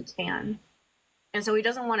possibly can. And so he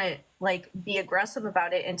doesn't want to like be aggressive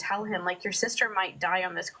about it and tell him like your sister might die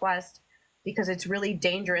on this quest because it's really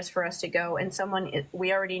dangerous for us to go, and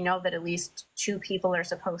we already know that at least 2 people are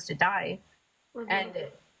supposed to die. And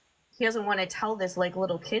he doesn't want to tell this like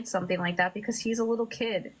little kid something like that because he's a little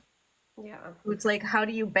kid. Yeah. It's like, how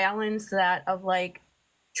do you balance that of like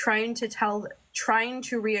trying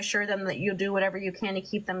to reassure them that you'll do whatever you can to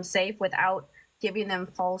keep them safe without giving them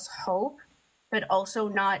false hope, but also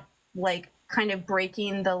not like kind of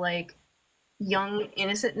breaking the like young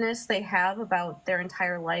innocentness they have about their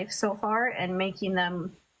entire life so far and making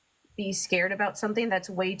them be scared about something that's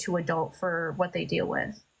way too adult for what they deal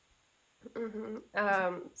with.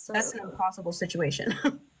 So that's an impossible situation.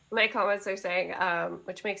 My comments are saying,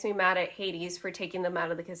 which makes me mad at Hades for taking them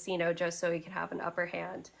out of the casino just so he could have an upper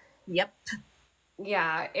hand. Yep.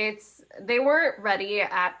 Yeah, they weren't ready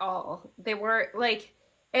at all. They weren't like,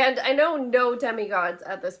 and I know no demigods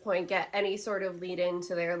at this point get any sort of lead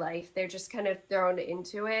into their life. They're just kind of thrown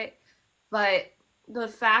into it. But the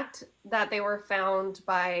fact that they were found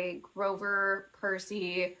by Grover,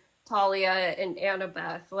 Percy, Talia, and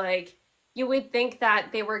Annabeth, like, you would think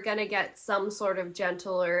that they were going to get some sort of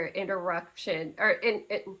gentler interruption or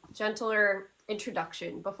gentler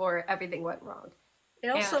introduction before everything went wrong. It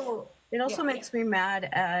also makes me mad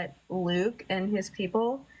at Luke and his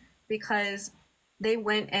people because they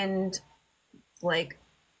went and like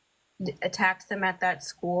attacked them at that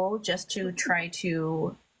school just to try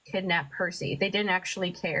to kidnap Percy. They didn't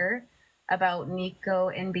actually care about Nico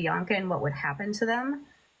and Bianca and what would happen to them.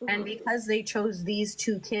 And because they chose these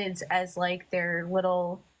 2 kids as like their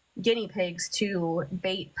little guinea pigs to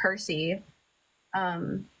bait Percy,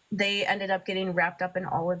 they ended up getting wrapped up in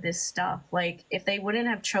all of this stuff. Like if they wouldn't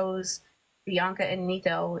have chose Bianca and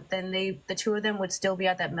Nico, then the 2 of them would still be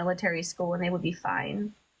at that military school and they would be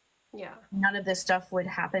fine. Yeah. None of this stuff would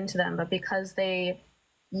happen to them, but because they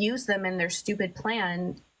used them in their stupid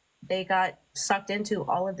plan, they got sucked into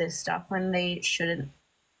all of this stuff when they shouldn't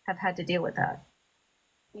have had to deal with that.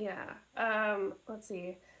 Yeah. Let's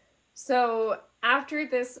see. So after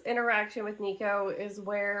this interaction with Nico is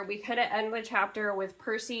where we kind of end the chapter with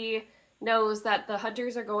Percy knows that the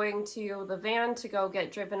hunters are going to the van to go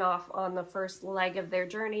get driven off on the first leg of their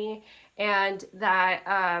journey, and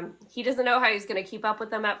that he doesn't know how he's going to keep up with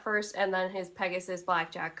them at first, and then his Pegasus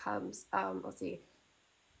Blackjack comes. Let's see.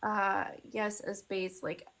 Yes, as base,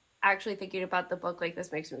 like actually thinking about the book like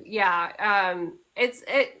this makes me,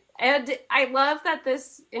 and I love that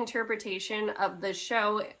this interpretation of the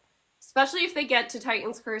show, especially if they get to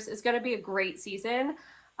Titan's Curse, is going to be a great season.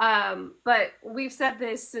 But we've said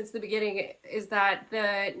this since the beginning, is that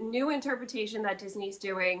the new interpretation that Disney's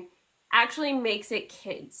doing actually makes it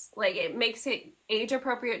kids. Like, it makes it age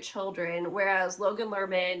appropriate children, whereas Logan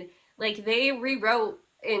Lerman, like, they rewrote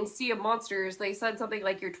in Sea of Monsters, they said something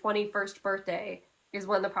like your 21st birthday is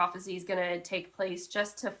when the prophecy is going to take place,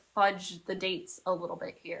 just to fudge the dates a little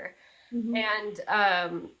bit here. Mm-hmm.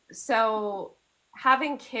 And so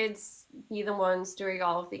having kids be the ones doing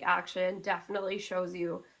all of the action definitely shows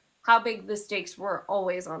you how big the stakes were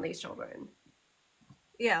always on these children.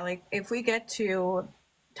 Yeah, like if we get to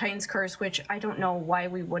Titan's Curse, which I don't know why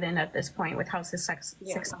we wouldn't at this point with how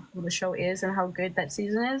successful the show is and how good that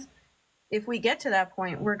season is. If we get to that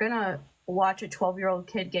point, we're going to watch a 12-year-old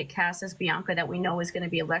kid get cast as Bianca that we know is going to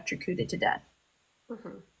be electrocuted to death.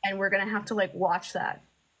 Mm-hmm. And we're going to have to, like, watch that.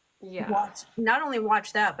 Yeah. Not only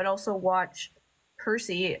watch that, but also watch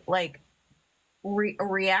Percy, like, a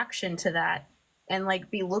reaction to that. And, like,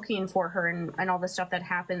 be looking for her and all the stuff that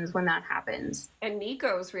happens when that happens. And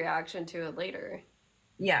Nico's reaction to it later.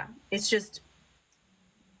 Yeah. It's just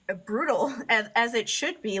brutal, as it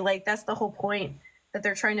should be. Like, that's the whole point that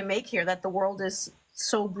they're trying to make here, that the world is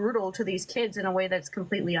so brutal to these kids in a way that's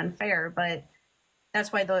completely unfair. But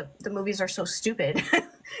that's why the movies are so stupid,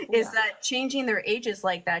 is that changing their ages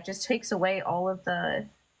like that just takes away all of the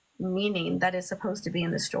meaning that is supposed to be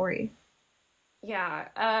in the story. Yeah.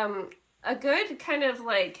 A good kind of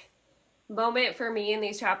like moment for me in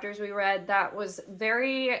these chapters we read that was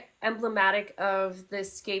very emblematic of the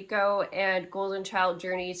scapegoat and golden child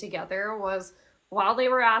journey together was while they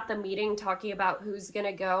were at the meeting talking about who's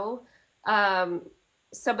gonna go,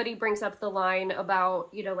 somebody brings up the line about,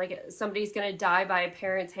 you know, like somebody's gonna die by a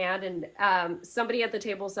parent's hand, and somebody at the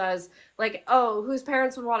table says, like, oh, whose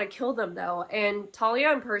parents would want to kill them though? And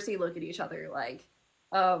Talia and Percy look at each other like,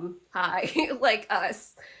 hi, like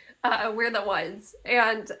us. We're the ones.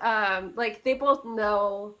 And like they both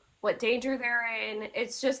know what danger they're in.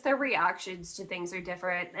 It's just their reactions to things are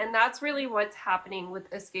different. And that's really what's happening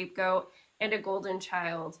with a scapegoat and a golden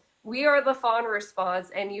child. We are the fawn response,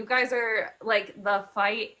 and you guys are like the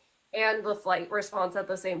fight and the flight response at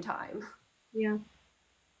the same time. Yeah.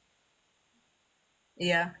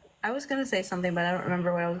 Yeah. I was going to say something, but I don't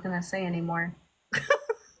remember what I was going to say anymore.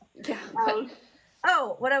 Yeah.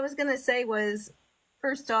 What I was going to say was,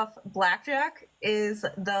 first off, Blackjack is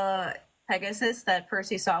the Pegasus that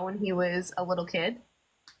Percy saw when he was a little kid.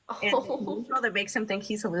 And that makes him think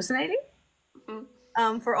he's hallucinating.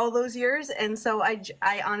 Mm-hmm. For all those years. And so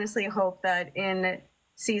I honestly hope that in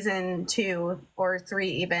season 2 or 3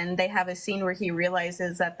 even, they have a scene where he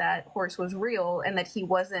realizes that that horse was real and that he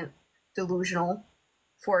wasn't delusional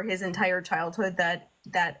for his entire childhood, that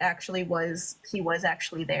actually he was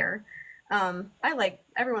actually there.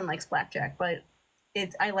 Everyone likes Blackjack, but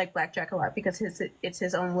I like Blackjack a lot because it's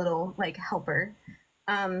his own little like helper.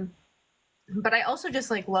 But I also just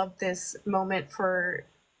like love this moment for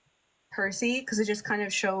Percy because it just kind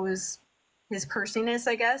of shows his Percy-ness,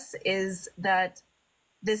 I guess, is that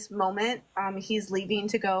this moment he's leaving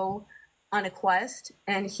to go on a quest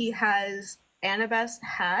and he has Annabeth's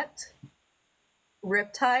hat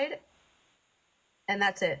riptide and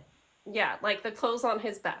that's it. Yeah, like the clothes on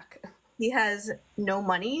his back. He has no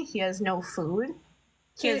money, he has no food.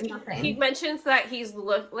 He mentions that he's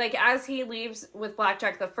like as he leaves with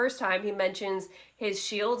Blackjack the first time, he mentions his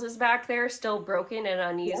shield is back there, still broken and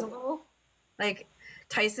unusable. Yeah. Like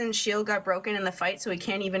Tyson's shield got broken in the fight, so he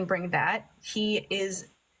can't even bring that. He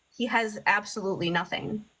has absolutely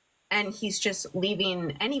nothing, and he's just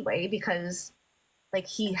leaving anyway because, like,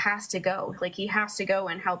 he has to go. Like he has to go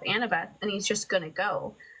and help Annabeth, and he's just gonna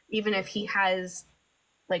go, even if he has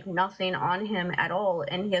like nothing on him at all,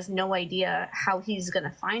 and he has no idea how he's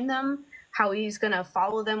gonna find them, how he's gonna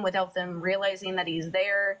follow them without them realizing that he's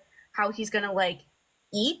there, how he's gonna like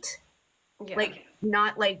eat, like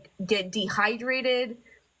not like get dehydrated,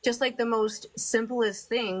 just like the most simplest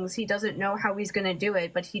things. He doesn't know how he's gonna do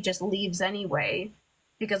it, but he just leaves anyway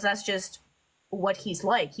because that's just what he's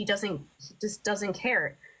like. He just doesn't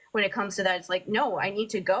care when it comes to that. It's like, no, I need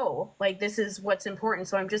to go, like this is what's important,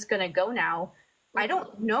 so I'm just gonna go now. I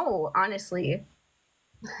don't know, honestly,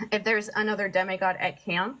 if there's another demigod at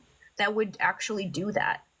camp that would actually do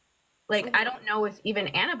that. Like, I don't know if even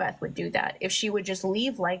Annabeth would do that, if she would just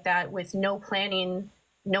leave like that with no planning,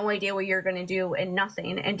 no idea what you're going to do, and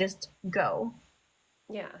nothing, and just go.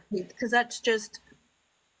 Yeah. Because that's just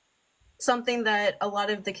something that a lot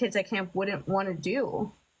of the kids at camp wouldn't want to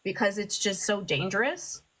do, because it's just so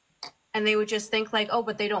dangerous. and they would just think like, oh,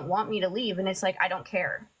 but they don't want me to leave, and it's like, I don't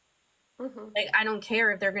care. Like, I don't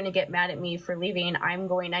care if they're going to get mad at me for leaving. I'm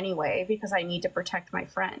going anyway because I need to protect my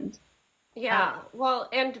friend. Yeah, well,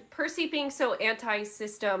 and Percy being so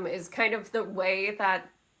anti-system is kind of the way that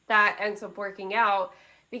that ends up working out,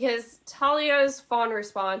 because Talia's fond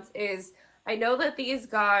response is, I know that these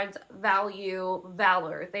gods value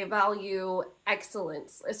valor. They value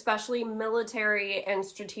excellence, especially military and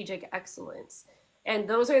strategic excellence. And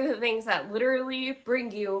those are the things that literally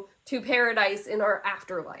bring you to paradise in our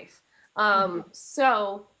afterlife.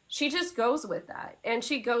 So she just goes with that. And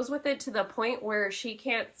she goes with it to the point where she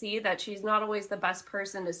can't see that she's not always the best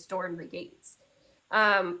person to storm the gates.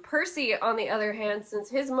 Percy, on the other hand, since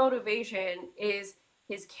his motivation is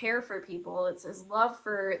his care for people, it's his love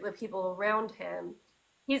for the people around him,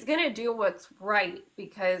 he's going to do what's right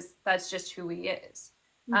because that's just who he is.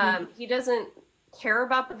 He doesn't care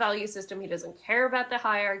about the value system. He doesn't care about the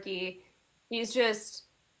hierarchy. He's just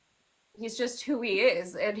who he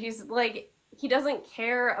is. And he's like, he doesn't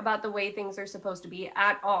care about the way things are supposed to be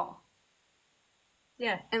at all.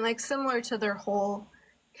 Yeah, and like similar to their whole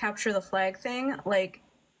capture the flag thing, like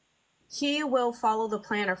he will follow the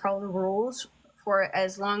plan or follow the rules for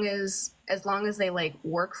as long as they like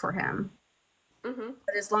work for him.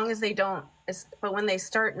 But as long as they don't, but when they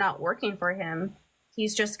start not working for him,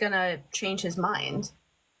 he's just gonna change his mind.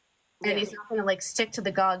 And he's not gonna like stick to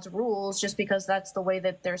the gods' rules just because that's the way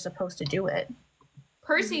that they're supposed to do it.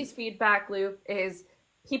 Percy's feedback loop is,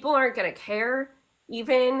 people aren't going to care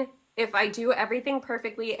even if I do everything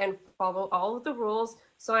perfectly and follow all of the rules,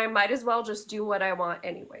 so I might as well just do what I want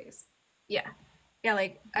anyways. Yeah,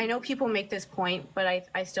 like, I know people make this point, but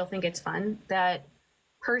I still think it's fun that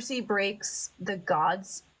Percy breaks the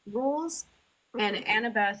gods' rules and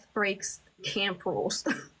Annabeth breaks camp rules.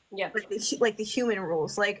 Yeah. like the human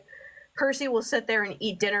rules. Like, Percy will sit there and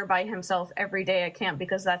eat dinner by himself every day at camp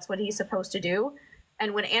because that's what he's supposed to do.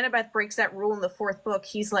 And when Annabeth breaks that rule in the 4th book,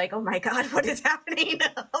 he's like, oh my God, what is happening?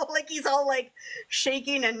 Like, he's all like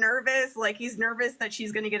shaking and nervous. Like, he's nervous that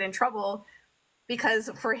she's going to get in trouble, because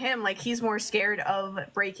for him, like, he's more scared of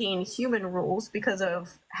breaking human rules because of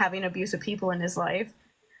having abusive people in his life.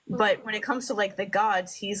 But when it comes to like the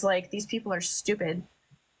gods, he's like, these people are stupid.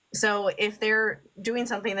 So if they're doing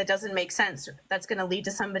something that doesn't make sense, that's going to lead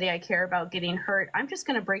to somebody I care about getting hurt, I'm just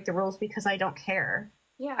going to break the rules because I don't care.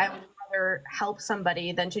 Yeah. I would rather help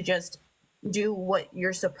somebody than to just do what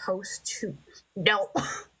you're supposed to. No.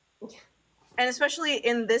 And especially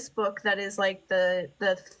in this book, that is like the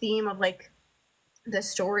theme of like the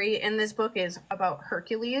story in this book is about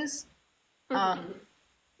Hercules.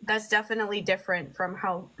 That's definitely different from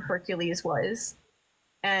how Hercules was.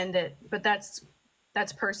 And but that's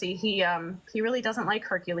Percy. He really doesn't like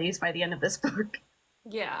Hercules by the end of this book.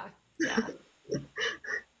 Yeah.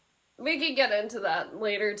 We can get into that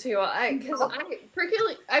later too.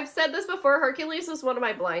 Hercules, I've said this before, Hercules is one of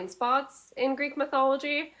my blind spots in Greek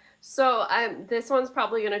mythology. So this one's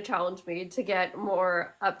probably going to challenge me to get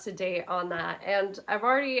more up to date on that. And I've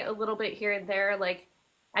already a little bit here and there, like,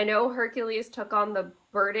 I know Hercules took on the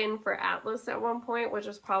burden for Atlas at one point, which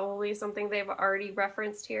is probably something they've already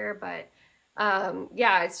referenced here. But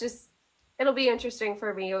yeah, it's just, it'll be interesting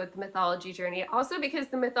for me with the mythology journey. Also because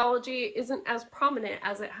the mythology isn't as prominent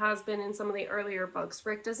as it has been in some of the earlier books.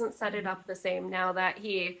 Rick doesn't set it up the same now that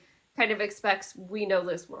he kind of expects we know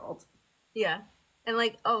this world. Yeah. And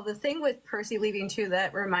like, oh, the thing with Percy leaving too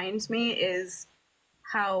that reminds me is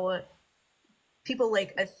how people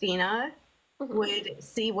like Athena would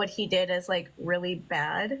see what he did as like really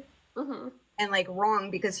bad and like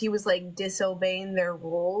wrong because he was like disobeying their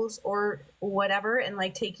rules or whatever and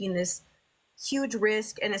like taking this huge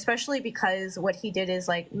risk, and especially because what he did is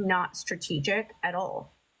like not strategic at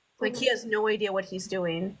all. Like he has no idea what he's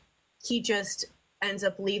doing. He just ends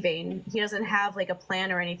up leaving. He doesn't have like a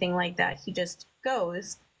plan or anything like that. He just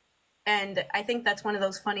goes. And I think that's one of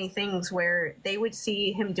those funny things where they would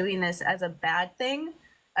see him doing this as a bad thing,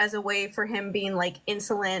 as a way for him being like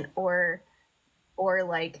insolent or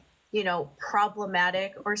like, you know,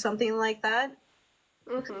 problematic or something like that.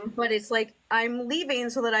 But it's like, I'm leaving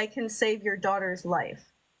so that I can save your daughter's life.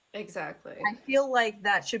 Exactly. I feel like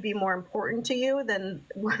that should be more important to you than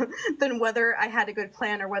whether I had a good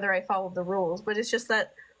plan or whether I followed the rules. But it's just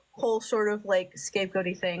that whole sort of like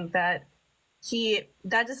scapegoaty thing that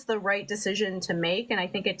that is the right decision to make. And I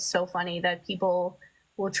think it's so funny that people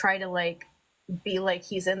will try to like be like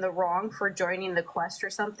he's in the wrong for joining the quest or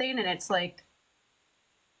something, and it's like,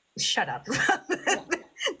 shut up.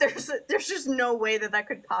 There's just no way that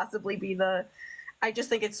could possibly be I just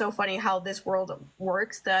think it's so funny how this world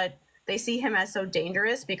works, that they see him as so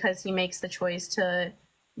dangerous because he makes the choice to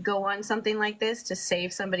go on something like this to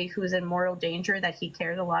save somebody who's in mortal danger that he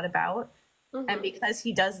cares a lot about. And because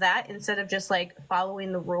he does that, instead of just like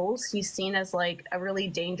following the rules, he's seen as like a really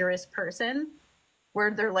dangerous person,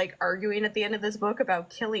 where they're like arguing at the end of this book about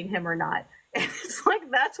killing him or not. And it's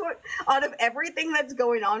like, that's what, out of everything that's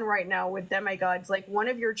going on right now with demigods, like one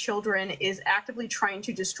of your children is actively trying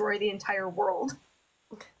to destroy the entire world.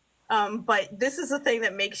 But this is the thing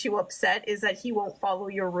that makes you upset, is that he won't follow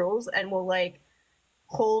your rules and will like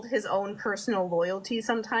hold his own personal loyalty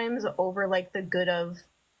sometimes over like the good of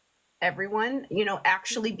everyone, you know,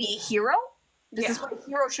 actually be a hero. This is what a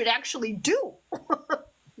hero should actually do.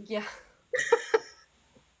 Yeah.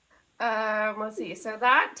 Let's see. So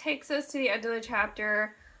that takes us to the end of the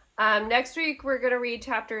chapter. Next week, we're going to read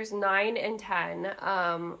chapters 9 and 10,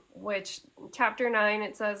 which chapter 9,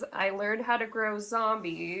 it says, I learned how to grow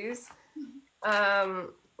zombies.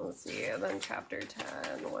 Let's see. And then chapter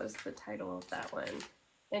 10 was the title of that one.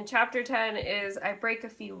 And chapter 10 is I break a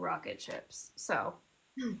few rocket ships. So,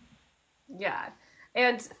 yeah.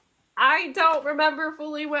 And I don't remember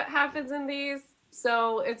fully what happens in these.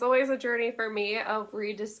 So it's always a journey for me of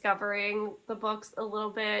rediscovering the books a little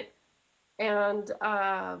bit. And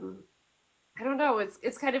I don't know,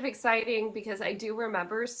 it's kind of exciting because I do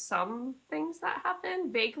remember some things that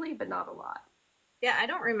happen vaguely, but not a lot. Yeah, I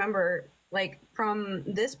don't remember, like, from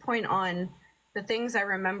this point on, the things I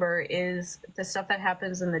remember is the stuff that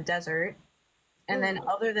happens in the desert. And then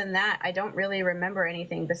other than that, I don't really remember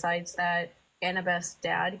anything besides that Annabeth's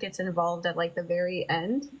dad gets involved at like the very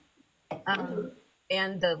end.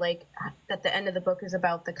 And the like at the end of the book is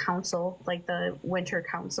about the council, like the Winter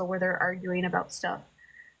Council, where they're arguing about stuff.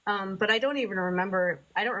 But I don't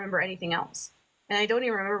remember anything else. And I don't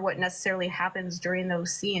even remember what necessarily happens during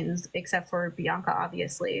those scenes, except for Bianca,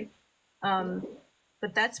 obviously.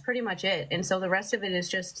 But that's pretty much it. And so the rest of it is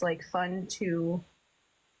just like fun to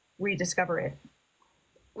rediscover it.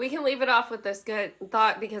 We can leave it off with this good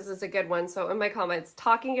thought because it's a good one. So in my comments,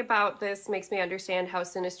 talking about this makes me understand how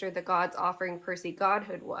sinister the gods offering Percy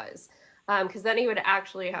godhood was. Because then he would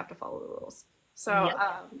actually have to follow the rules. So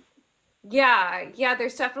yeah,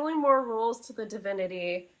 there's definitely more rules to the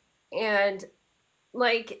divinity. And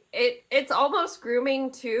like it's almost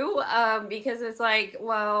grooming too, because it's like,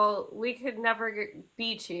 well, we could never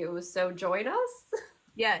beat you, so join us.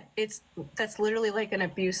 Yeah, that's literally like an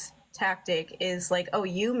abuse tactic, is like, oh,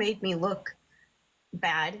 you made me look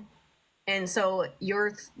bad, and so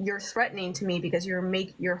you're threatening to me because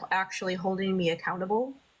you're actually holding me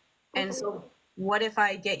accountable. And so what if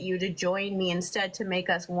I get you to join me instead, to make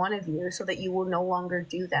us one of you, so that you will no longer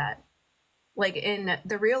do that? Like in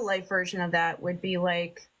the real life version of that would be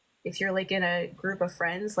like, if you're like in a group of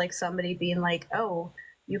friends, like somebody being like, oh,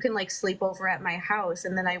 you can like sleep over at my house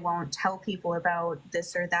and then I won't tell people about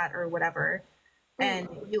this or that or whatever. And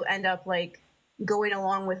you end up like going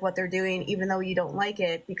along with what they're doing, even though you don't like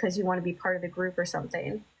it, because you want to be part of the group or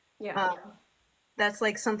something. Yeah. That's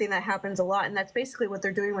like something that happens a lot. And that's basically what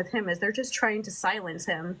they're doing with him, is they're just trying to silence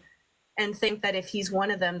him and think that if he's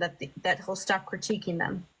one of them, that he'll stop critiquing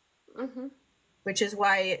them. Which is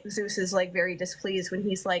why Zeus is like very displeased when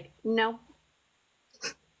he's like, no.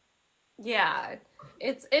 Yeah,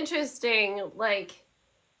 it's interesting. Like,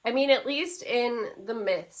 I mean, at least in the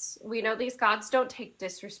myths, we know these gods don't take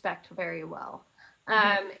disrespect very well.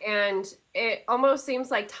 And it almost seems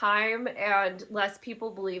like time and less people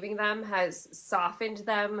believing them has softened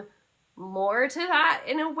them more to that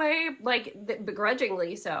in a way, like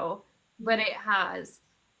begrudgingly so, but it has.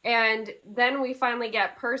 And then we finally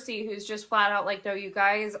get Percy, who's just flat out like, no, you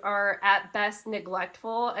guys are at best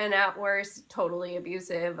neglectful and at worst totally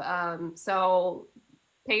abusive. So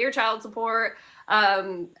pay your child support,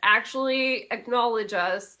 actually acknowledge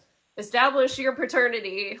us, establish your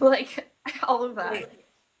paternity, like all of that.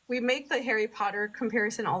 We make the Harry Potter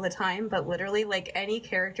comparison all the time, but literally like any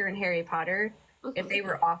character in Harry Potter, if they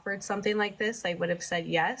were offered something like this, they would have said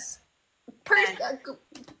yes.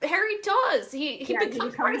 Harry does. He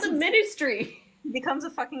becomes part of the ministry. He becomes a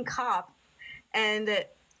fucking cop, and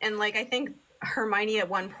like I think Hermione at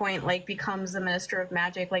one point like becomes the Minister of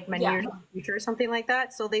Magic like many years in the future or something like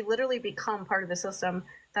that. So they literally become part of the system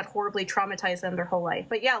that horribly traumatized them their whole life.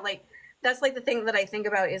 But yeah, like that's like the thing that I think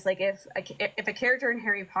about is like if a character in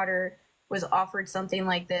Harry Potter was offered something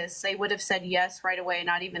like this, they would have said yes right away,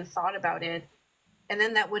 not even thought about it. And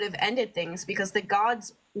then that would have ended things, because the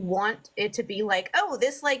gods want it to be like, oh,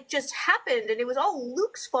 this like just happened and it was all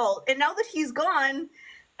Luke's fault. And now that he's gone,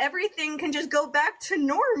 everything can just go back to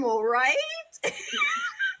normal, right?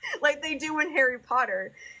 Like they do in Harry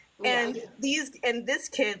Potter. And this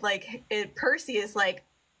kid, like Percy is like,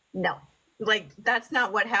 no, like that's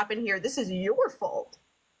not what happened here. This is your fault.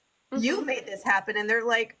 you made this happen. And they're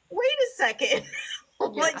like, wait a second.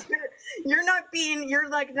 Like you're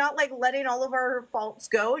not like letting all of our faults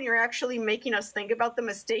go, and you're actually making us think about the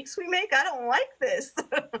mistakes we make. I don't like this.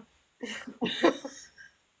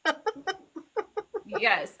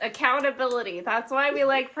 Yes, accountability. That's why we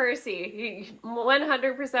like Percy. He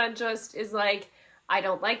 100% just is like, I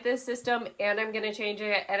don't like this system and I'm going to change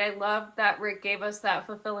it. And I love that Rick gave us that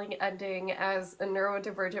fulfilling ending as a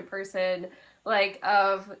neurodivergent person. Like,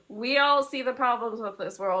 we all see the problems with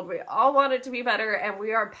this world. We all want it to be better and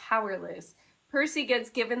we are powerless. Percy gets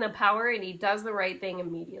given the power and he does the right thing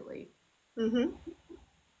immediately. Mm-hmm.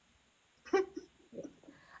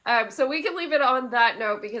 So we can leave it on that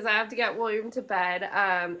note because I have to get William to bed.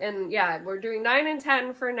 And yeah, we're doing 9 and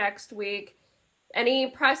 10 for next week.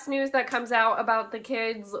 Any press news that comes out about the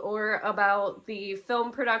kids or about the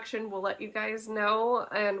film production, we'll let you guys know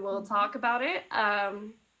and we'll talk about it.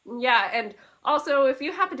 Yeah, and also if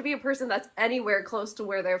you happen to be a person that's anywhere close to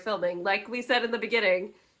where they're filming, like we said in the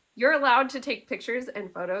beginning, you're allowed to take pictures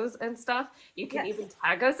and photos and stuff. You can even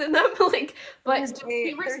tag us in them, like, but just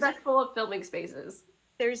be respectful of filming spaces.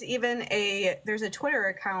 There's even there's a Twitter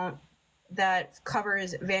account that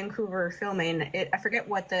covers Vancouver filming. I forget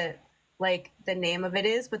what the name of it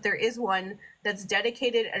is, but there is one that's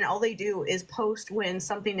dedicated, and all they do is post when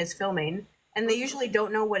something is filming, and they usually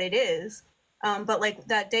don't know what it is. But like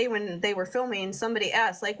that day when they were filming, somebody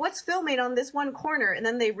asked, like, what's filming on this one corner? And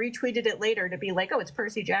then they retweeted it later to be like, oh, it's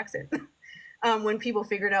Percy Jackson. When people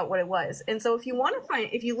figured out what it was. And so if you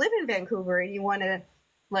live in Vancouver and you want to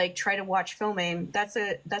like try to watch filming, that's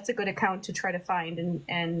a good account to try to find.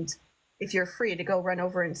 And if you're free to go run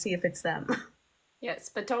over and see if it's them.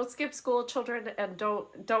 Yes, but don't skip school, children, and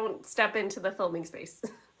don't step into the filming space.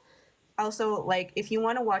 Also, like, if you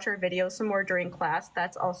want to watch our videos some more during class,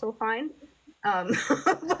 that's also fine.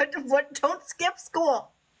 But don't skip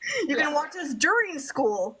school. You can watch us during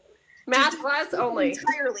school. Math class only.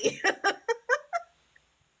 Entirely.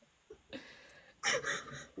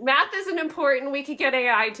 Math isn't important. We could get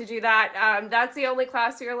AI to do that. That's the only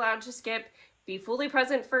class you're allowed to skip. Be fully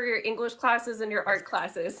present for your English classes and your art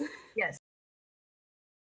classes. Yes.